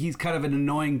that he's kind of an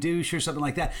annoying douche or something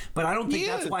like that, but I don't think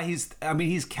that's why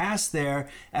he's cast there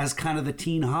as kind of the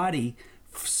teen hottie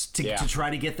to try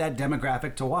to get that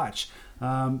demographic to watch.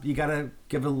 You got to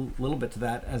give a little bit to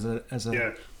that as a.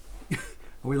 Yeah.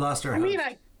 We lost our.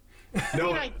 I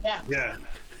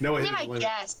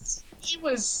guess he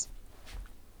was.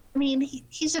 I mean,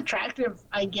 he's attractive,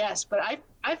 I guess, but I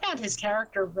found his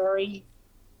character very,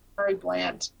 very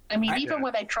bland. I mean, even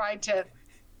when they tried to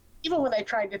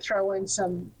throw in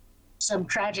some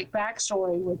tragic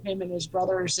backstory with him and his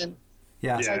brothers, and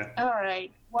it's like, all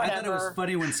right, whatever. I thought it was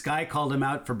funny when Sky called him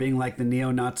out for being like the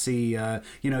neo-Nazi.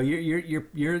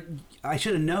 You're. I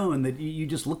should have known that you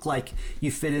just look like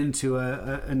you fit into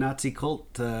a Nazi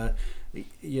cult. They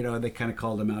kind of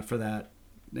called him out for that.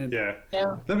 Yeah.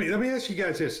 Let me ask you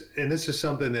guys this, and this is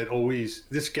something that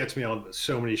this gets me on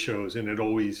so many shows, and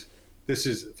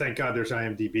thank God there's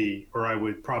IMDb, or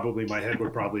my head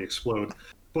would probably explode.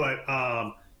 But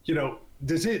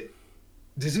does it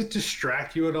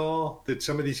distract you at all that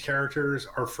some of these characters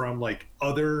are from like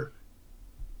other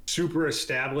super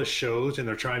established shows and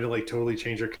they're trying to like totally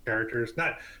change their characters?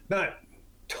 Not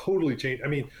totally change. I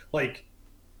mean, like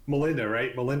Melinda,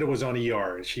 right? Melinda was on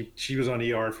ER. She was on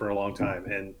ER for a long time,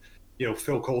 and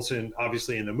Phil Coulson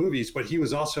obviously in the movies, but he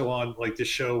was also on like this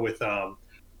show with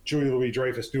Julia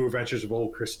Louis-Dreyfus, New Adventures of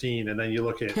Old Christine, and then you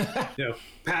look at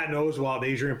Patton Oswalt and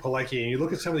Adrian Pilecki, and you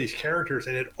look at some of these characters,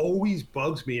 and it always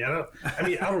bugs me. I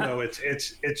don't know.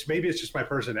 It's maybe it's just my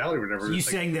personality or whatever. So you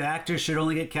saying that actors should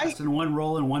only get cast in one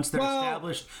role, and once they're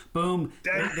established, boom,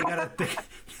 they gotta.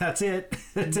 That's it.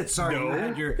 That's it. Sorry,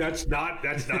 no, that's not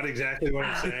exactly what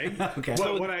I'm saying. Okay.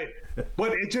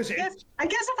 But it just. I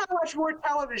guess if I watch more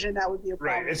television, that would be a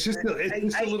problem. Right. It's just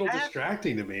a little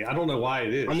distracting to me. I don't know why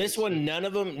it is. On this one, none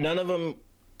of them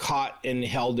caught and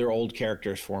held their old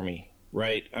characters for me.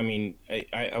 Right. I mean,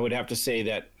 I would have to say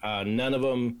that none of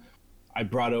them I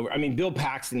brought over. I mean, Bill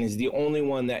Paxton is the only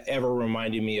one that ever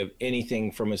reminded me of anything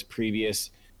from his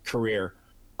previous career.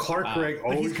 Clark Gregg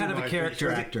always. He's kind of a character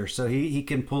actor, so he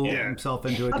can pull himself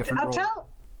into a different role.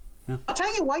 I'll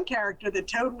tell you one character that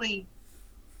totally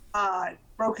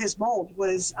broke his mold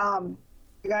was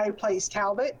the guy who plays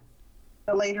Talbot,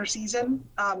 the later season,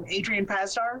 Adrian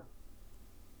Pasdar,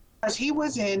 because he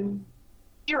was in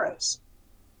Heroes.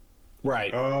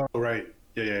 Right. Oh, right.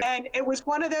 Yeah. And it was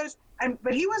one of those,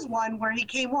 but he was one where he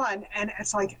came on, and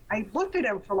it's like I looked at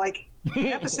him for like an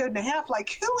episode and a half,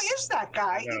 like, who is that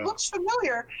guy? He looks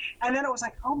familiar, and then it was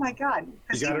like, oh my god,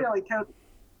 because he really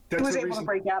was able to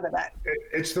break out of that.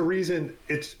 It's the reason.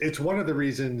 It's one of the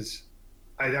reasons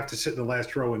I'd have to sit in the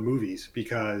last row in movies,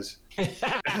 because if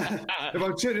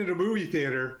I'm sitting in a movie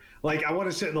theater, like I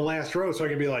want to sit in the last row so I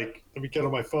can be like, let me get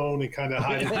on my phone and kind of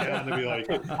hide it down and be like,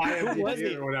 I am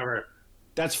the or whatever.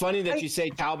 That's funny that you say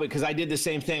Talbot, because I did the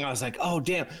same thing. I was like, oh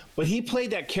damn, but he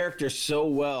played that character so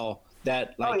well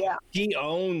that he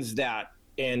owns that.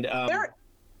 And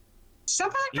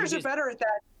some actors are better at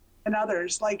that than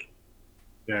others. Like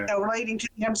relating to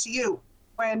the MCU,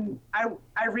 when I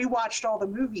rewatched all the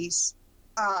movies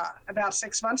about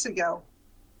 6 months ago,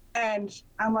 and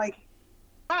I'm like,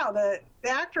 wow, the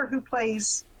actor who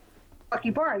plays Bucky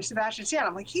Barnes, Sebastian Stan,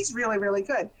 I'm like, he's really, really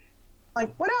good.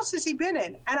 Like, what else has he been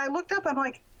in? And I looked up, I'm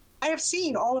like, I have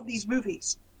seen all of these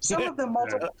movies, some of them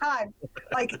multiple times.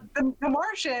 Like the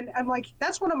Martian, I'm like,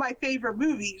 that's one of my favorite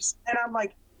movies. And I'm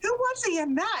like, who was he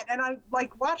in that? And I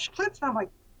like watched clips, and I'm like,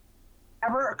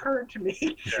 never occurred to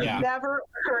me. Never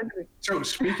occurred to me. So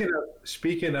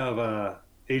speaking of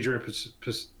Adrian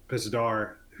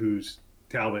Pasdar, who's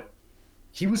Talbot,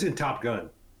 he was in Top Gun.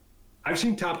 I've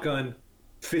seen Top Gun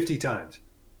 50 times.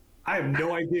 I have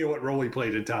no idea what role he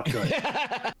played in Top Gun.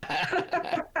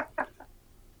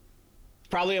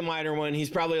 Probably a minor one. He's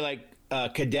probably like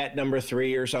cadet number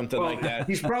 3 or something like that.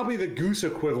 He's probably the Goose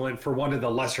equivalent for one of the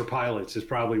lesser pilots is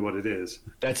probably what it is.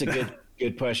 That's a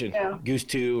good question. Yeah. Goose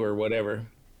 2 or whatever.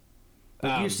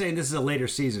 But you're saying this is a later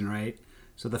season, right?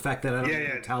 So the fact that I don't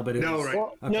know Talbot is... No, right.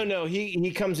 Well, okay. No,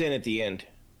 he comes in at the end.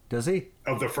 Does he?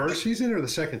 Of the first season or the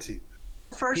second season?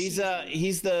 He's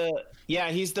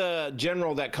the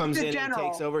general that comes in and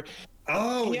takes over.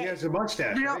 Oh, he has a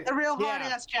mustache. The real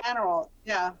hard-ass general.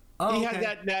 Yeah. Oh, he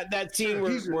had that scene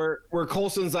where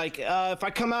Coulson's like, if I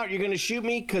come out, you're going to shoot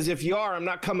me? Because if you are, I'm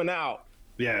not coming out.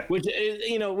 Yeah. Which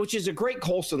is a great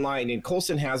Coulson line, and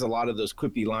Coulson has a lot of those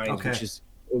quippy lines,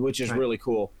 which is really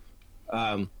cool.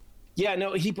 I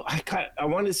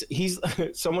wanted to. He's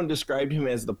someone described him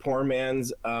as the poor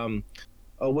man's.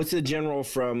 What's the general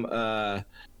from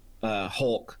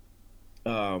Hulk?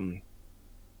 The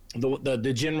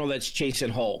general that's chasing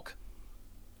Hulk.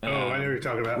 I know what you're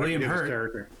talking about. William Hurt.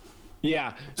 Character.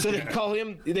 Yeah, so they call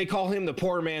him the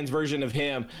poor man's version of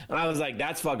him, and I was like,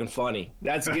 that's fucking funny.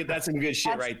 That's good. That's some good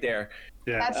shit right there.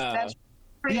 Yeah, that's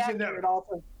pretty accurate.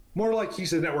 Also, more like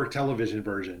he's a network television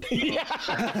version.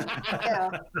 Yeah.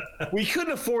 We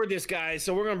couldn't afford this guy,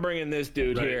 so we're gonna bring in this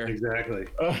dude here. Exactly.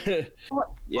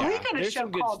 There's some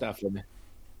good stuff in there.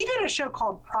 He did a show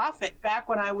called Prophet back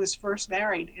when I was first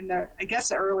married in the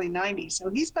early '90s. So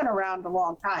he's been around a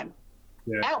long time.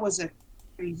 Yeah. That was a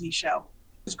crazy show.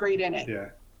 He was great in it. Yeah.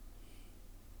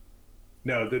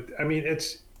 No,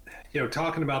 it's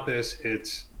talking about this.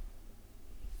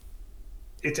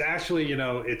 it's actually, you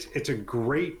know, it's a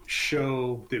great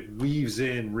show that weaves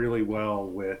in really well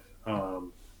with,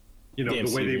 you know,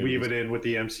 the way they weave it in with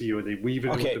the MCU, and they weave it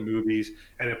in with the movies,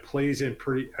 and it plays in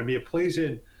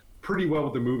pretty well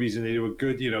with the movies, and they do a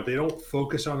good, you know, they don't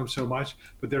focus on them so much,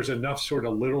 but there's enough sort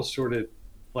of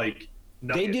like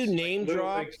nuggets, they do name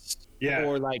drops,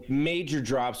 or like major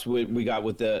drops. We got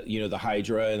with the, you know, the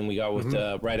Hydra, and we got with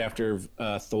right after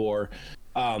Thor,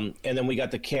 and then we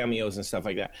got the cameos and stuff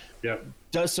like that. Yeah,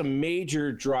 does some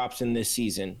major drops in this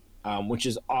season, which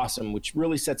is awesome, which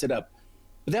really sets it up.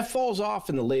 But that falls off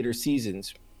in the later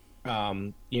seasons.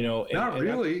 You know, not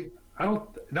really. I don't.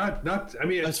 Not. I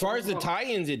mean, as far as the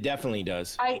tie-ins, it definitely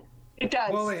does. It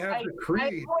does. Well, they have the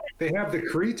Kree. They have the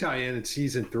Kree tie-in in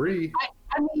season 3.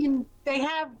 I mean, they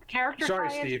have character Sorry,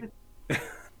 tie-ins. Steve.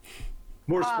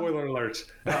 More spoiler alerts.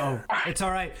 Oh, it's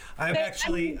all right.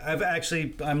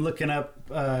 I'm looking up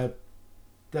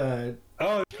the.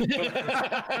 Oh,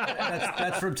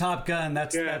 that's from Top Gun.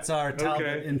 That's our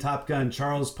Talbot in Top Gun.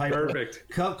 Charles Piper. Perfect.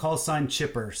 Call sign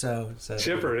Chipper. So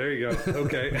Chipper. There you go.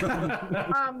 Okay.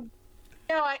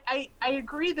 You know, I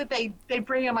agree that they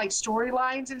bring in like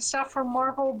storylines and stuff from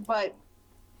Marvel, but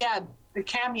yeah, the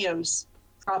cameos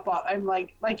drop off. I'm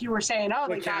like you were saying,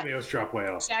 they got cameos drop way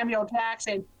off. Samuel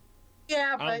Jackson.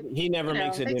 Yeah, but he never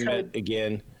makes it in it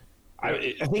again.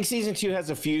 I think season 2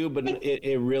 has a few, but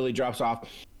it really drops off.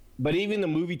 But even the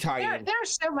movie tie-in,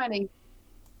 there's so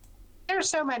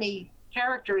many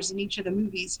characters in each of the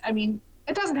movies. I mean,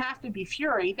 it doesn't have to be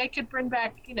Fury. They could bring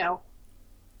back, you know,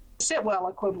 Sitwell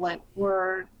equivalent,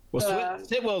 or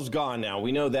Sitwell's gone now.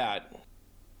 We know that.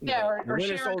 Yeah, or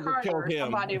Sharon Carter, or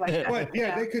somebody like that. But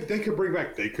yeah, they could bring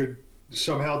back. They could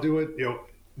somehow do it. You know,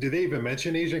 did they even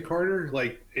mention Agent Carter?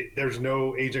 Like, there's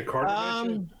no Agent Carter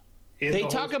mention. They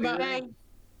talk about.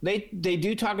 They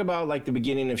do talk about like the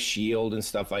beginning of S.H.I.E.L.D. and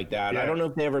stuff like that. Yeah. I don't know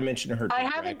if they ever mentioned her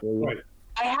directly.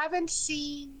 I haven't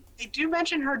seen. They do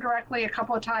mention her directly a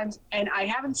couple of times, and I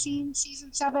haven't seen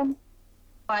season 7.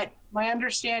 But my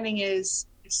understanding is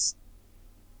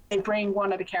they bring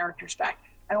one of the characters back.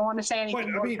 I don't want to say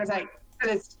anything more because I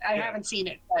haven't seen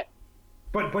it.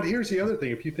 But here's the other thing.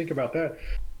 If you think about that,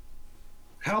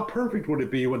 how perfect would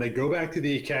it be when they go back to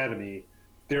the academy?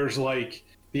 There's like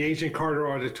the Agent Carter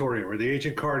auditorium, or the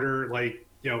Agent Carter, like,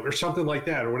 you know, or something like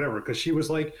that, or whatever, because she was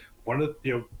like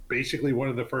basically one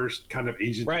of the first kind of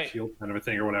Agents of S.H.I.E.L.D. kind of a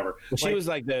thing, or whatever. Well, she was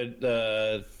like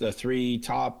the 3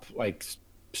 top like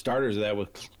starters of that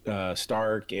with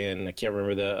Stark, and I can't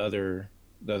remember the other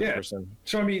person.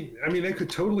 So I mean, they could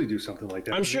totally do something like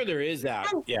that. I'm sure there is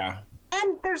that.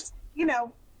 And there's, you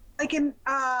know, like in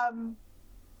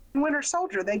Winter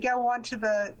Soldier, they go onto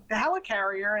the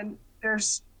helicarrier, and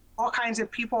there's all kinds of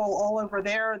people all over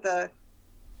there. The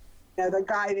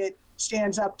guy that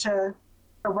stands up to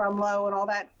run low and all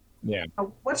that. Yeah.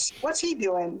 What's he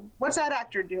doing? What's that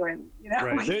actor doing? You know.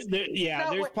 Right.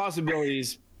 There's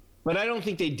possibilities, but I don't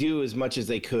think they do as much as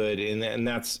they could, and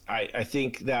that's I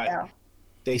think that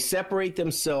they separate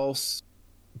themselves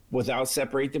without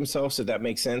separate themselves. So that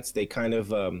makes sense. They kind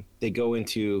of they go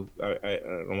into I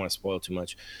don't want to spoil too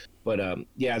much. But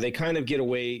they kind of get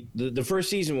away. The first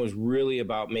season was really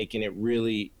about making it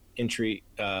really intertwined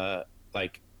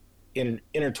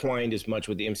as much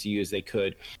with the MCU as they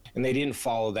could, and they didn't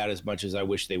follow that as much as I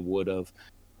wish they would have.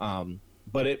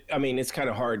 But it's kind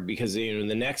of hard because, you know,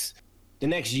 the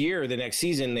next year, the next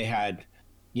season, they had,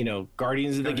 you know,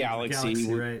 Guardians of the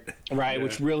Galaxy, right,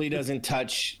 which really doesn't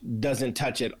touch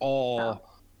at all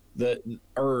the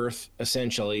Earth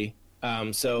essentially.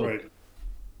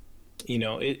 You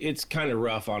know, it's kind of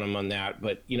rough on them on that,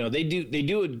 but you know, they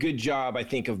do a good job, I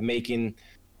think, of making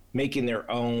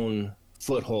their own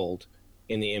foothold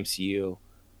in the MCU.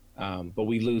 But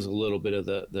we lose a little bit of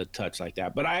the touch like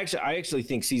that. But I actually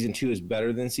think season 2 is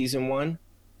better than season 1.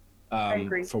 I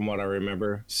agree. From what I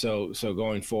remember. So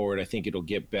going forward, I think it'll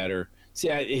get better.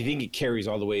 See, I think it carries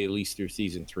all the way at least through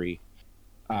season 3.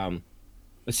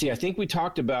 Let's see. I think we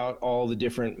talked about all the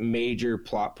different major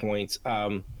plot points.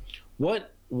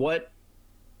 What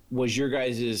was your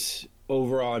guys's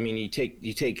overall? I mean, you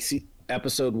take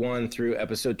episode 1 through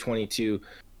episode 22.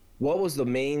 What was the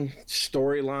main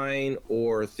storyline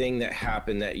or thing that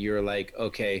happened that you're like,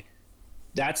 okay,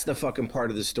 that's the fucking part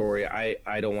of the story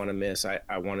I don't want to miss. I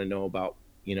want to know about,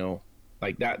 you know,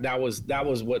 like that was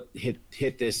what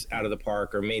hit this out of the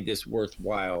park or made this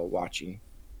worthwhile watching.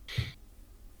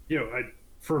 You know,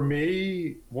 for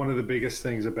me, one of the biggest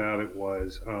things about it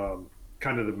was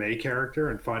kind of the May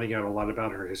character and finding out a lot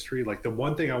about her history. Like the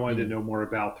one thing I wanted to know more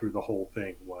about through the whole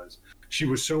thing was she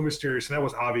was so mysterious, and that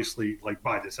was obviously like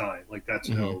by design. Like that's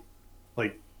no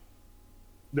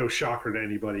shocker to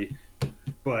anybody.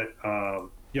 But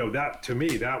that to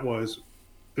me, that was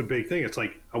the big thing. It's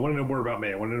like I want to know more about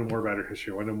May. I want to know more about her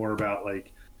history. I want to know more about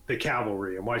like the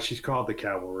cavalry and why she's called the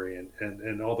cavalry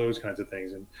and all those kinds of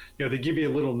things. And they give you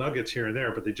little nuggets here and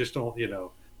there, but they just don't.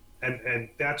 And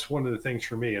that's one of the things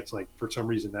for me. It's like for some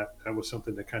reason that was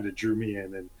something that kind of drew me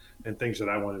in and things that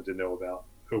I wanted to know about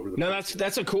over the. No,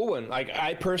 that's a cool one. Like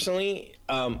I personally,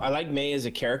 I like May as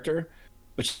a character,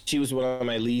 but she was one of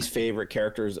my least favorite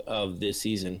characters of this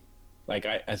season. Like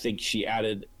I think she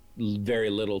added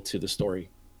very little to the story.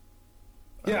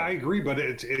 Yeah, I agree, but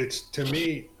it's to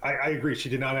me, I agree. She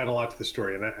did not add a lot to the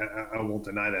story, and I won't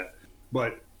deny that.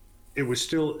 But she was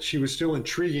still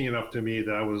intriguing enough to me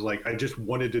that I was like, I just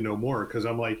wanted to know more because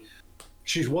I'm like,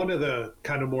 she's one of the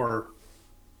kind of more,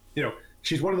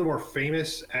 she's one of the more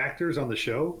famous actors on the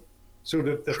show. So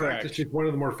the fact that she's one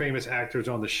of the more famous actors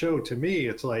on the show, to me,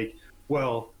 it's like,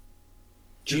 well.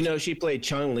 Do you know she played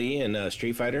Chun-Li in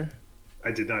Street Fighter?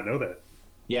 I did not know that.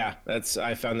 Yeah,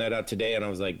 I found that out today, and I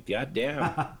was like, God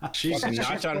damn, she's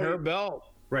notch on her belt.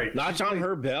 Right, notch on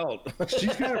her belt.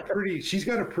 she's got a pretty. She's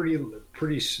been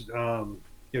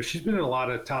in a lot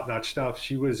of top-notch stuff.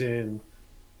 She was Mulan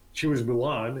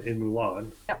in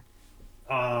Mulan. Yep.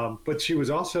 But she was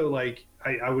also like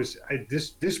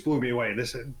this blew me away.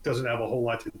 This doesn't have a whole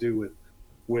lot to do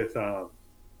with her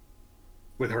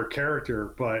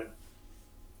character. But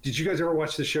did you guys ever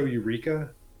watch the show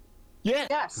Eureka? Yeah.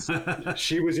 Yes.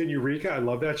 She was in Eureka. I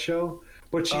love that show.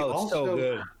 But she also so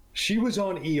good. She was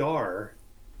on ER.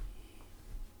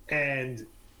 And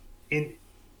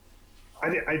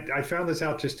I found this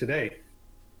out just today.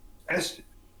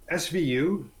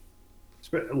 SVU,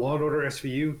 Law and Order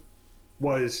SVU,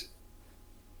 was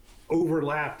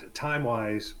overlapped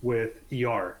time-wise with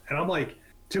ER. And I'm like,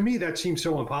 to me, that seems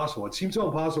so impossible. It seems so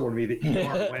impossible to me that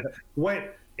ER went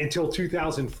until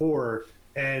 2004,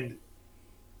 and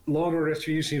Law and Order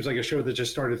SVU seems like a show that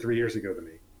just started 3 years ago to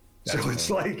me. That's so it's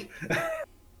like,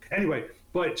 anyway.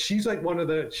 But she's like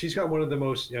she's got one of the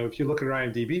most, if you look at her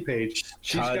IMDb page,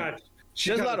 she does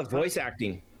a lot of voice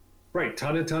acting. Right.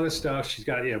 Ton of stuff. She's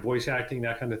got, voice acting,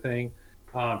 that kind of thing.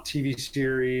 TV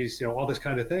series, all this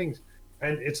kind of things.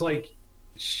 And it's like,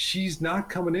 she's not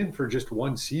coming in for just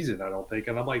one season, I don't think.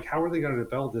 And I'm like, how are they going to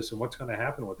develop this and what's going to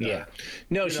happen with that? Yeah.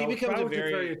 No, she becomes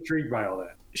very intrigued by all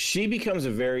that. She becomes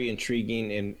a very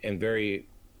intriguing and very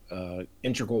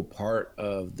integral part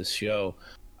of the show.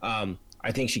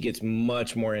 I think she gets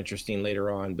much more interesting later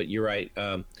on, but you're right.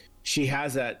 She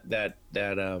has that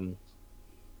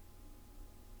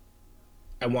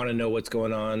I want to know what's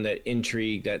going on, that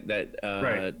intrigue, that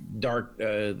dark,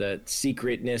 that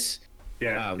secretness.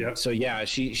 Yeah. Yep. So yeah,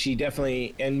 she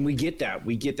definitely, and we get that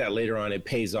later on. It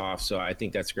pays off. So I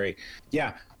think that's great.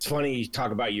 Yeah. It's funny you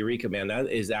talk about Eureka, man. That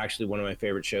is actually one of my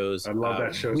favorite shows. I love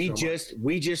that show. We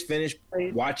just finished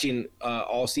watching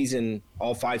all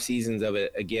 5 seasons of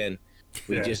it again.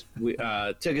 We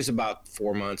took us about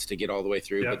 4 months to get all the way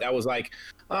through, but that was like,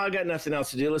 I got nothing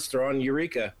else to do. Let's throw on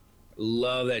Eureka.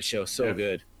 Love that show. So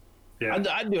good. Yeah.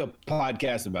 I'd do a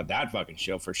podcast about that fucking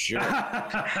show for sure.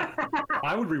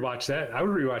 I would rewatch that. I would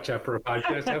rewatch that for a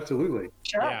podcast. Absolutely.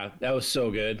 Sure. Yeah, that was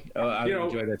so good. I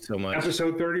enjoyed that so much.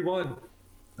 Episode 31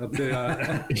 of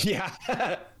the. Yeah.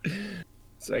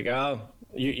 It's like,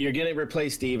 you're getting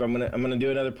replaced, Steve. I'm gonna do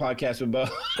another podcast with Bo.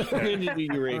 I'm gonna do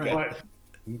Eureka. Right.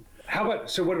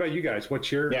 What about you guys?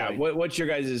 What's your what's your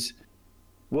guys'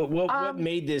 what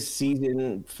made this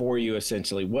season for you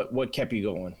essentially? What kept you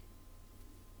going?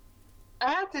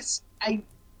 I have this. I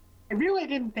really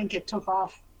didn't think it took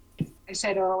off. I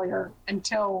said earlier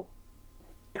until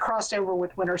it crossed over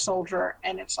with Winter Soldier,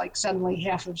 and it's like suddenly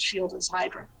half of S.H.I.E.L.D. is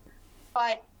Hydra.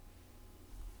 But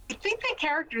I think the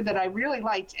character that I really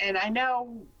liked, and I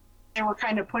know they were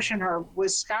kind of pushing her,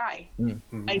 was Skye.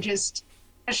 Mm-hmm.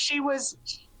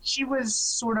 She was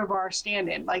sort of our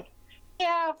stand-in. Like,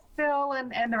 yeah, Phil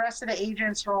and the rest of the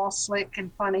agents are all slick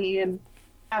and funny and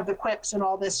have the quips and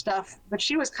all this stuff, but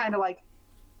she was kind of like,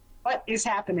 what is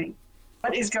happening?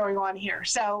 What is going on here?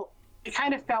 So it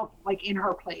kind of felt like in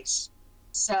her place.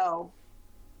 So,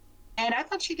 and I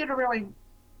thought she did a really,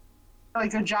 really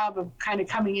good job of kind of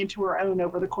coming into her own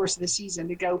over the course of the season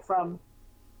to go from,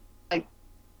 like,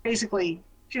 basically,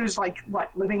 she was like, what,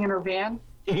 living in her van?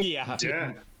 Yeah.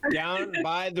 Down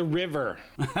by the river.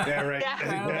 Yeah, right.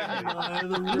 Yeah.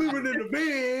 Living in a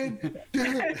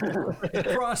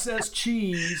van. Processed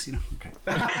cheese. Okay.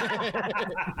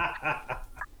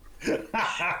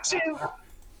 to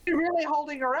really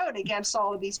holding her own against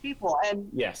all of these people, and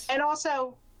yes, and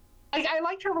also, I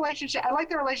liked her relationship. I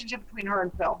liked the relationship between her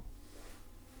and Phil.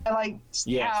 I liked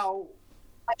how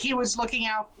he was looking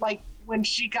out, like when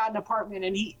she got an apartment,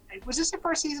 and was this the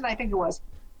first season? I think it was.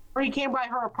 where he came by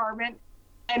her apartment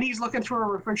and he's looking through a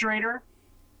refrigerator.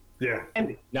 Yeah.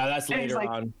 And No, that's later like,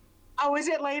 on. oh, is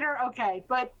it later? Okay,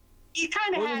 but he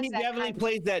kind of Well, has he that definitely kind of,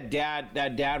 plays that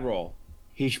dad role.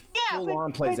 He full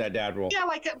on plays that dad role. yeah,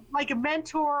 like a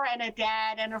mentor and a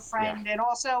dad and a friend, and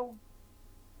also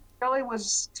really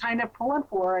was kind of pulling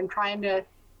for her and trying to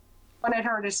wanted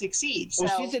her to succeed. So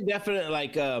Well, she's a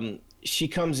definite she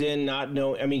comes in not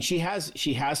know. I mean, she has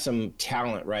some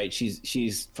talent, right?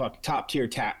 She's top tier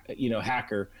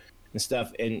hacker and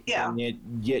stuff, and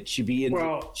yet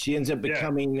she ends up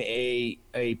becoming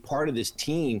a part of this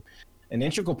team, an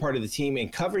integral part of the team,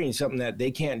 and covering something that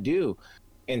they can't do,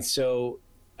 and so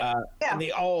and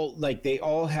they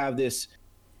all have this.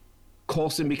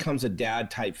 Coulson becomes a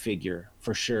dad type figure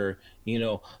for sure. You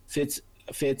know, Fitz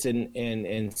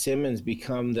and Simmons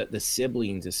become the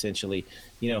siblings essentially.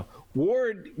 You know,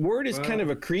 Ward is kind of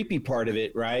a creepy part of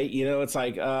it, right? You know, it's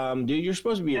like, dude, you're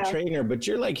supposed to be a trainer, but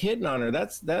you're like hitting on her.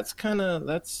 That's a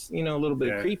little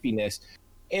bit of creepiness,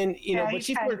 and but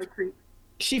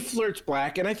she flirts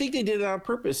black, and I think they did it on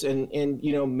purpose. And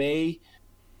May.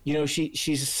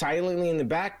 She's silently in the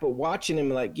back, but watching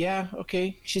him like, yeah,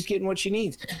 okay, she's getting what she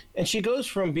needs. And she goes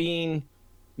from being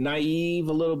naive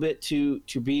a little bit to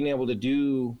being able to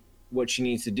do what she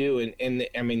needs to do. And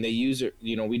I mean, they use her,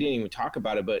 we didn't even talk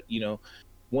about it, but,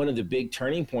 one of the big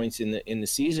turning points in the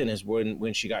season is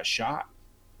when she got shot,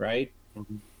 right?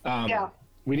 yeah.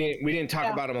 We didn't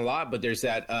talk about him a lot, but there's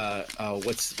that,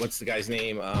 what's the guy's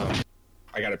name? I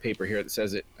got a paper here that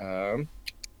says it.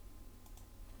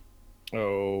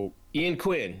 Ian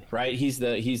Quinn, right? He's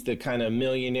the kind of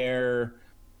millionaire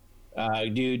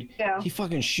dude. Yeah. He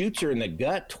fucking shoots her in the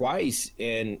gut twice,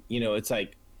 and it's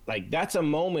like that's a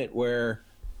moment where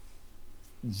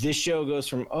this show goes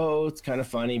from it's kind of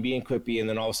funny being quippy, and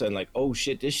then all of a sudden like, oh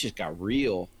shit, this just got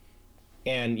real,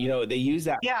 and they use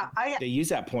that. Yeah, they use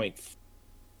that point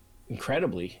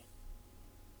incredibly.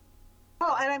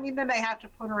 Well, and I mean, then they have to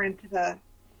put her into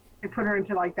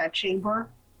like that chamber.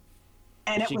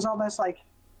 And it was almost like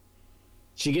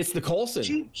she gets the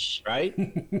Coulson, right?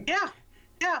 Yeah.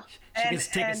 She gets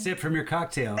to take a sip from your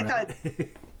cocktail. Right?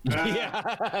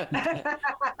 Yeah.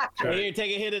 Here,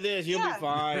 take a hit of this. You'll be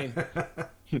fine.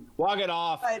 Walk it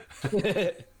off.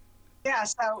 But, yeah.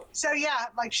 So yeah,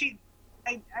 like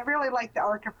I really like the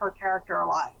arc of her character a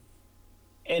lot.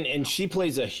 And she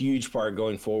plays a huge part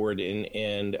going forward.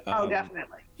 And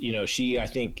definitely. I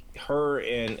think her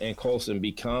and Coulson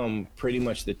become pretty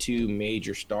much the two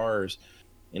major stars,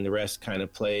 and the rest kind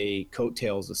of play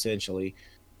coattails essentially.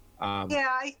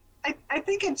 I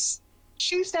think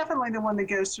she's definitely the one that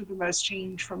goes through the most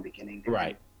change from beginning to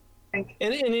right. end.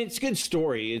 And it's a good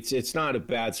story. It's not a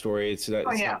bad story. It's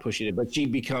not pushing it, but she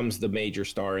becomes the major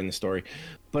star in the story.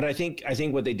 But I think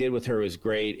what they did with her was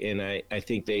great, and I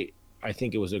think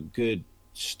it was a good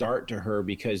start to her,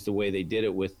 because the way they did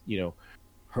it with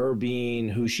her being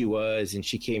who she was, and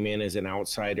she came in as an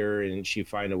outsider, and she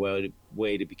found a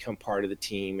way to become part of the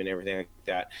team and everything like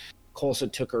that. Coulson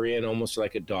took her in almost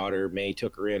like a daughter. May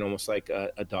took her in almost like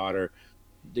a daughter.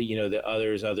 The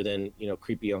others, other than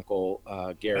creepy Uncle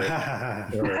Garrett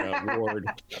or Ward,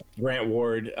 Grant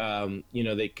Ward,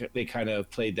 they kind of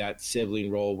played that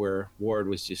sibling role where Ward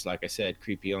was just, like I said,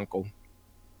 creepy uncle.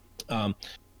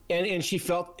 And she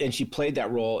played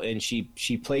that role, and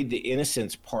she played the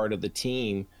innocence part of the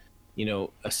team,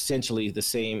 essentially the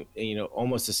same,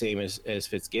 almost the same as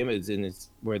Fitzgibbons, and it's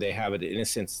where they have it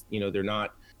innocence.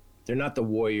 They're not the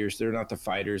warriors, they're not the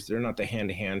fighters, they're not the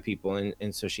hand-to-hand people,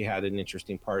 and so she had an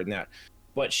interesting part in that.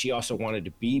 But she also wanted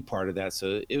to be part of that,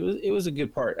 so it was a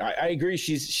good part. I agree,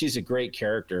 she's a great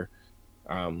character,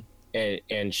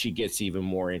 and she gets even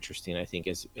more interesting, I think,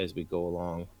 as we go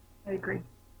along. I agree.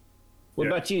 What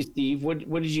about you, Steve? What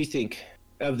did you think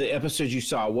of the episodes you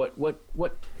saw? What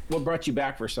brought you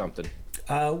back for something?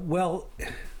 Well,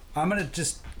 I'm going to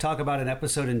just talk about an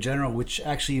episode in general, which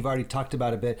actually you've already talked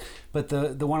about a bit, but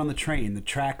the one on the train, the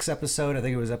tracks episode, I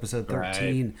think it was episode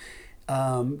 13.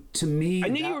 Right. To me, I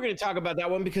knew you were going to talk about that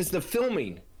one because the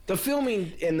filming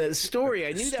and the story,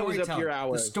 I knew that was up your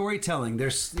alley. The storytelling,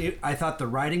 I thought the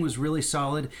writing was really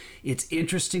solid. It's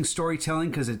interesting storytelling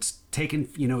because it's taken,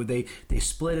 they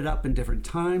split it up in different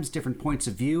times, different points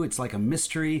of view. It's like a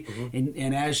mystery,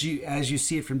 and as you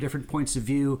see it from different points of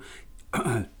view,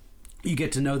 you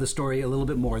get to know the story a little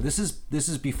bit more. This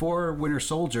is before Winter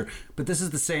Soldier, but this is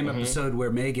the same episode where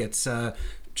May gets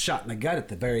shot in the gut at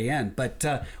the very end. But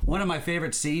one of my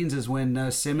favorite scenes is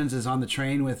when Simmons is on the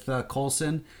train with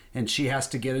Coulson, and she has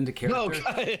to get into character. Oh,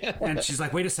 God. And she's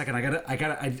like, "Wait a second, I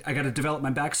gotta develop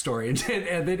my backstory."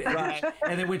 And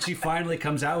then when she finally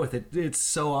comes out with it, it's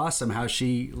so awesome how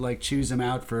she like chews him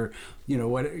out for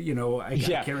I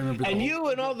can't remember. And you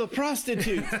and all the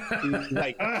prostitutes,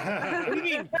 like, what do you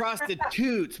mean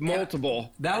prostitutes?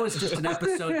 Multiple. That was just an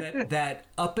episode that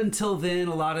up until then,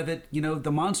 a lot of it,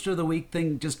 the Monster of the Week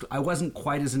thing, just I wasn't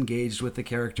quite as engaged with the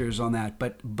characters on that,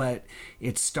 but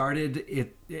it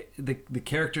started. The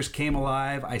characters came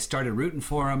alive. I started rooting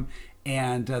for them,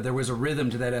 and there was a rhythm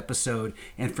to that episode,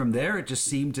 and from there it just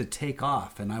seemed to take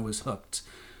off, and I was hooked.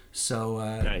 So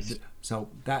nice. So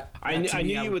that I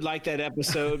knew you would like that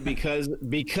episode because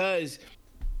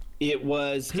it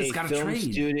was a film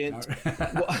student.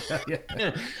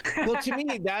 Well, to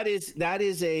me, that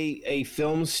is a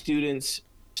film student's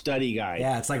study guide.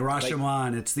 Yeah, it's like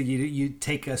Rashomon. It's you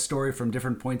take a story from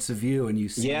different points of view, and you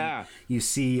see.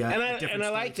 And I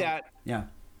like that. Yeah,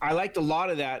 I liked a lot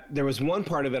of that. There was one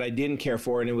part of it I didn't care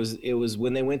for, and it was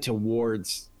when they went to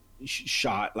Ward's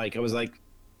shot. Like I was like,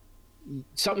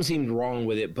 something seemed wrong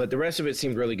with it, but the rest of it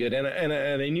seemed really good. And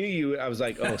I knew you. I was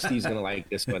like, oh, Steve's gonna like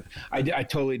this one. I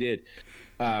totally did.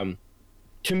 To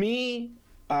me,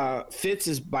 Fitz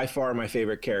is by far my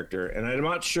favorite character, and I'm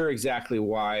not sure exactly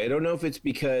why. I don't know if it's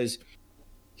because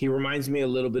he reminds me a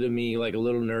little bit of me, like a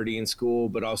little nerdy in school,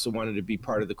 but also wanted to be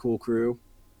part of the cool crew,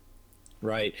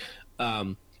 right?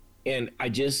 And I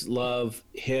just love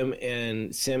him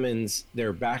and Simmons,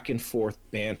 their back and forth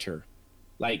banter.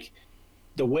 Like,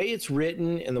 the way it's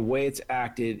written and the way it's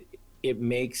acted, it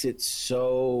makes it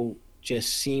so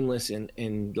just seamless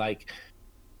and like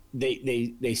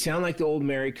they sound like the old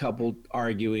married couple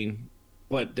arguing,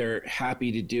 but they're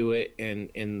happy to do it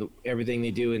and everything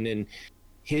they do. And then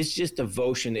his just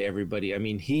devotion to everybody. I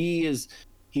mean, he's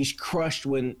crushed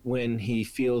when he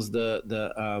feels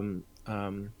the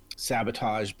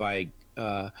sabotage by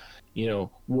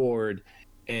Ward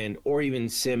or even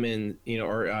Simmons,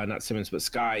 or not Simmons, but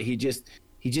Skye. He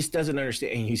just doesn't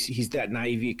understand. And he's that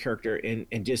naive character,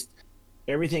 and just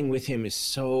everything with him is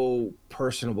so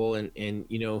personable, and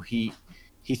he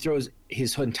throws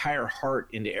his entire heart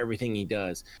into everything he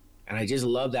does, and I just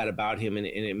love that about him, and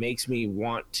it makes me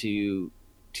want to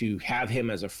have him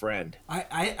as a friend.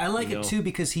 I like it too,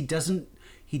 because he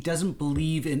doesn't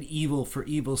believe in evil for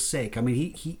evil's sake. I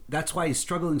mean, he that's why he's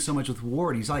struggling so much with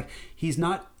Ward. He's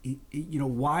not,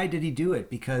 why did he do it?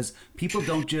 Because people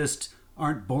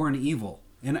aren't born evil.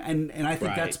 And I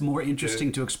think that's more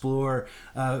interesting to explore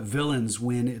villains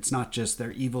when it's not just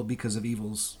they're evil because of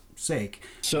evil's sake.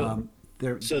 So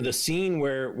the scene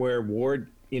where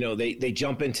Ward, they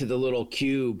jump into the little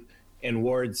cube, and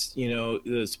Ward's,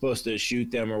 supposed to shoot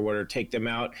them or take them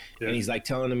out. Yeah. And he's like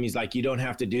telling him, he's like, you don't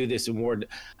have to do this. And Ward,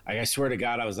 I swear to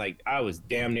God, I was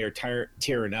damn near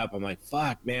tearing up. I'm like,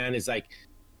 fuck, man. It's like,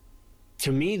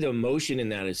 to me, the emotion in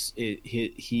that is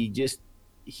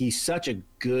he's such a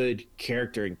good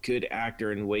character and good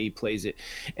actor in the way he plays it.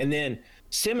 And then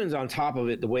Simmons on top of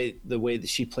it, the way that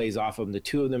she plays off of him, the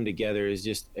two of them together is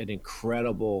just an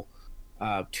incredible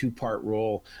two-part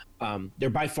role. They're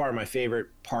by far my favorite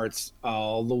parts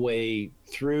all the way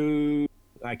through.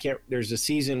 There's a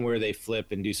season where they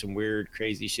flip and do some weird,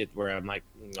 crazy shit where I'm like,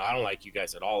 I don't like you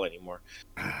guys at all anymore.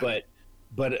 But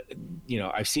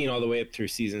I've seen all the way up through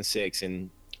season 6, and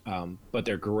but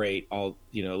they're great all,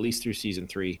 at least through season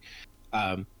 3.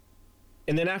 And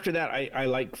then after that, I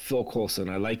like Phil Coulson.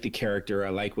 I like the character. I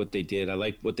like what they did. I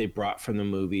like what they brought from the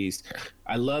movies.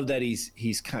 I love that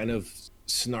he's kind of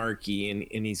snarky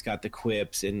and he's got the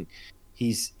quips and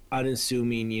he's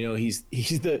unassuming. He's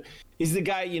the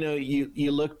guy.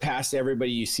 You look past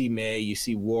everybody. You see May, you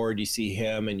see Ward, you see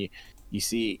him, and you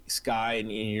see Skye,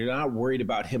 and you're not worried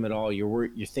about him at all. You're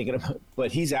thinking about,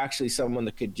 but he's actually someone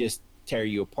that could just tear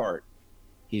you apart.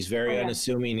 He's very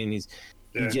unassuming, and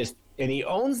he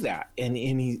owns that. And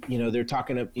he, they're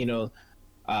talking to,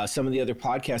 some of the other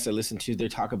podcasts I listen to, they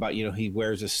talk about, he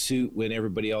wears a suit when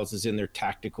everybody else is in their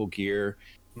tactical gear,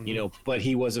 but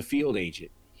he was a field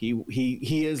agent.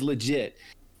 He is legit.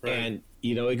 Right. And,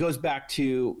 it goes back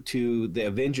to the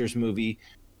Avengers movie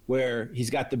where he's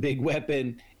got the big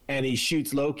weapon and he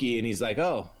shoots Loki and he's like,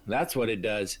 oh, that's what it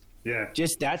does. Yeah.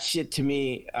 Just that shit to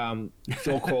me,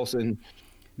 Phil Coulson.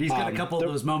 He's got a couple of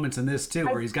those moments in this too,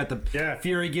 where he's got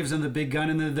Fury gives him the big gun,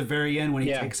 and then at the very end when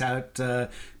he takes out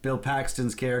Bill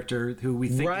Paxton's character, who we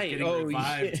think is getting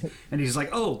revived, and he's like,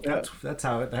 "Oh, that's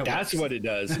how it. That's what it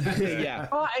does." Yeah.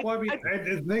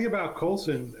 The thing about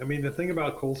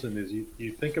Coulson, is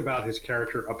you think about his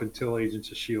character up until Agents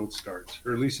of S.H.I.E.L.D. starts,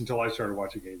 or at least until I started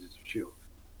watching Agents of S.H.I.E.L.D.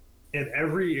 And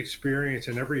every experience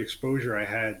and every exposure I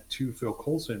had to Phil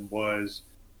Coulson was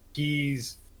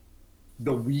he's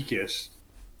the weakest.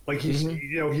 Like he's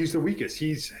he's the weakest.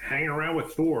 He's hanging around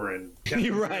with Thor and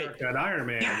Captain America and Iron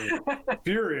Man and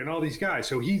Fury and all these guys.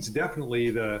 So he's definitely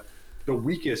the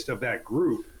weakest of that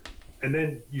group. And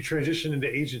then you transition into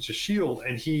Agents of S.H.I.E.L.D.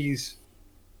 and he's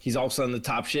all of a sudden the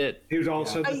top shit. He was all of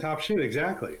a sudden the top shit,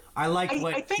 exactly. I like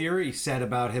what Fury said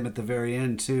about him at the very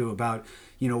end too, about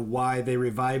why they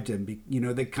revived him.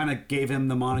 They kind of gave him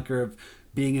the moniker of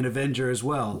being an Avenger as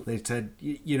well. They said,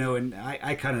 and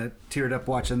I kind of teared up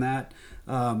watching that.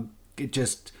 It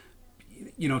just,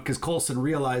 because Coulson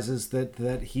realizes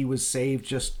that he was saved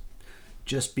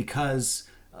just because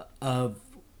of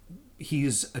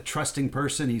he's a trusting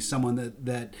person. He's someone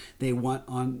that they want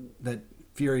on, that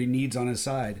Fury needs on his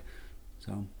side.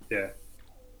 So yeah.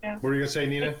 What were you gonna say,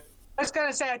 Nina? I was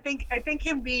gonna say I think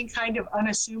him being kind of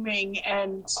unassuming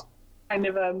and kind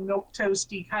of a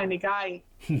milquetoasty kind of guy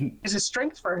is a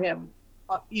strength for him.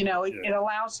 It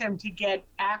allows him to get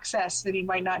access that he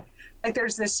might not. Like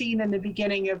there's this scene in the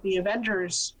beginning of the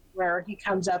Avengers where he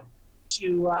comes up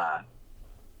to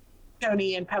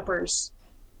Tony and Pepper's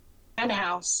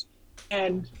penthouse,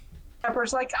 and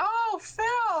Pepper's like, "Oh, Phil,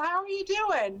 how are you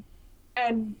doing?"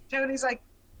 And Tony's like,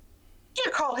 "You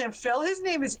can't call him Phil. His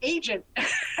name is Agent."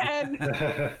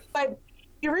 But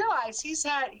you realize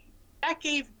that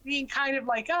gave being kind of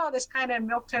like, oh, this kind of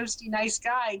milquetoasty nice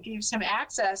guy gives him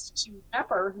access to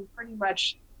Pepper, who pretty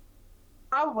much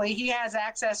probably he has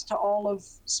access to all of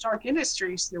Stark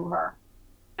Industries through her.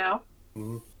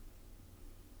 Mm-hmm.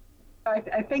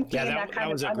 I think being that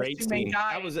kind of unassuming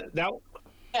guy.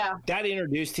 That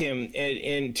introduced him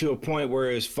and to a point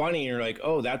where it was funny, and you're like,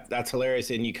 oh, that's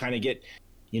hilarious, and you kind of get,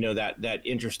 that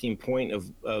interesting point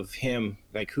of him,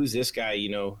 like, who's this guy?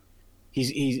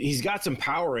 He's got some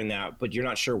power in that, but you're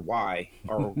not sure why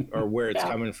or where it's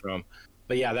coming from.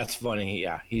 But yeah, that's funny.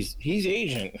 Yeah, he's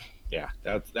Agent. Yeah,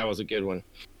 that was a good one.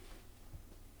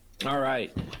 All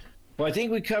right. Well, I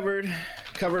think we covered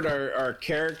our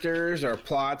characters, our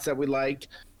plots that we liked.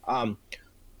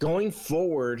 Going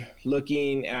forward,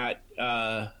 looking at,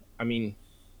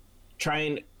 try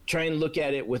and look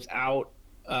at it without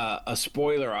a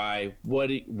spoiler eye. What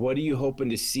are you hoping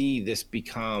to see this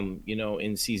become?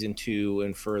 In season 2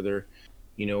 and further.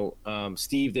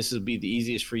 Steve, this will be the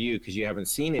easiest for you because you haven't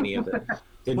seen any of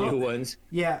the new ones.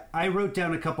 Yeah, I wrote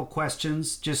down a couple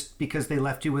questions just because they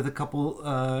left you with a couple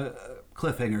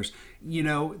cliffhangers.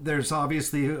 There's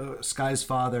obviously Sky's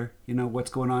father. What's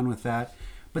going on with that.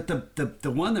 But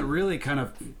the one that really kind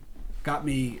of got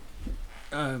me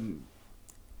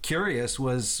curious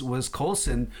was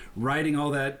Coulson writing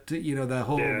all that, the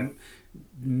whole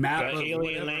map of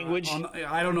alien language.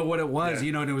 I don't know what it was,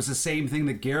 and it was the same thing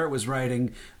that Garrett was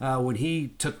writing when he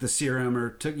took the serum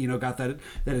or got that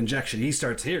injection. He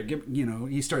starts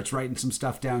he starts writing some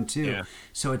stuff down too. Yeah.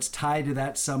 So it's tied to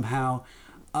that somehow.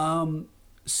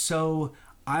 So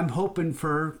I'm hoping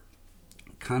for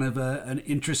kind of an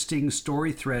interesting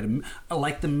story thread. I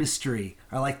like the mystery.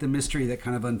 that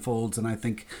kind of unfolds, and I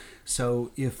think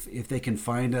so. If they can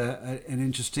find an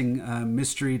interesting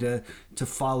mystery to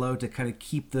follow, to kind of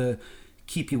keep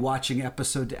you watching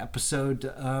episode to episode,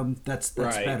 that's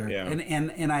right, better. Yeah.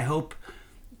 And I hope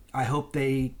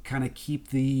they kind of keep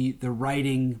the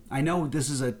writing. I know this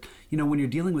is when you're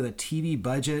dealing with a TV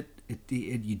budget.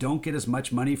 You don't get as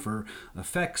much money for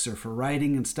effects or for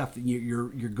writing and stuff. You're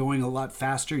going a lot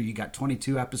faster. You got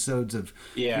 22 episodes of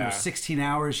 16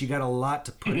 hours. You got a lot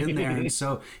to put in there,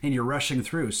 and you're rushing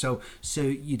through. So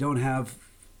you don't have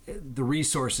the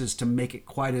resources to make it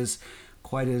quite as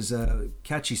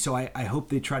catchy. So I hope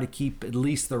they try to keep at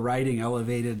least the writing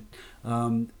elevated.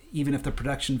 Even if the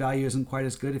production value isn't quite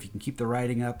as good, if you can keep the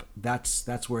writing up,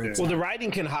 that's where it's. Well, the writing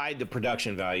can hide the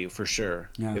production value for sure.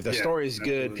 Yeah. If the story is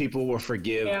good, people will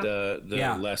forgive the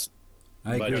less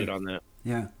budget on that.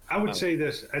 Yeah, I would say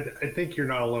this. I think you're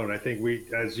not alone. I think we,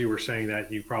 as you were saying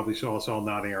that, you probably saw us all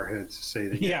nodding our heads to say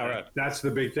that. Yeah, right. That's the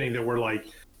big thing that we're like,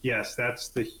 yes, that's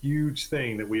the huge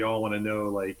thing that we all want to know.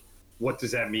 Like, what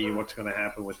does that mean? What's going to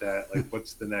happen with that? Like,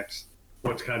 what's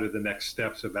kind of the next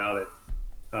steps about it?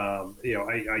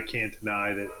 I can't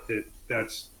deny that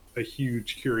that's a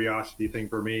huge curiosity thing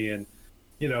for me. And,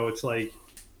 it's like,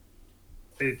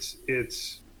 it's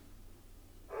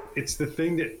the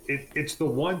thing that it's the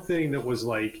one thing that was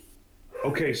like,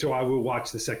 okay, so I will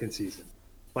watch the second season.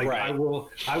 Like right. I will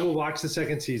watch the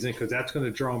second season because that's going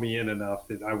to draw me in enough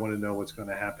that I want to know what's going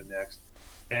to happen next.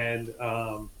 And,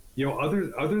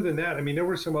 other than that, I mean, there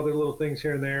were some other little things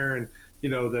here and there, and,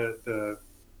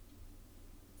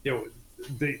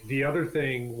 the other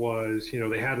thing was,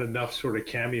 they had enough sort of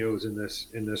cameos in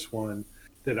this one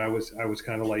that I was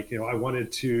kind of like, I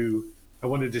wanted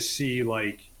to see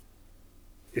like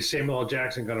is Samuel L.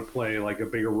 Jackson going to play like a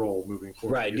bigger role moving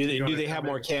forward? Right. Do they have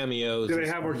more cameos? Do they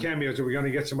have more cameos? Are we going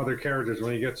to get some other characters? Are we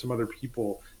going to get some other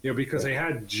people? Because they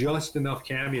had just enough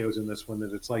cameos in this one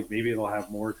that it's like maybe they'll have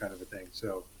more kind of a thing.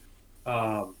 So,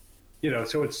 so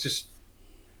it's just,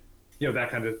 that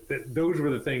kind of, those were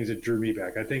the things that drew me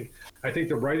back. I think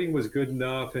the writing was good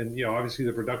enough, and obviously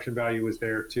the production value was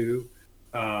there too.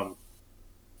 It'll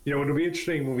be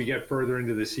interesting when we get further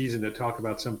into the season to talk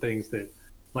about some things that,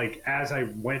 like, as I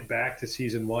went back to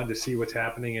season 1 to see what's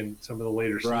happening in some of the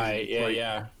later seasons. Right.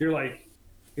 Yeah. You're like,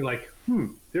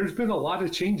 there's been a lot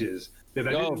of changes that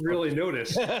I didn't really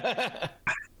notice.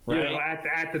 Right.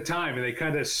 At the time, and they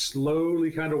kind of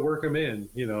slowly work them in.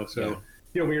 So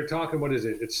when you're talking, what is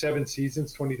it? It's 7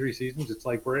 seasons, 23 seasons. It's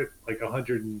like we're at like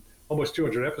 100 and almost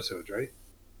 200 episodes, right?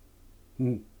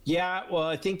 Yeah, well,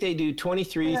 I think they do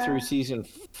 23 through season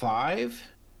 5,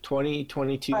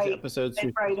 22 episodes.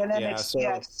 Right, and then it's,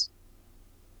 yes.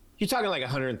 You're talking like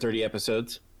 130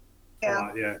 episodes.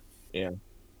 Yeah. Yeah.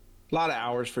 A lot of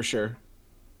hours for sure.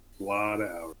 A lot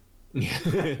of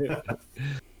hours.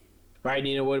 Right,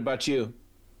 Nina, what about you?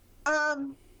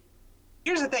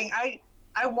 Here's the thing.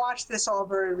 I watched this all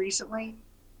very recently,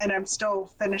 and I'm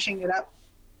still finishing it up.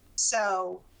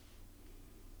 So,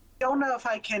 don't know if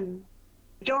I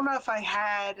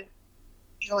had a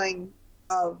feeling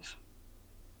of,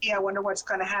 I wonder what's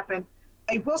going to happen.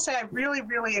 I will say I really,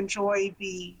 really enjoy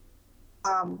the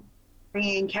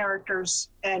bringing characters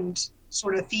and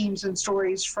sort of themes and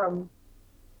stories from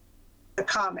the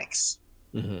comics.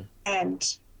 Mm-hmm.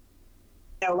 And,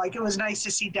 like, it was nice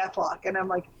to see Deathlock. And I'm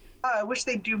like, oh, I wish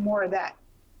they'd do more of that.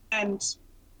 And,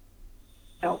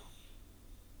 I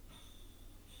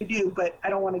do, but I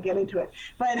don't want to get into it.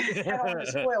 But I don't want to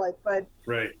spoil it. But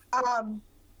right.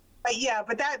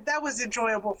 But that was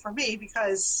enjoyable for me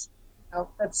because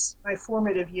that's my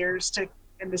formative years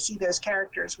and to see those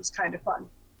characters was kind of fun.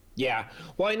 Yeah.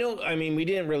 Well, I mean, we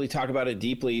didn't really talk about it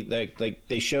deeply. Like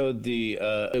they showed the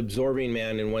absorbing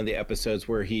man in one of the episodes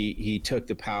where he took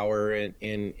the power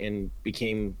and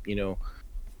became,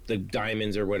 the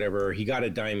diamonds or whatever. He got a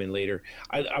diamond later.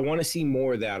 I want to see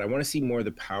more of that. I want to see more of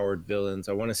the powered villains.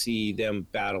 I want to see them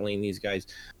battling these guys.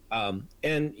 And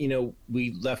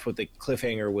we left with the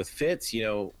cliffhanger with Fitz.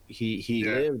 He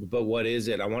lived, but what is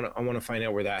it? I want to find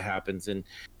out where that happens and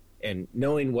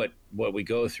knowing what we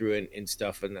go through and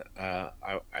stuff. And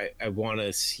I want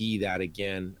to see that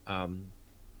again.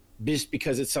 Just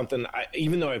because it's something.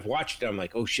 Even though I've watched it, I'm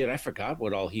like, oh shit, I forgot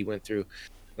what all he went through.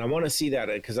 And I want to see that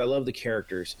because I love the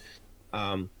characters.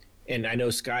 And I know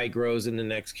Skye grows in the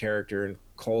next character and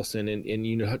Coulson and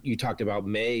you talked about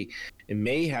May, and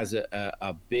May has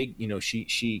a big,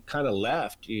 she kind of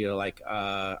left,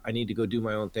 I need to go do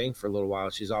my own thing for a little while.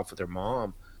 She's off with her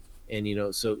mom.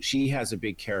 And, so she has a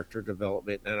big character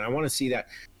development and I want to see that.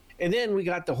 And then we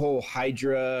got the whole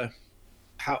Hydra.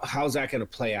 How's that going to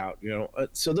play out?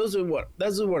 So those are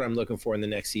what I'm looking for in the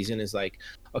next season is like,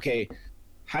 okay,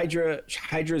 Hydra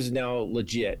is now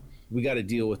legit. We got to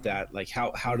deal with that. Like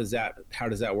how does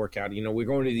that work out? We're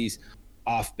going to these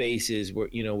off bases where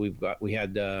we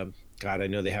had God, I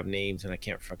know they have names and I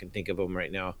can't fucking think of them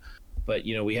right now. But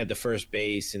we had the first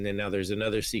base and then now there's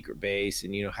another secret base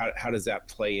and how does that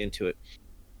play into it?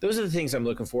 Those are the things I'm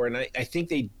looking for, and I think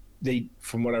they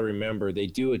from what I remember they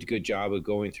do a good job of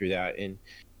going through that, and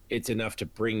it's enough to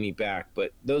bring me back.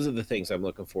 But those are the things I'm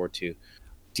looking forward to.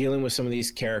 Dealing with some of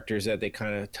these characters that they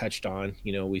kind of touched on.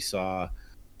 We saw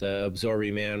the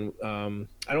absorbing man.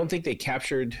 I don't think they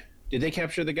captured. Did they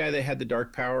capture the guy that had the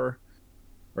dark power,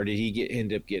 or did he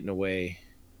end up getting away?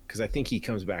 Because I think he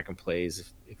comes back and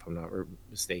plays, if I'm not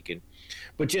mistaken.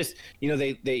 But just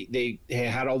they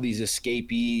had all these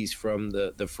escapees from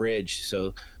the fridge,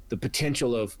 so the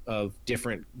potential of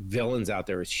different villains out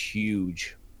there is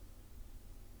huge.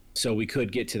 So we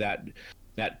could get to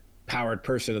that powered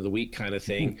person of the week kind of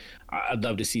thing. I'd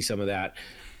love to see some of that.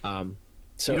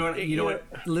 So you know what?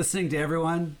 Listening to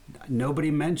everyone,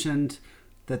 nobody mentioned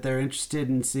that they're interested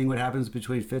in seeing what happens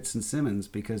between Fitz and Simmons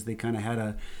because they kind of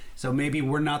had so maybe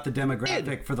we're not the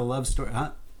demographic for the love story,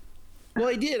 huh? Well,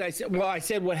 I did. I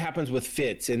said what happens with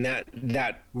Fitz, and that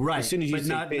right. As soon as you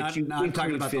say Fitz, I'm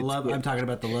talking about Fitz, the love. Yeah. I'm talking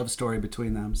about the love story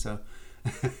between them. So,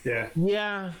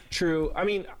 yeah, true. I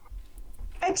mean,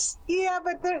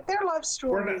 but their love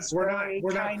story is we're not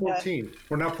 14.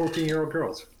 We're not 14-year-old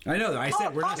girls. I know. I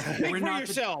said we're not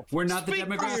the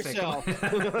demographic.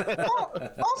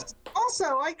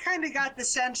 Also, I kind of got the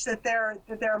sense that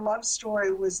their love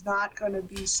story was not going to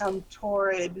be some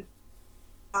torrid.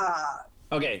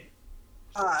 Okay.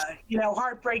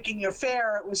 heartbreaking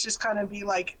affair. It was just kind of be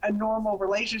like a normal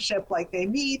relationship. Like they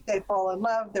meet, they fall in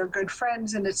love, they're good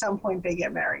friends, and at some point they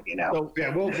get married. So,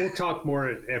 yeah, we'll talk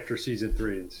more after season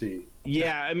 3 and see.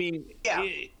 Yeah, I mean,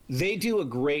 they do a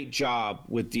great job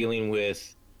with dealing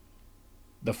with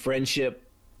the friendship,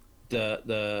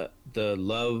 the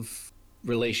love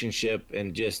relationship,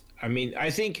 and just, I mean, I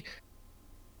think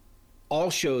all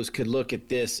shows could look at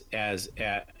this as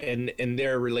and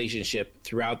their relationship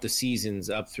throughout the seasons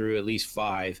up through at least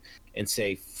 5 and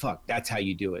say, fuck, that's how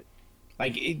you do it.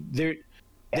 Like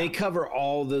they cover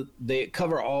all the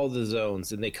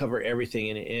zones, and they cover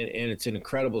everything, and it's an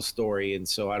incredible story. And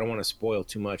so I don't want to spoil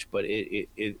too much, but it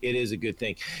is a good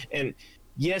thing. And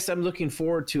yes, I'm looking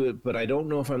forward to it, but I don't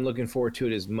know if I'm looking forward to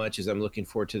it as much as I'm looking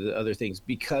forward to the other things,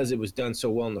 because it was done so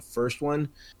well in the first one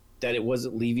that it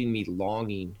wasn't leaving me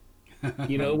longing.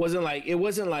 It wasn't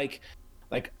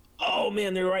like, oh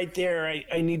man, they're right there.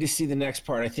 I need to see the next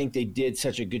part. I think they did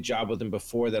such a good job with them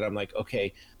before that I'm like,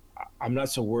 okay, I'm not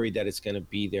so worried that it's going to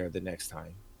be there the next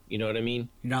time. You know what I mean?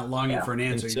 You're not longing for an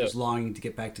answer. You're just longing to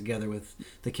get back together with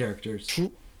the characters.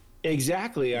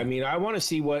 Exactly. I mean, I want to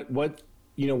see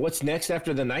what's next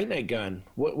after the Night Gun.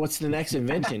 What's the next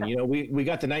invention? We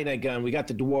got the Night Gun, we got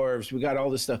the dwarves, we got all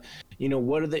this stuff.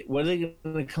 What are they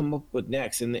going to come up with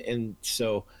next? And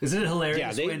so isn't it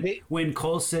hilarious when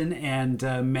Coulson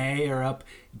and May are up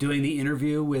doing the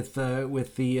interview with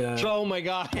the oh my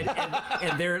god,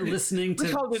 and they're listening to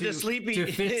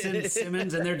Fitz and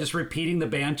Simmons, and they're just repeating the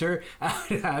banter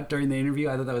out during the interview.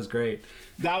 I thought that was great.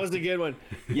 That was a good one.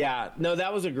 Yeah, no,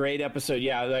 that was a great episode.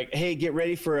 Yeah, like, hey, get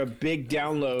ready for a big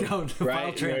download, right?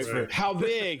 File transfer. How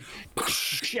big?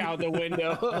 Out the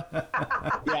window.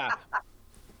 Yeah,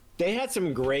 they had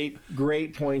some great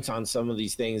points on some of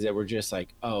these things that were just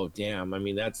like, oh damn. I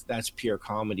mean, that's pure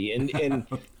comedy, and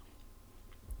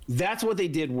that's what they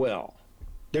did well.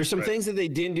 There's some things that they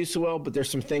didn't do so well, but there's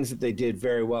some things that they did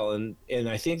very well, and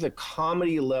I think the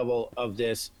comedy level of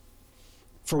this,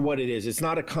 for what it is, it's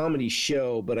not a comedy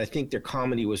show, but I think their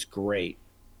comedy was great.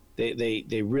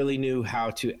 They really knew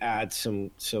how to add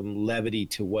some levity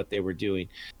to what they were doing.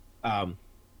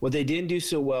 What they didn't do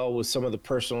so well was some of the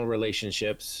personal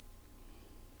relationships,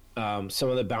 some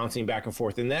of the bouncing back and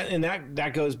forth, and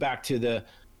that goes back to the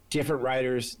different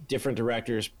writers, different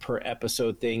directors per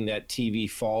episode thing that TV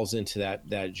falls into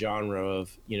that genre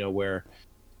of, where,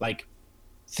 like,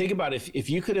 think about if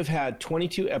you could have had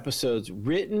 22 episodes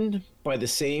written by the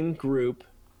same group,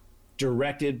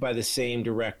 directed by the same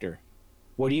director.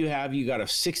 What do you have? You got a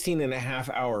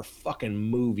 16.5-hour fucking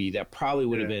movie that probably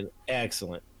would have been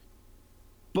excellent.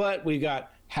 But we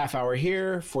got half hour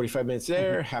here, 45 minutes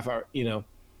there, half hour,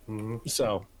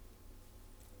 So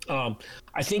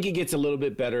I think it gets a little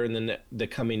bit better in the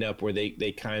coming up, where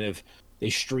they kind of they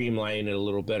streamline it a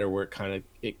little better, where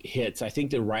it hits. I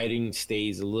think the writing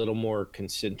stays a little more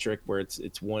concentric, where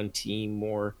it's one team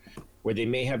more, where they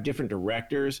may have different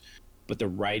directors, but the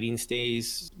writing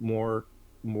stays more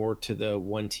to the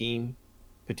one team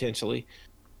potentially.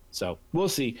 So we'll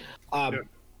see.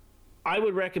 I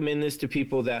would recommend this to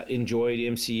people that enjoyed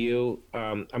MCU.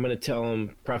 I'm going to tell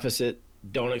them, preface it,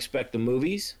 don't expect the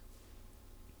movies.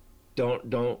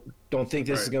 Don't think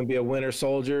this is going to be a Winter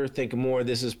Soldier. Think more,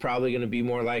 this is probably going to be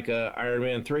more like a Iron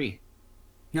Man 3.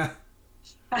 Yeah.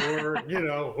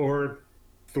 or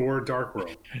Thor Dark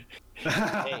World.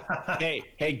 hey,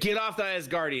 get off the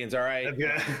Asgardians, all right?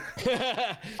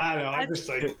 Yeah. I know. I'm just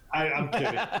like, I'm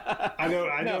kidding.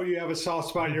 I know you have a soft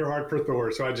spot in your heart for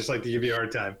Thor, so I just like to give you a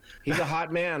hard time. He's a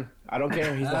hot man. I don't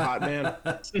care. He's a hot man.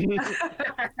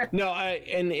 No,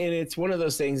 and it's one of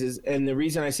those things and the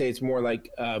reason I say it's more like,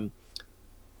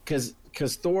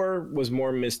 because Thor was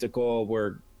more mystical,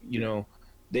 where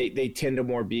they tend to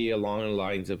more be along the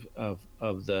lines of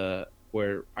the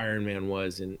where Iron Man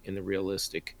was in the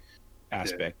realistic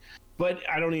aspect. Yeah. But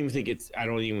I don't even think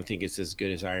it's as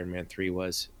good as Iron Man 3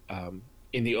 was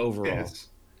in the overall. Yes.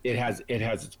 It has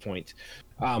its points.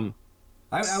 I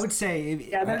would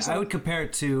say I would compare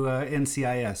it to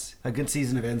NCIS, a good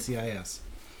season of NCIS.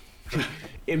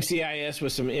 MCIS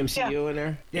with some MCU in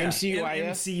there. Yeah.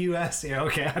 MCUIS. MCUS. Yeah.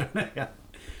 Okay. I don't know. Yeah.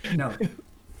 No.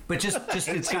 But just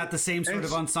it's got the same sort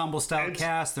of ensemble style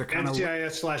cast. They're kind of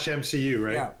NCIS/MCU,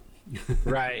 right? Yeah.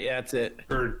 Right. Yeah, that's it.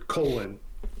 Or colon.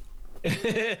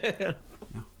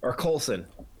 Or Coulson.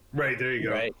 Right. There you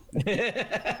go. Right.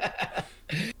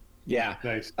 Yeah.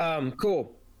 Nice.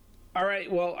 Cool. All right.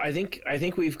 Well, I think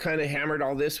we've kind of hammered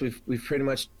all this. We've pretty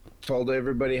much told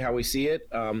everybody how we see it.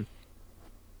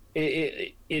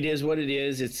 It is what it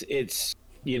is. It's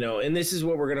and this is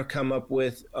what we're going to come up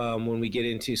with when we get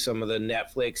into some of the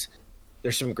Netflix.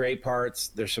 There's some great parts.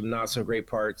 There's some not so great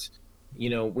parts.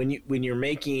 when you're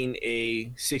making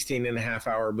a 16 and a half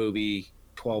hour movie,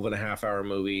 12 and a half hour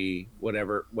movie,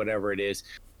 whatever it is,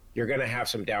 you're going to have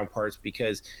some down parts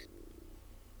because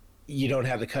you don't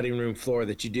have the cutting room floor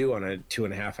that you do on a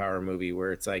 2.5 hour movie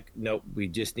where it's like, nope, we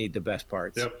just need the best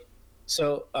parts. Yep.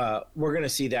 So we're going to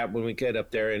see that when we get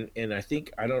up there. And I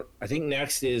think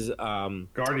next is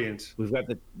Guardians. We've got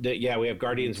we have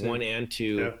Guardians 1 and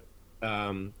 2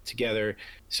 together.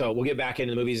 So we'll get back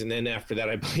into the movies. And then after that,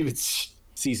 I believe it's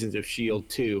Seasons of S.H.I.E.L.D.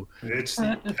 2. It's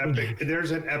epic.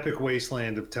 There's an epic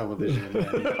wasteland of television.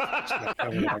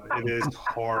 It is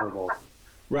horrible.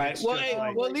 Right. Well,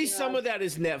 at least some of that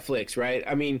is Netflix, right?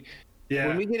 I mean,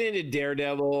 when we get into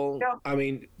Daredevil, I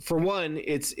mean, for one,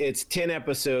 it's 10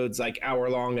 episodes, like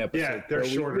hour-long episodes. Yeah, they're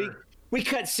shorter. We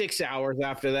cut 6 hours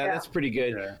after that. Yeah. That's pretty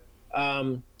good. Yeah.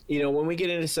 When we get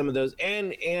into some of those,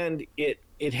 and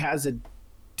it has a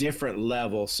different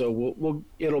level, so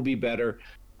it'll be better.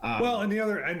 Well, and the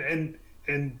other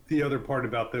and the other part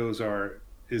about those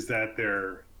is that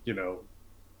they're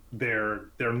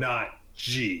not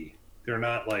G. They're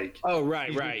not like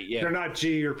yeah. They're not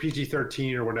G or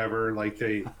PG-13 or whatever. Like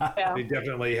they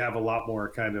definitely have a lot more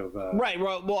kind of right.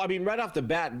 Well, I mean, right off the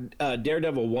bat,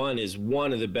 Daredevil 1 is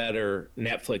one of the better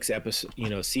Netflix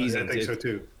seasons. I think so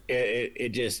too.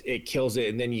 It kills it,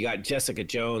 and then you got Jessica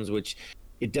Jones, which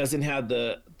it doesn't have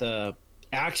the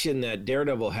action that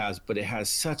Daredevil has, but it has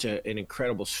such an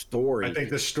incredible story. I think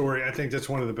that's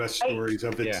one of the best stories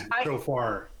of it so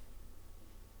far.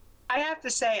 I have to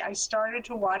say, I started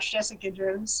to watch Jessica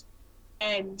Jones,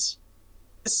 and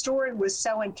the story was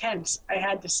so intense, I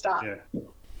had to stop. Yeah.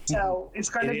 So it's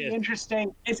going to be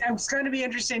interesting. It's going to be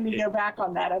interesting to go back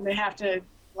on that. I'm going to have to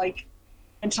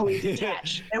mentally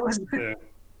detach. It was. Yeah.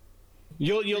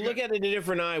 You'll look at it a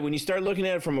different eye when you start looking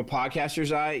at it from a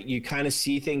podcaster's eye. You kind of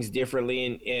see things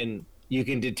differently, and you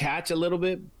can detach a little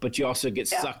bit, but you also get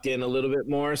sucked in a little bit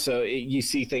more. So you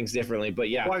see things differently. But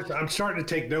well, I'm starting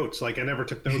to take notes. Like I never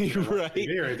took notes right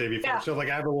here or day before. Yeah. So I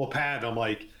have a little pad. And I'm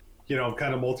like, I'm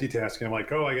kind of multitasking. I'm like,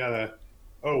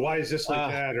 why is this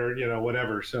like that, or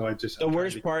whatever. So I just the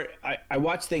worst part. I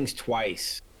watch things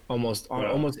twice. Almost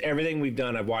everything we've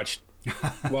done, I've watched.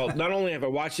 Well, not only have I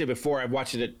watched it before, I've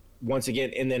watched it once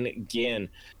again and then again.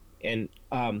 And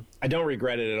I don't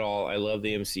regret it at all. I love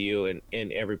the MCU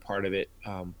and every part of it.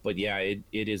 But yeah, it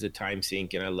is a time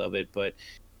sink, and I love it. But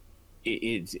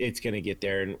it's going to get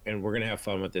there, and we're going to have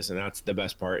fun with this, and that's the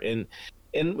best part. And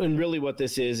really, what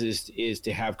this is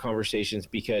to have conversations,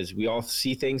 because we all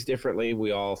see things differently.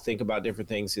 We all think about different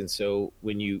things, and so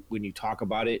when you talk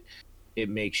about it, it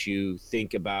makes you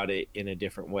think about it in a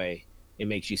different way. It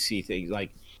makes you see things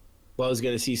like, well, I was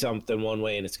going to see something one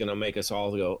way, and it's going to make us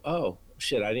all go, oh,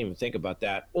 shit, I didn't even think about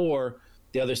that. Or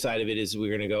the other side of it is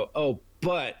we're going to go, oh,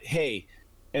 but hey,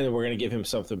 and then we're going to give him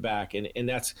something back. And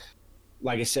that's,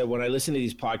 like I said, when I listen to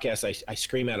these podcasts, I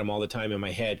scream at them all the time in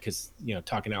my head because,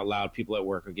 talking out loud, people at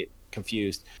work will get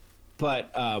confused.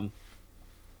 But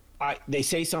they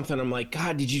say something, I'm like,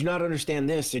 God, did you not understand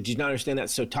this? Did you not understand that?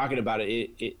 So talking about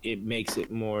it makes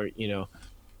it more,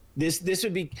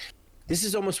 this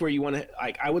is almost where you want to,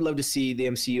 I would love to see the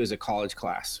MCU as a college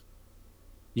class.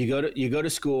 You go to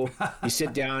school, you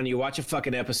sit down, you watch a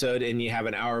fucking episode, and you have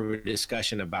an hour of a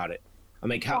discussion about it. I'm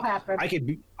like, how I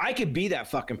could be that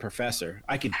fucking professor.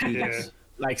 I could do this.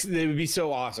 Like, it would be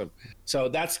so awesome. So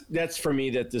that's for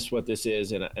me what this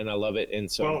is, and I love it.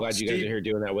 And so I'm glad you guys are here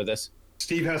doing that with us.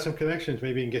 Steve has some connections.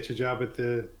 Maybe you can get your job at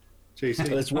the JC.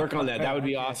 Let's work on that. That would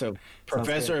be awesome.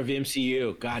 Professor of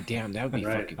MCU. God damn, that would be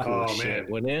fucking cool shit,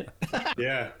 wouldn't it?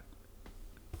 Yeah.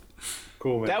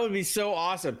 Cool, man. That would be so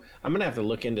awesome. I'm gonna have to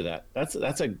look into that. That's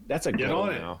a goal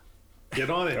now.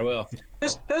 Get on it. I will.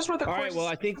 Those were the courses. Well,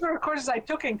 I think those were the courses I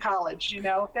took in college.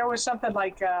 There was something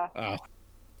like I'm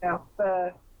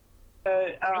gonna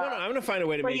find a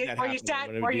way to make that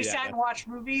happen. Where you sat and watched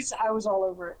movies. I was all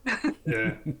over it.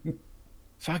 Yeah.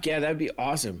 Fuck yeah, that'd be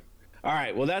awesome. All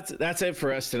right, well that's it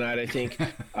for us tonight. I think.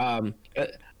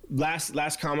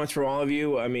 Last comments from all of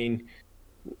you. I mean,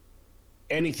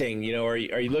 anything, are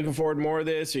you looking forward to more of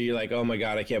this, or you're like, oh my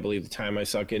God, I can't believe the time I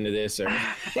suck into this? Or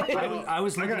I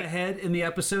was looking ahead in the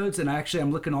episodes, and actually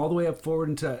I'm looking all the way up forward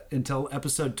until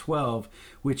episode 12,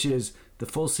 which is the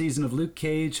full season of Luke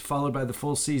Cage, followed by the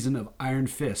full season of Iron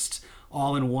Fist,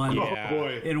 all in one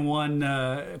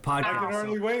podcast. I can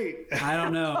hardly wait. I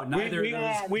don't know.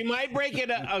 We might break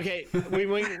it up. Okay, we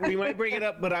might break it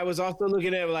up. But I was also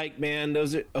looking at like, man,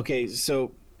 those are okay.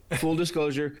 So full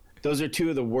disclosure. those are two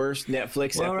of the worst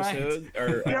Netflix episodes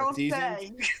or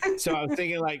seasons. So I'm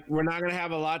thinking like we're not gonna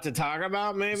have a lot to talk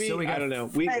about. Maybe so I don't know.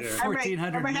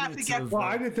 1,400 minutes of. Well,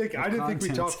 I didn't think we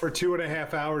talked for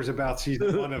 2.5 hours about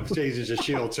season 1 of Agents of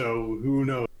S.H.I.E.L.D., so who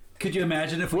knows? Could you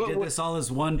imagine if we did this all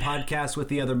as one podcast with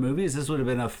the other movies? This would have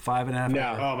been a 5.5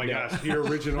 hour. Oh my gosh, the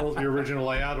original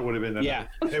layout would have been.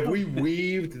 If we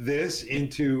weaved this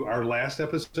into our last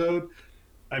episode,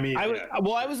 I mean, I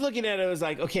was looking at it. I was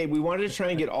like, okay, we wanted to try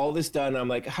and get all this done. I'm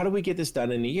like, how do we get this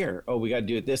done in a year? Oh, we got to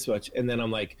do it this much, and then I'm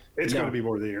like, it's going to be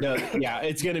more than a year. No,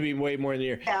 it's going to be way more than a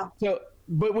year. Yeah. So.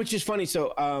 But which is funny.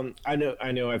 So I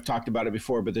know I've talked about it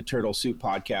before, but the Turtle Soup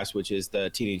podcast, which is the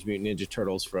Teenage Mutant Ninja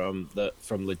Turtles from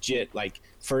legit like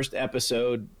first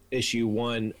episode issue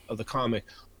 1 of the comic,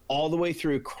 all the way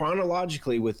through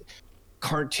chronologically with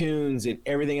cartoons and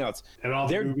everything else, and all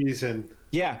the movies and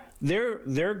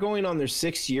they're going on their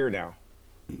 6th year now.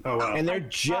 Oh wow! And they're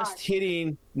just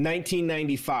hitting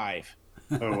 1995.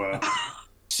 Oh wow!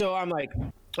 So I'm like,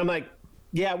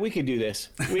 yeah, we could do this.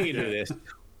 We could do this.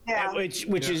 Yeah.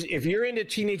 Which is, if you're into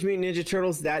Teenage Mutant Ninja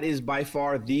Turtles, that is by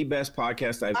far the best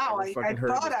podcast I've ever fucking heard.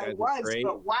 I thought I was,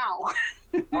 but wow.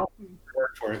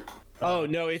 Work for it. Oh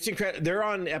no, it's incredible. They're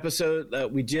on episode.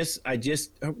 I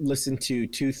just listened to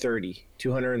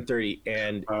 230,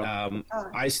 and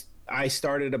I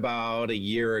started about a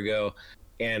year ago,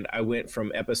 and I went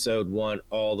from episode 1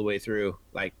 all the way through,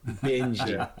 like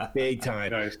binging big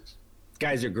time. Nice.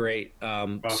 Guys are great.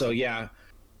 Awesome. So yeah.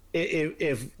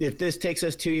 If this takes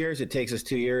us 2 years, it takes us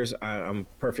 2 years. I'm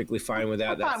perfectly fine with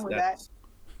that. That's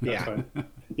fine.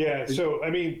 Yeah. So, I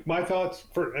mean, my thoughts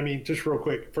just real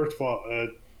quick. First of all,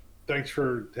 thanks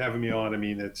for having me on. I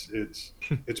mean, it's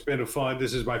been a fun.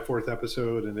 This is my 4th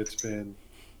episode, and it's been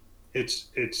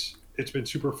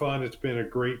super fun. It's been a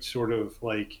great sort of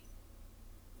like,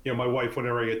 you know, my wife,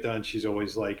 whenever I get done, she's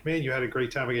always like, man, you had a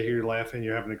great time. I can hear you laughing.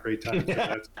 You're having a great time. So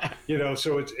that's, you know,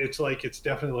 so it's like, it's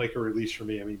definitely like a release for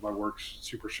me. I mean, my work's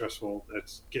super stressful.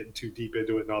 That's getting too deep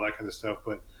into it and all that kind of stuff.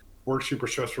 But work's super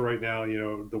stressful right now. You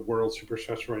know, the world's super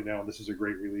stressful right now. And this is a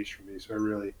great release for me. So I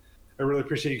really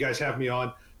appreciate you guys having me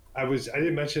on. I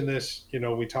didn't mention this, you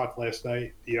know, we talked last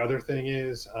night. The other thing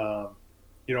is,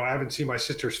 you know, I haven't seen my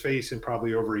sister's face in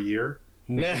probably over a year.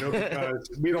 You know, because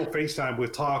we don't FaceTime. We'll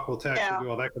talk, we'll text, we'll do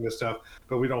all that kind of stuff,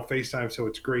 but we don't FaceTime. So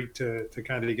it's great to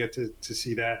kind of get to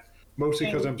see that. Mostly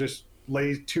because I'm just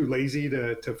too lazy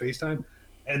to FaceTime.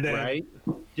 And then,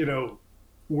 you know,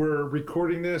 we're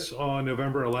recording this on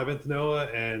November 11th, Noah,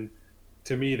 and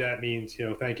to me that means, you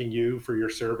know, thanking you for your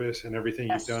service and everything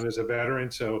you've done as a veteran.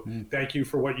 So thank you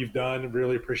for what you've done.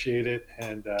 Really appreciate it.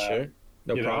 And sure,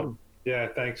 no problem. Yeah,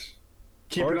 thanks.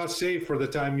 Keeping us safe for the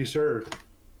time you served.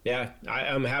 Yeah,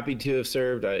 I'm happy to have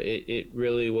served. It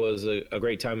really was a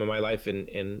great time in my life,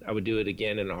 and I would do it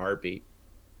again in a heartbeat.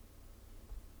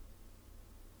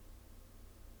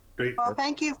 Great. Well,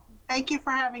 thank you for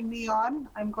having me on.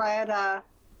 I'm glad. I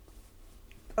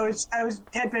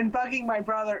had been bugging my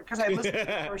brother because I listened to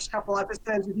the first couple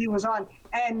episodes that he was on,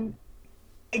 and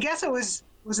I guess it was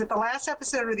it the last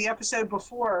episode or the episode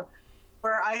before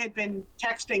where I had been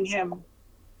texting him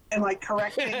and like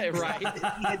correcting stuff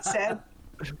that he had said.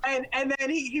 And then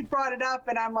he brought it up,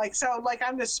 and I'm like, so like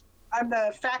I'm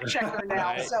the fact checker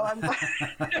now. So I'm.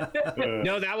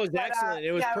 No, that was excellent.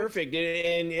 It was perfect,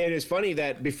 and it's funny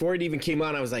that before it even came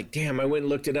on, I was like, damn, I went and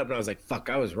looked it up, and I was like, fuck,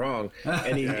 I was wrong.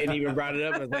 And he even brought it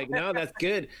up. And I was like, no, that's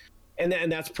good,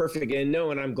 and that's perfect. And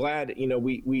no, and I'm glad. You know,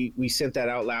 we sent that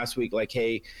out last week, like,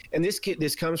 hey, and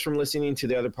this comes from listening to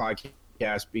the other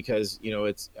podcast because you know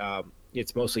it's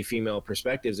mostly female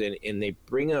perspectives, and they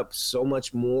bring up so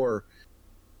much more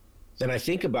than I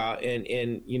think about,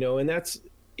 and you know, and that's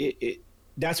it.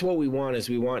 That's what we want, is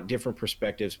we want different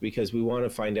perspectives, because we want to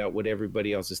find out what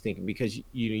everybody else is thinking, because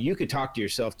you could talk to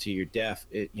yourself to your death,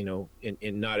 you know,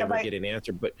 and not ever get an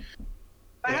answer, but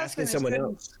asking someone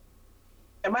else.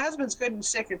 And my husband's good and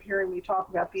sick of hearing me talk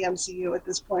about the MCU at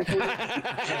this point. So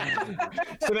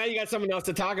now you got someone else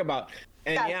to talk about,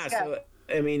 and so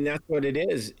I mean, that's what it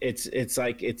is. It's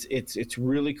like it's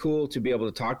really cool to be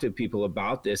able to talk to people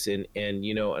about this, and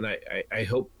you know, and I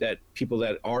hope that people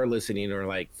that are listening are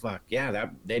like, fuck yeah,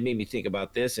 that made me think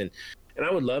about this, and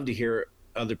I would love to hear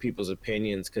other people's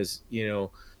opinions, because you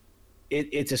know,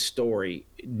 it's a story.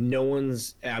 No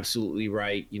one's absolutely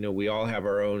right. You know, we all have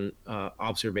our own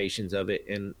observations of it,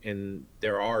 and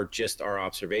there are just our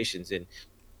observations,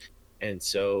 and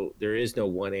so there is no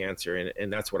one answer,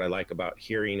 and that's what I like about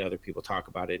hearing other people talk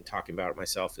about it and talking about it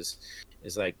myself is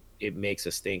like, it makes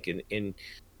us think, and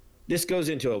this goes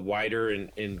into a wider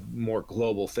and more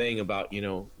global thing about,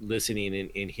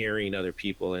 listening and hearing other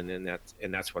people. And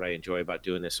that's what I enjoy about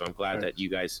doing this. So I'm glad that you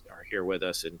guys are here with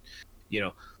us. And,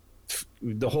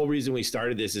 the whole reason we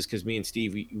started this is because me and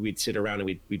Steve, we'd sit around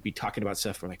and we'd be talking about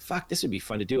stuff. We're like, fuck, this would be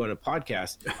fun to do on a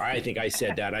podcast. I think I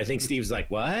said that. I think Steve's like,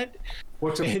 what?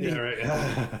 What's up? Yeah, right.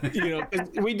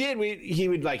 He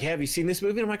would like, have you seen this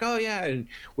movie? And I'm like, oh yeah. And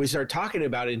we start talking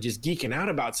about it and just geeking out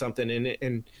about something.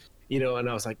 And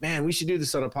I was like, man, we should do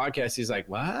this on a podcast. He's like,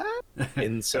 what?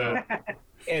 And so,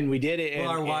 and we did it. Well,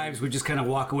 our wives would just kind of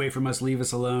walk away from us, leave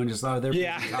us alone. Just they're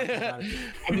yeah.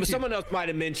 Someone else might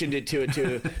have mentioned it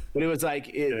too, but it was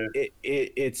like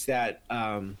it's that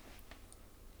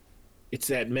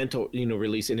mental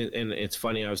release, and it's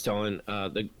funny. I was telling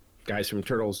the guys from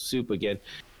Turtle Soup again,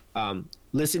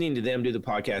 listening to them do the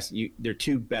podcast. They're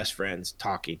two best friends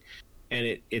talking.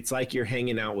 And it's like you're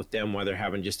hanging out with them while they're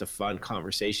having just a fun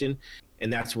conversation. And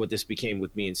that's what this became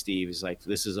with me and Steve, is like,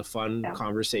 this is a fun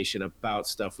conversation about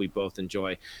stuff we both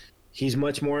enjoy. He's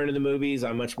much more into the movies.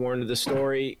 I'm much more into the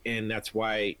story. And that's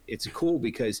why it's cool,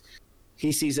 because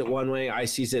he sees it one way, I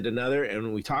sees it another. And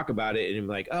when we talk about it, and I'm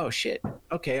like, oh shit,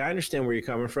 okay, I understand where you're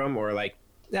coming from. Or like,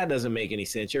 that doesn't make any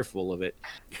sense. You're full of it.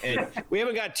 And we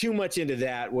haven't got too much into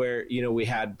that where, we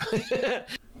had...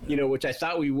 which I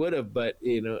thought we would have, but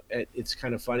it's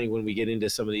kind of funny when we get into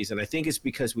some of these, and I think it's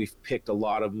because we've picked a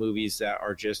lot of movies that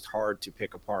are just hard to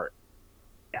pick apart.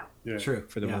 Yeah. True.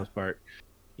 For the most part,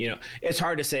 it's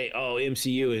hard to say, oh,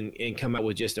 MCU and come out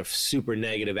with just a super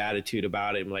negative attitude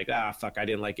about it. I'm like, fuck, I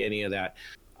didn't like any of that.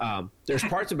 There's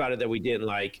parts about it that we didn't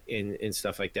like and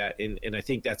stuff like that, and I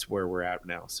think that's where we're at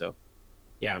now. So,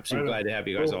 yeah, I'm super glad to have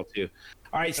you guys all too.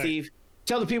 All right, Steve.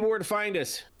 Tell the people where to find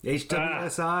us.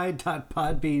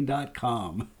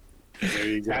 hwsi.podbean.com. There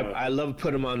you go. I love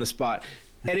putting them on the spot.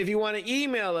 And if you want to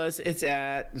email us, it's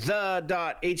at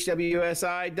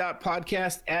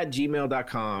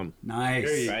the.hwsi.podcast@gmail.com. Nice.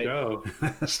 There you go.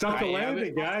 Stuck the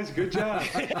landing, guys. Good job.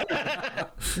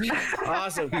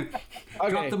 Awesome. Okay.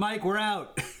 Drop the mic. We're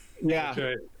out. Yeah.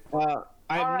 Okay.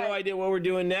 I have no idea what we're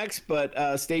doing next,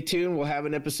 but stay tuned. We'll have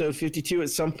an episode 52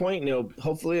 at some point, and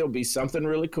hopefully it'll be something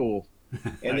really cool.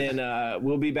 And then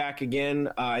we'll be back again.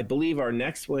 I believe our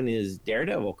next one is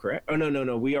Daredevil, correct? Oh,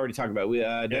 no. We already talked about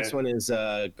it. Next one is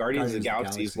Guardians of the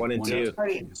Galaxies 1 and 2.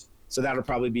 So that'll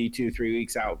probably be 2-3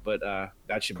 weeks out, but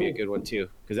that should be a good one too,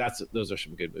 because those are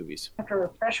some good movies. I have to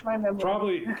refresh my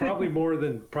memory. Probably more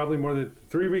than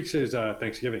 3 weeks is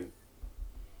Thanksgiving.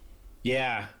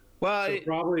 Yeah. Well, So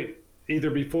probably either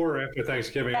before or after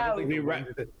Thanksgiving. I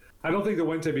don't think the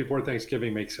Wednesday before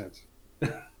Thanksgiving makes sense.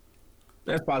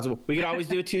 That's possible. We could always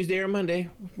do a Tuesday or Monday.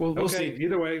 We'll see.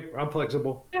 Either way, I'm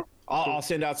flexible. I'll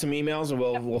send out some emails and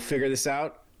we'll figure this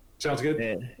out. Sounds good.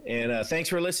 And thanks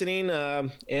for listening.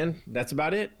 And that's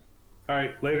about it. All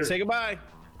right, later. Say goodbye.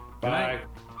 Bye.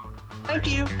 Thank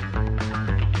you.